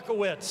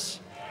Wuckowitz.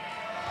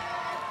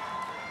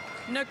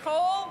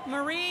 Nicole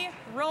Marie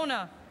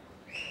Rona.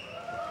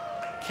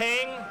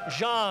 Kang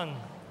Zhang.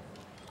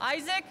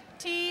 Isaac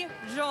T.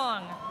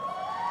 Zhang.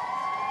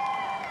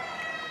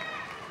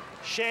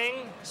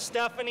 Sheng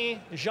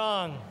Stephanie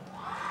Zhang.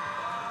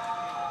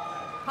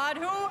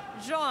 Padhu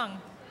Zhang.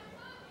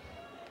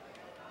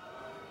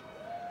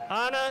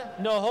 Anna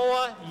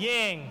Nohoa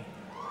Yang.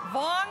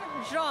 Vong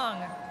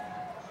Zhang.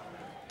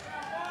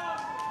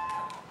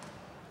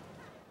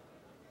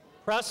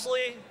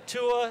 Presley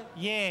Tua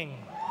Yang.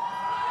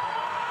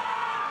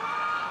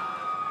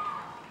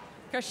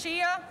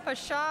 Kashia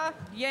Pasha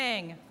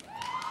Yang.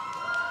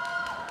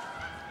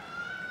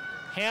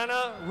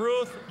 Hannah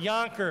Ruth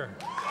Yonker.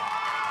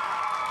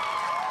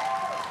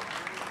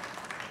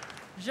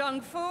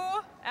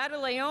 Zhengfu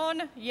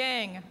Adeleon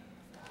Yang.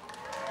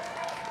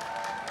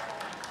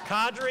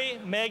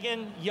 Kadri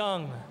Megan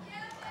Young.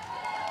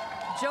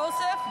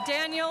 Joseph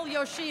Daniel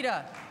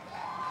Yoshida.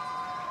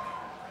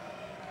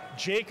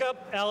 Jacob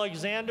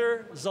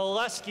Alexander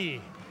Zaleski.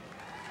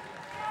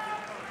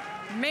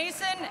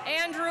 Mason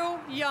Andrew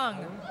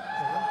Young.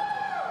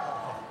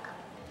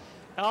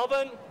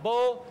 Alvin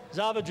Bo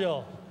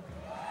Zavagil.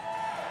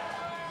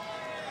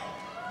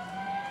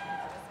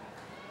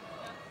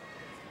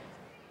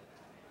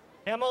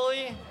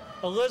 Emily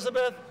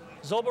Elizabeth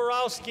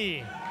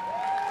Zoborowski.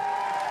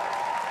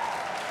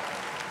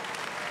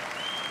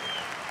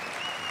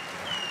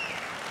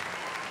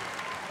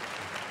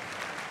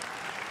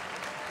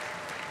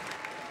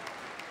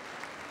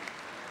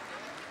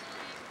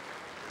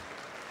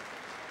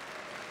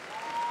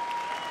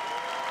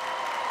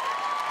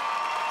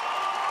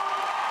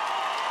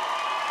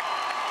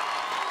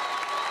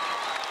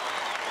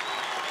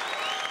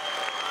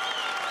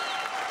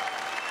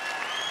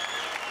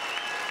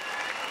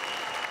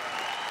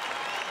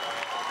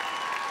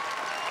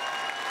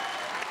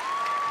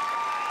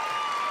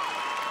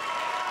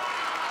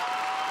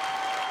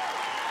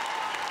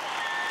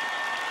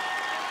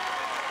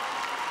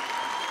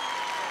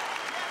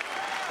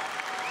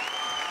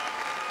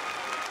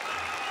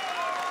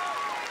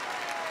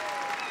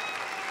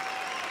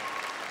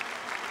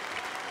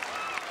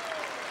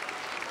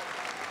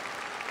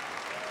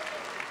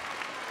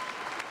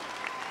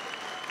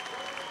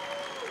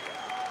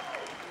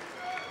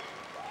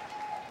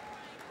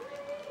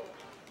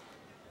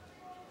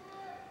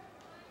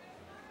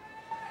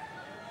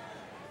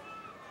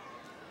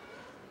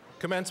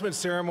 Commencement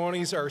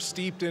ceremonies are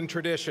steeped in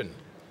tradition.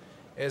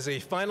 As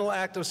a final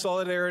act of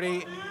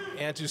solidarity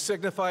and to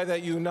signify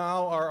that you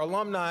now are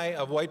alumni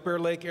of White Bear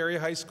Lake Area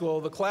High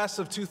School, the class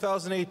of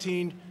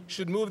 2018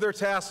 should move their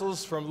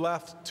tassels from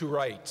left to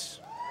right.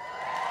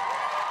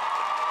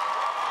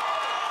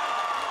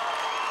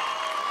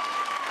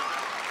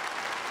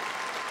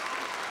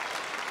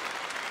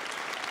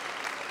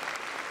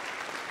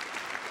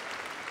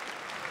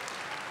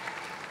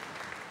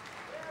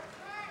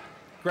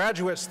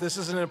 Graduates, this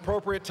is an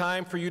appropriate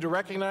time for you to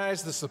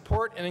recognize the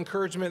support and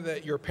encouragement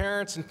that your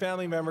parents and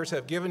family members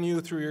have given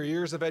you through your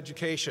years of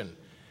education.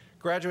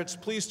 Graduates,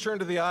 please turn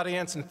to the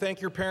audience and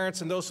thank your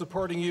parents and those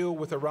supporting you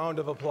with a round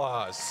of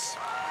applause.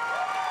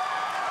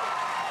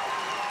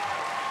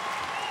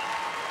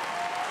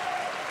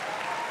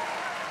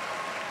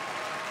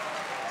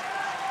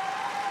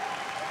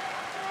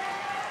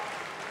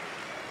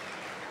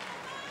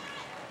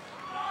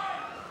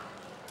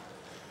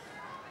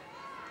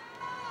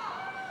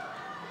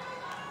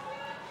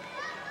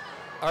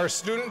 Our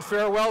student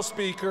farewell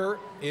speaker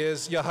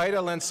is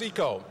Yahida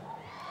Lensico.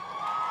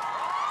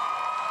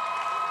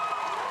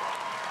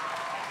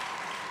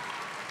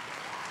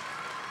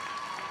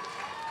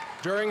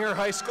 During her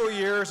high school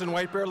years in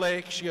White Bear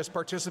Lake, she has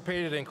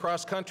participated in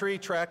cross-country,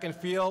 track and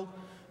field,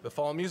 the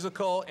fall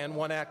musical, and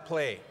one-act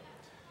play.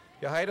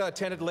 Yahida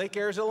attended Lake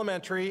Ayres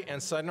Elementary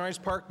and Sunrise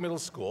Park Middle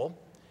School.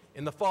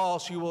 In the fall,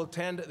 she will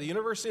attend the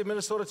University of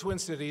Minnesota Twin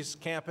Cities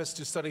campus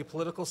to study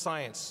political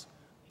science.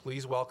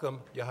 Please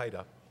welcome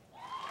Yahida.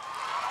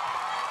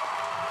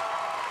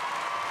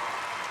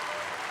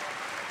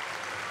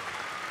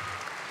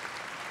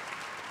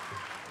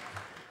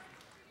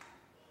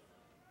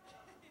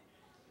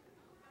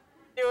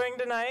 Doing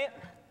tonight?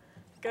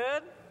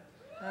 Good?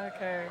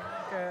 Okay,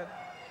 good.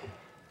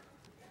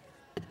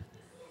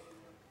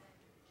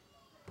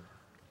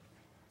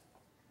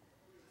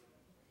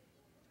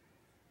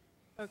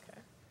 Okay.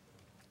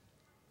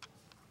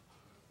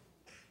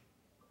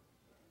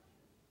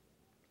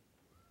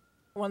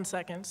 One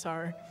second,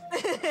 sorry.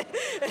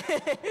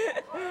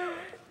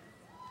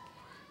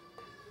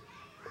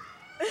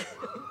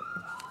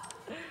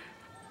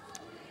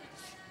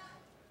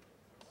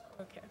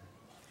 Okay.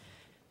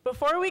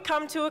 Before we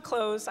come to a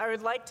close, I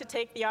would like to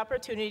take the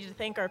opportunity to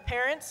thank our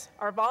parents,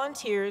 our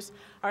volunteers,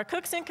 our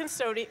cooks and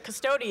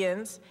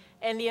custodians,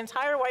 and the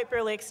entire White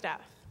Bear Lake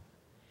staff.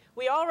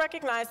 We all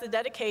recognize the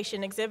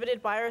dedication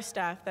exhibited by our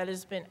staff that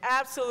has been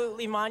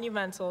absolutely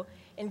monumental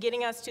in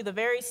getting us to the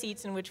very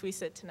seats in which we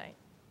sit tonight.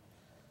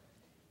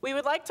 We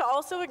would like to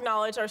also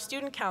acknowledge our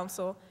student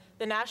council,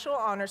 the National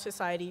Honor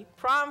Society,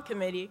 prom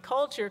committee,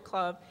 culture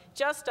club,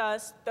 Just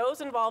Us, those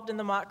involved in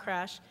the mock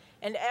crash,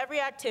 and every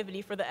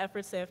activity for the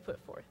efforts they have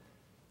put forth.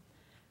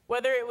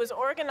 Whether it was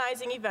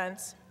organizing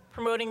events,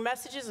 promoting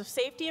messages of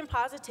safety and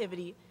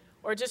positivity,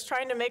 or just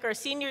trying to make our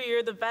senior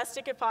year the best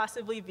it could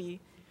possibly be,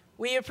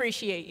 we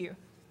appreciate you.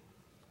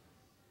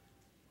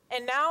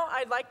 And now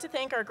I'd like to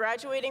thank our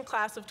graduating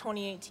class of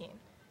 2018.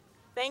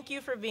 Thank you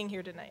for being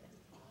here tonight.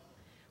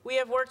 We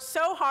have worked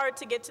so hard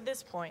to get to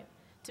this point,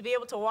 to be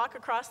able to walk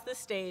across this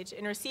stage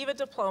and receive a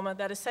diploma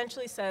that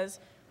essentially says,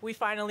 we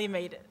finally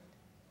made it.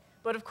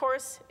 But of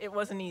course, it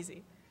wasn't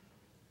easy.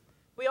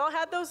 We all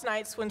had those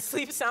nights when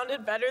sleep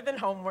sounded better than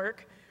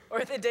homework,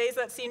 or the days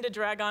that seemed to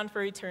drag on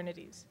for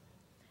eternities.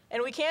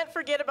 And we can't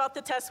forget about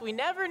the tests we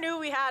never knew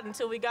we had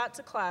until we got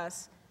to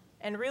class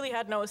and really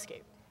had no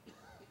escape.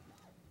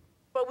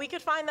 But we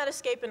could find that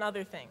escape in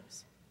other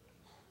things.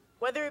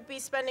 Whether it be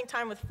spending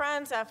time with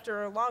friends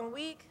after a long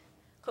week,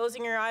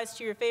 closing your eyes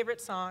to your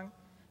favorite song,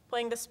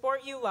 playing the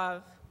sport you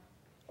love,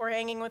 or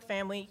hanging with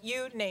family,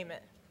 you name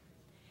it.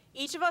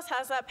 Each of us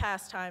has that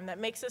pastime that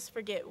makes us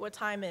forget what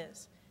time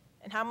is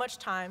and how much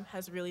time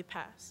has really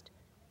passed.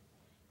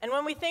 And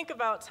when we think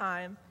about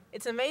time,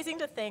 it's amazing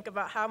to think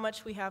about how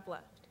much we have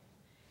left.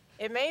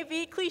 It may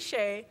be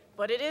cliche,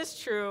 but it is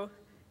true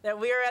that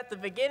we are at the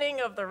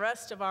beginning of the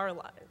rest of our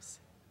lives.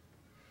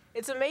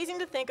 It's amazing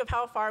to think of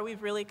how far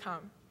we've really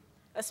come,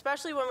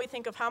 especially when we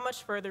think of how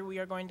much further we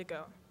are going to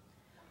go.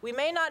 We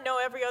may not know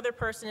every other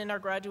person in our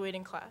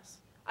graduating class.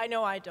 I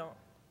know I don't.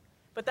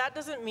 But that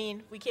doesn't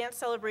mean we can't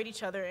celebrate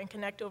each other and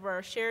connect over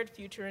our shared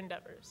future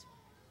endeavors.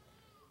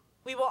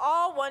 We will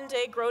all one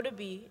day grow to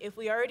be, if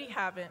we already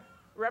haven't,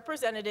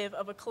 representative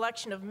of a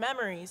collection of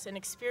memories and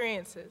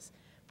experiences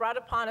brought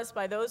upon us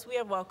by those we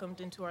have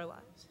welcomed into our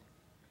lives.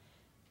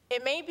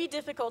 It may be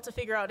difficult to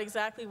figure out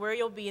exactly where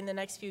you'll be in the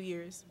next few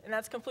years, and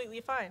that's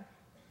completely fine.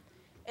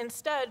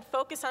 Instead,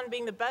 focus on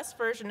being the best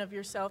version of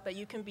yourself that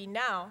you can be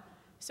now,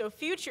 so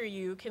future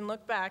you can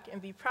look back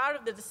and be proud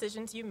of the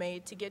decisions you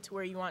made to get to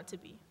where you want to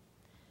be.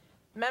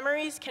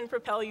 Memories can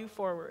propel you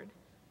forward,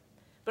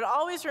 but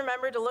always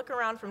remember to look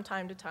around from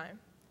time to time.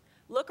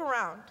 Look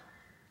around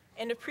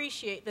and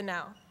appreciate the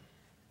now,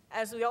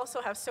 as we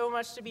also have so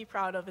much to be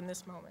proud of in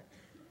this moment.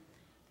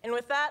 And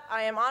with that,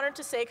 I am honored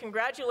to say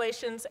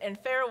congratulations and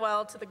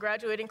farewell to the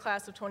graduating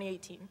class of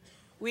 2018.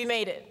 We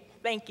made it.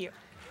 Thank you.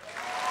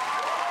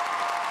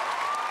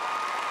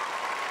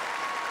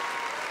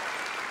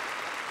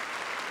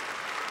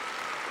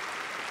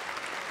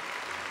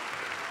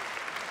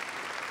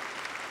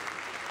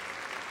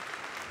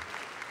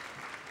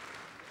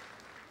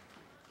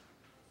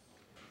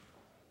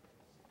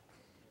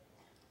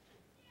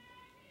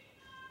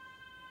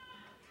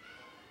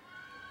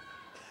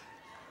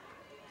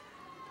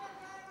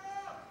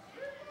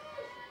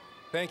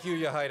 Thank you,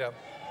 Yahida.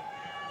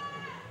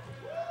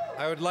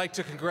 I would like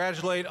to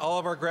congratulate all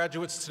of our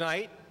graduates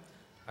tonight.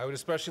 I would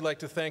especially like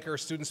to thank our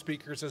student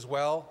speakers as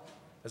well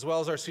as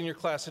our senior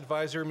class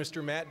advisor,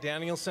 Mr. Matt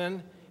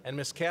Danielson, and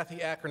Ms. Kathy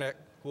Akernick,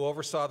 who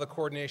oversaw the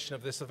coordination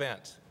of this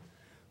event.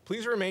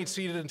 Please remain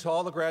seated until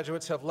all the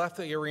graduates have left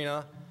the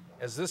arena,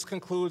 as this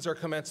concludes our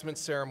commencement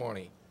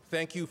ceremony.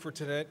 Thank you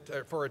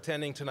for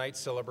attending tonight's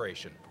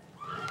celebration.